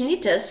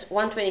Schnitters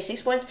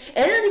 126 points,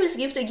 anonymous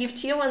gift, I give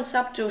tier 1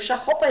 sub to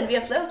Shahopa and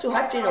VFL to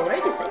Hype Train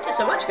already. Thank you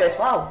so much, guys.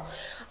 Wow.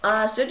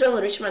 Sir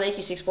Richmond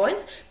 86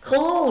 points,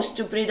 close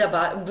to Brita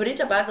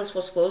Bagels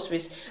was close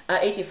with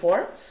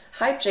 84.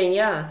 Hype Train,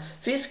 yeah.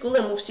 Fifth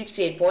Cooler moved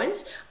 68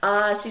 points.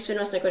 6th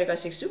Grandmaster Narcotica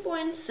 62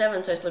 points.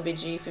 7th Sislo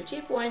BG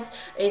 58 points.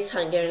 8th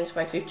Hungarians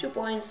by 52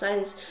 points.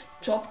 9th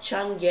Chop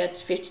Chan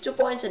gets 52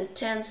 points, and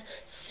 10th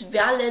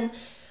Svalen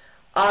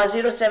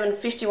 07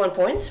 51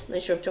 points.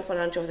 Let's show up top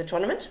 100 of the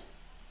tournament.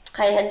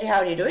 Hi Henry, how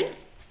are you doing?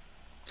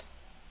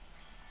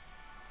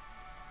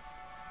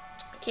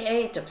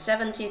 Okay, top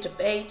 70, top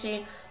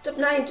 80, top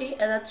 90, and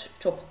that's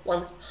top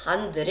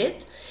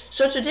 100.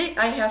 So today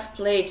I have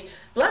played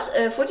plus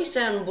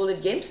 47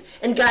 bullet games,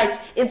 and guys,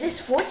 in these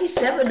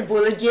 47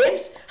 bullet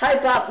games,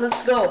 hype up,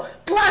 let's go.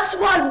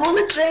 +1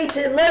 bullet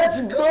rating,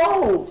 let's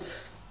go.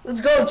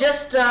 Let's go,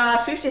 just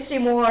 53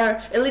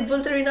 more elite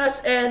bullet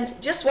arenas, and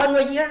just 1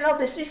 more year, I'll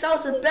be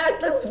 3,000 back,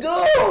 let's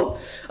go.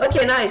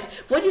 Okay, nice.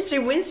 43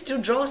 wins, 2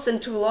 draws,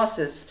 and 2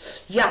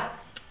 losses. Yeah,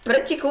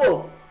 pretty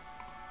cool.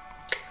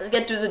 Let's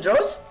get to the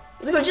draws.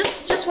 Let's go,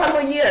 just 1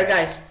 more year,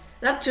 guys.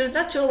 Not too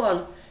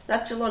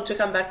long to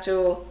come back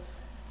to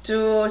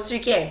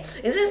 3K.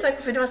 Is this like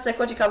Fidmas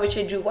Narcotica, which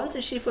I do once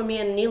a for me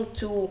and Neil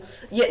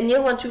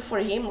 1-2 for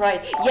him,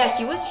 right? Yeah,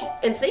 he was,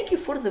 and thank you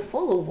for the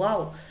follow.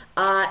 Wow.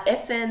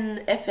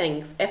 FN,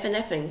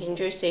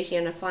 enjoy stay here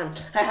and have fun.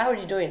 Hi, how are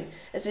you doing?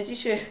 As a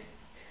teacher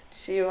to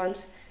see you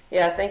once.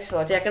 Yeah, thanks a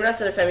lot. Yeah, congrats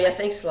on the family. Yeah,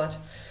 thanks a lot.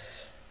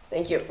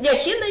 Thank you. Yeah,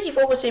 here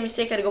 94 was a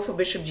mistake. I had to go for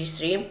Bishop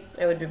G3.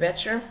 It would be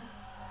better.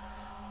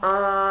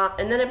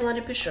 And then I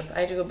blundered bishop.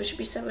 I had to go bishop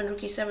e7,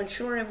 rook e7.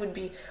 Sure, it would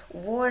be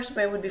worse,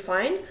 but it would be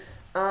fine.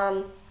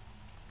 And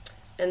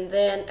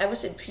then I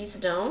was at piece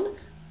down,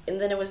 and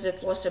then I was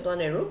at lost. I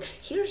blundered rook.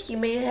 Here he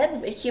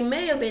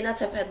may or may not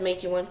have had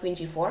mate e1, queen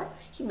g4.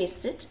 He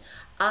missed it.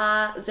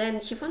 Then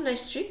he found a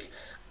nice trick.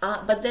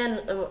 But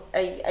then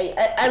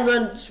I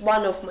learned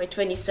one of my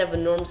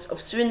 27 norms of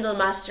Swindle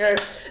Master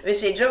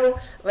with a draw,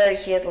 where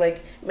he had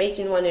like mate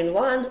in 1 in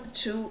 1,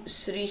 2,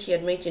 3, he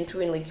had mate in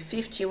 2 in like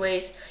 50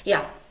 ways.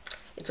 Yeah,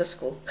 it was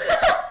cool.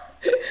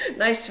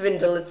 Nice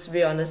swindle, let's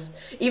be honest.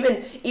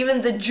 Even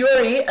the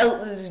jury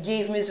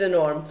gave me the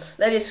norm.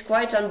 That is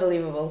quite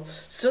unbelievable.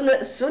 Sooner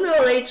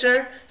or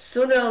later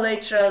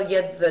I'll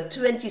get the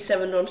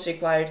 27 norms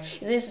required.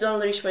 This don't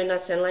reach my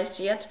nuts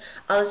analyzed yet.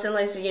 I'll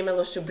analyze the game. I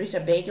lost to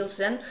Brita Bagels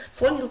then.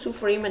 4-0-2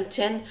 for him and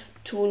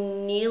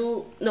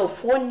 10-2-0. No,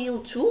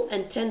 4-0-2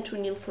 and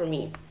 10-2-0 for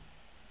me.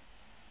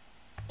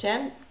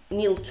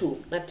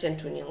 10-0-2, not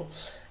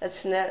 10-2-0.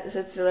 That's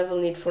the level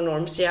need for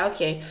norms. Yeah,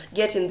 okay,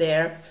 get in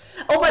there.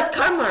 Oh, but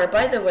Karmar,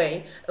 by the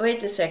way,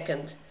 wait a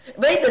second.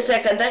 I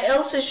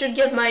also should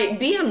get my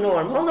BM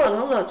norm. Hold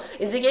on.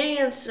 It's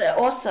against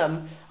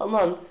awesome. Hold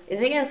on.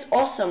 It's against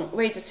awesome.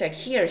 Wait a sec.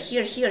 Here.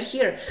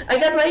 I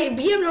got my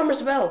BM norm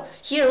as well.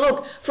 Here,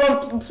 look.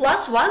 From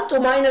 +1 to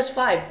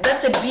 -5.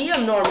 That's a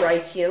BM norm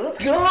right here. Let's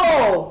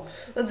go.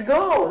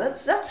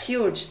 That's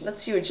huge.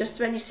 Just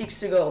 26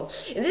 to go.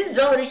 And this is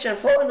John Richard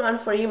 4-1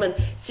 for him and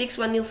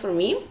 6-1-0 for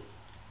me.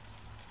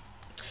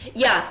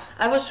 Yeah,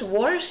 I was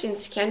worse in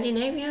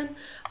Scandinavian.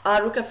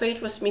 Rook f8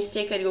 was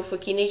mistake. I'd go for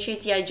king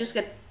h8. Yeah, I just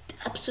got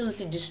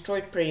absolutely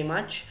destroyed pretty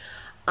much.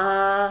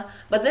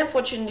 But then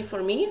fortunately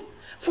for me,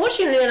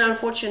 fortunately and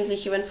unfortunately,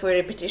 he went for a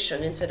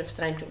repetition instead of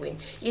trying to win.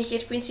 Yeah, he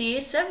had queen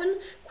c7,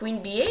 queen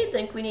b8,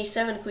 then queen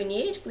a7, queen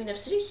e8, queen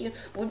f3. He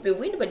would be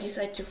win, but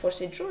decided to force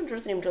a draw and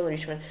draw the name John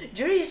Richmond.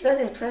 Jury is not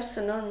impressed,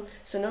 so no.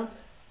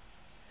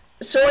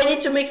 So I need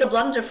to make a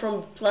blunder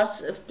from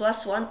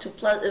 +1 to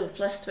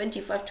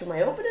 +25 to my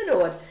opponent, or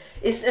what?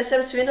 Is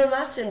SM Swindle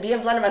Master and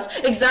BM Blunder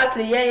Master?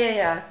 Exactly,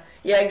 yeah,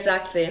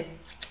 exactly.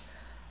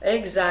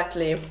 Queen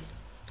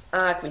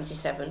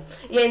c7.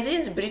 Yeah, and then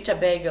it's Brita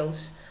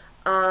Bagels.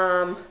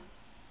 Oh!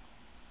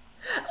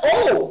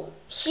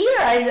 Here,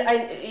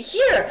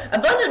 I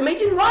blundered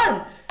mate in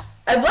 1!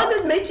 I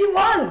blundered mate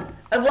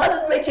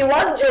in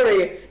 1,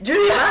 Jury!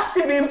 Jury has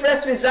to be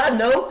impressed with that,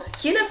 no?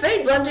 King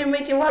f8, blundering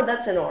mate in 1,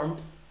 that's a norm.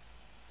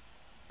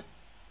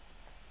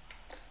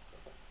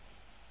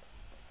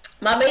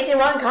 My mate in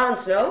 1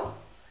 counts, no?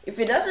 If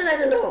it doesn't, I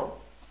don't know.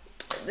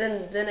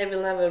 Then I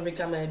will never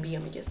become a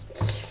BM, I guess.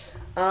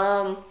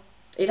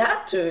 It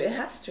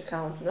has to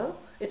count, no?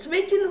 It's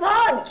mate in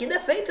 1, king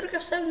f8, rook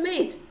f7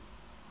 mate.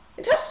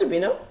 It has to be,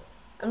 no?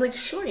 I'm like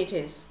sure it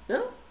is,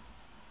 no?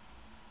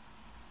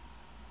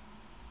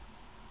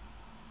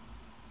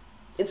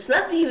 It's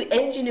not the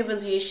engine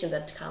evaluation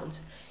that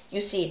counts.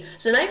 You see,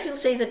 so now if you'll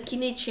say that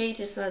king h8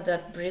 is not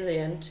that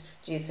brilliant,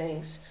 do you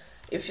think?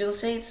 If you'll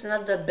say it's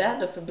not that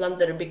bad of a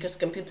blunder because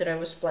computer I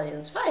was playing,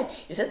 it's fine.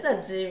 You said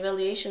that the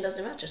evaluation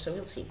doesn't matter, so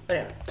we'll see.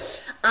 Whatever.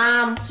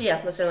 So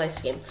yeah, let's analyze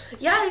this game.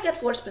 Yeah, I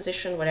got worse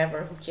position,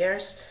 whatever, who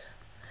cares?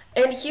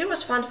 And here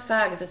was fun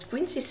fact that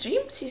queen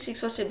c3,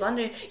 c6 was a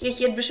blunder. Yeah,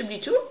 he had bishop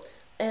d2,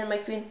 and my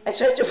queen, I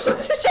tried to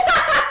put it.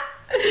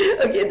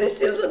 Okay, they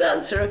still don't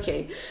answer,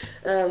 okay.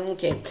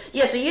 Okay.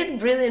 Yeah, so he had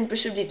brilliant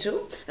bishop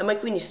d2, and my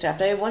queen is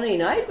trapped. I have 1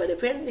 a9, but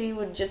apparently he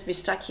would just be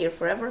stuck here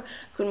forever.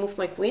 Couldn't move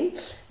my queen.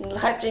 The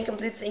hype train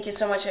complete. Thank you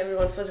so much,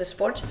 everyone, for the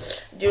support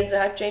during the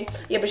hype train.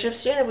 Yeah, bishop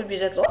c3, I would be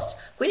dead lost.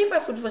 Queen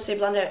e5 would was a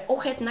blunder. Oh,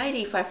 I had knight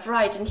e5,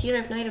 right, and here I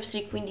have knight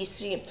f3, queen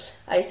d3.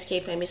 I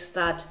escaped, I missed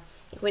that.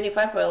 Queen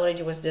e5, I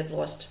already was dead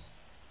lost.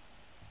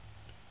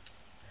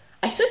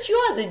 I thought you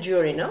are the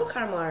jury, no,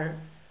 Karmar?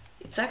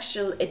 It's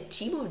actually a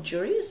team of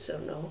juries, so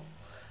no.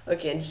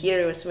 Okay, and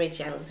here was my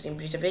channel stream,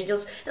 Brita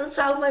Bagels, and that's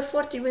how my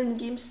 40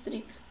 game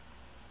streak.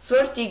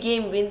 40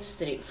 game win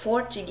streak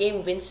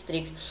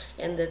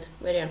ended.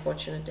 Very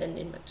unfortunate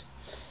ending, but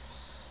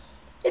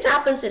it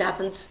happens.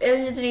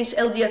 And it remains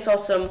LDS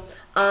awesome.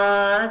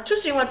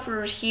 2-3-1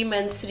 for him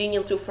and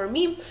 3-2 for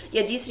me.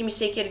 Yeah, d3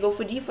 mistake here, go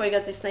for d4, I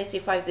got this nice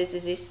e5, this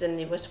is this,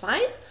 and it was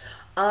fine.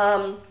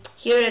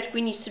 Here at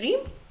queen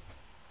e3.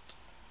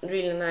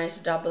 Really nice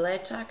double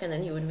attack, and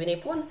then he would win a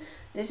pawn.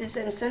 This is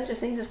some center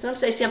things of storm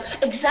says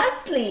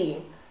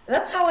exactly.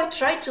 That's how I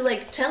try to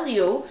like tell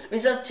you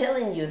without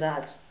telling you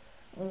that,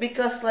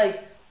 because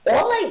like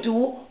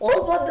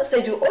all blunders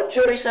I do, all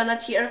juries are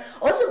not here,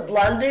 also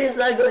blunder is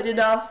not good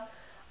enough,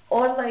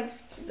 or like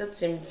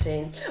that's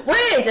insane.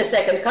 Wait a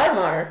second,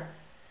 Karmar,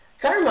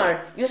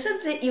 you said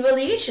the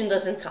evaluation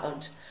doesn't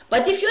count,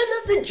 but if you're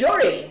not the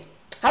jury,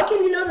 how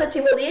can you know that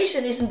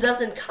evaluation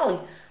doesn't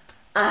count?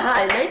 Aha,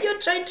 and then you're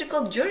trying to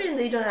call jury and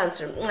they don't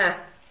answer. Nah.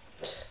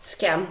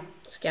 Scam.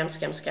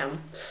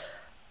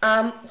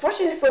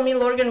 Fortunately for me,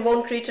 Lorgan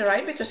won't create a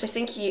right because I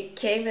think he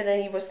came and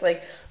then he was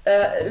like,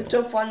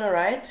 top 1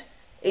 alright.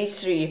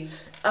 A3.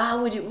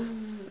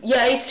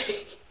 Yeah,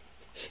 A3.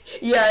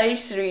 Yeah,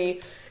 A3.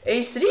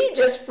 A3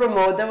 just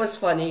promote, that was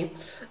funny.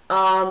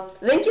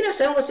 Linking of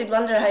 7 was a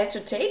blunder I had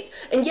to take.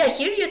 And yeah,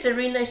 here you had a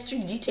really nice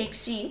trick, D takes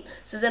C.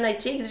 So then I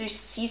take the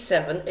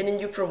C7 and then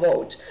you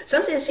promote.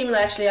 Something similar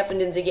actually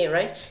happened in the game,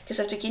 right? Because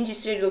after King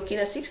G3 go King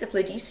A6, I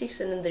played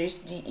E6 and then there is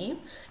DE.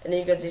 And then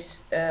you got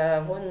this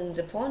one in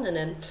the pawn and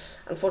then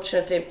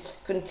unfortunately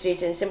couldn't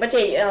create anything. But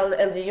hey,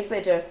 LD, you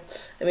played a,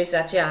 I miss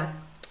that, yeah.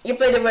 You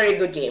played a very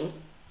good game.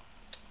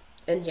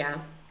 And yeah.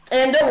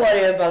 And don't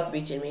worry about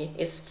beating me.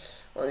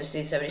 It's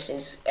honestly,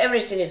 it's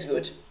everything is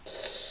good.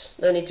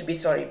 No need to be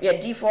sorry. Yeah,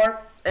 D4,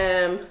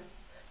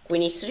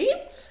 Queen E3,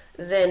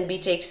 then B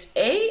takes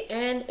A,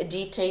 and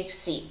D takes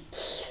C.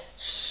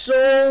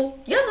 So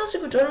yeah, that's a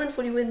good tournament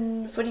for the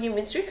win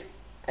streak.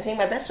 I think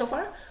my best so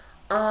far.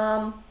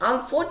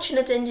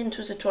 Unfortunate ending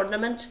to the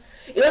tournament.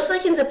 It was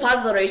like in the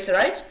puzzle race,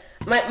 right?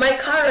 My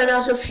car ran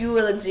out of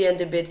fuel at the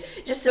end a bit,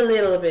 just a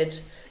little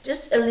bit.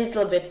 Just a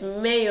little bit,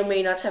 may or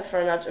may not have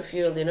run out of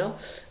fuel, you know.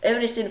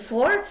 Everything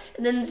 4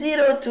 and then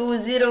 0, 2,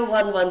 0,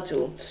 1, 1,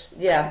 2.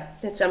 Yeah,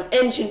 that's some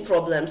engine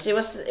problems. It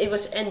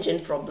was engine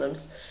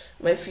problems.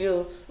 My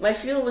fuel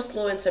was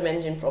low and some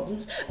engine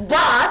problems.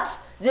 But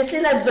the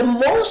thing I'm the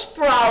most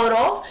proud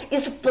of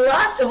is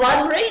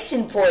 +1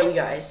 rating point,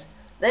 guys.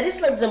 That is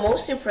like the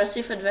most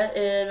impressive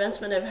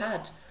advancement I've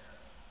had,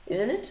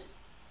 isn't it?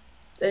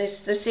 That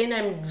is the thing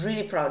I'm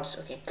really proud.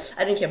 Okay,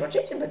 I don't care about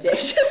rating, but yeah,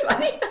 it's just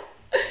funny.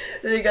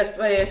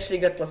 I actually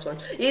got +1.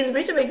 In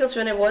Britain Bagels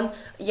when I won,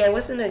 yeah, it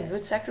wasn't a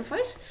good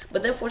sacrifice,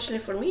 but then fortunately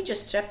for me,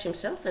 just trapped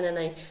himself, and then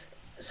I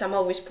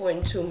somehow with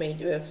point 2 made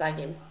flag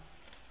him.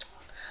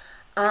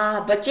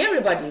 But yeah,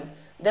 everybody,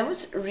 that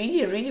was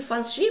really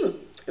fun stream.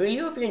 Really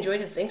hope you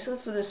enjoyed it. Thanks a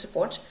lot for the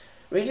support.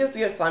 Really hope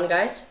you had fun,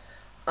 guys.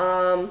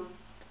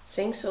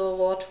 Thanks a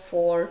lot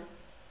for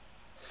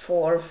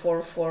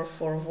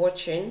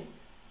watching.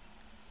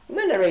 I'm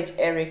gonna rate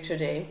Eric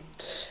today.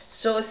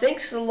 So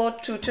thanks a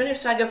lot to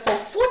Cherniaiev for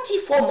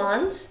 44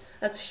 months.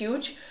 That's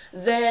huge.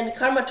 Then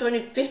Karma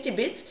 50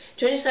 bits.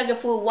 Cherniaiev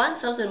for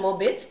 1000 more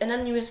bits. And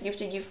then US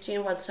gifting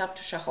one sub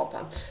to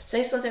Shahopa.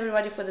 Thanks a lot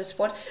everybody for the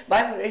support.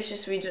 Bye,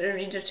 gracious reader.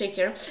 Take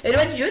care.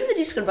 Everybody join the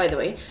Discord, by the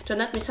way, to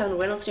not miss out on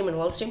LiveStream and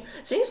WallStream.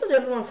 Thanks for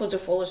everyone for the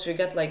follows. We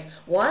got like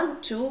 1,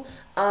 2,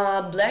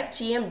 Black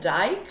TM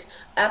Dyke,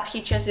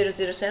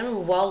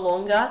 AppHitcha007, Wow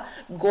Longa,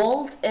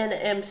 Gold and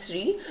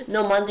M3,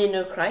 No Monday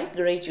No Cry,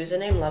 great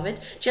username, love it.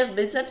 Chess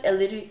Blizzard,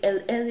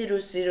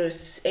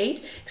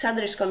 Eliru08,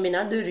 Xandris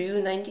Combinado, Ryu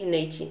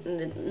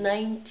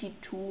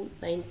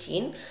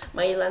 9219,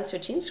 Mylan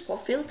 13,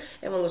 Scofield,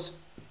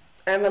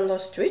 Evan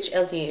Lost Twitch,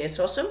 LTA is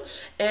awesome,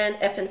 and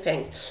FN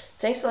Fang.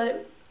 Thanks a lot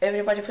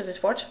everybody for the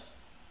support.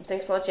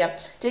 Thanks a lot, yeah.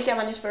 Take care,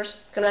 Manny Spurs.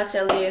 Congrats,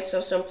 LDS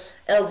awesome.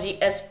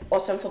 LDS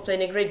awesome for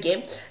playing a great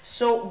game.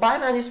 So, bye,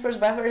 Manny Spurs.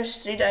 Bye, Verge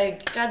Street. I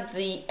got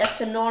the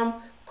SM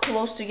norm,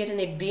 close to getting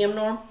a BM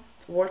norm,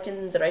 working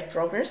in the right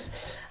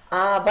progress.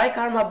 Bye,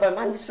 Karma. Bye,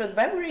 Manny Spurs.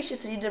 Bye,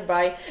 Voracious Reader.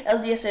 Bye,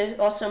 LDS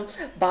awesome.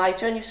 Bye,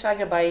 Cherniaiev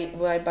Swagger. Bye,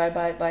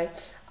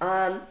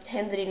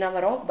 Henry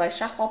Navarro. Bye,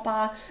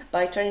 Shahopa.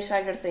 Bye, Cherniaiev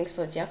Swagger. Thanks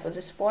a lot, yeah, for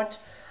the support.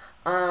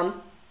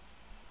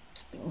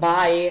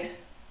 Bye.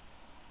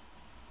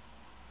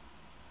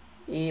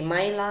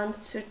 Myland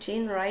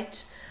 13,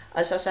 right?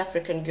 A South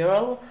African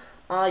girl.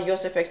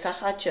 Joseph X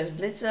Saha, Chess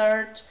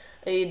Blizzard,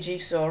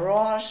 Jigsaw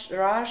Rush,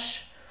 Aaron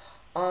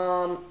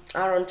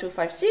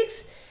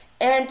 256,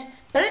 and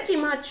pretty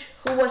much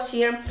who was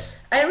here.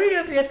 I really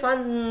hope you had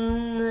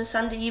fun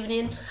Sunday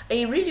evening.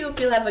 I really hope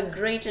you'll have a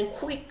great and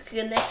quick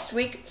next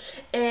week.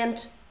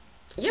 And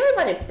yeah,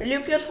 everybody, really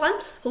hope you had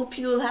fun. Hope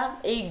you'll have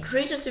a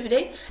great rest of your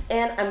day.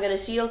 And I'm gonna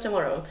see you all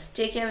tomorrow.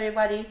 Take care,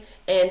 everybody,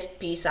 and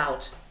peace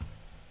out.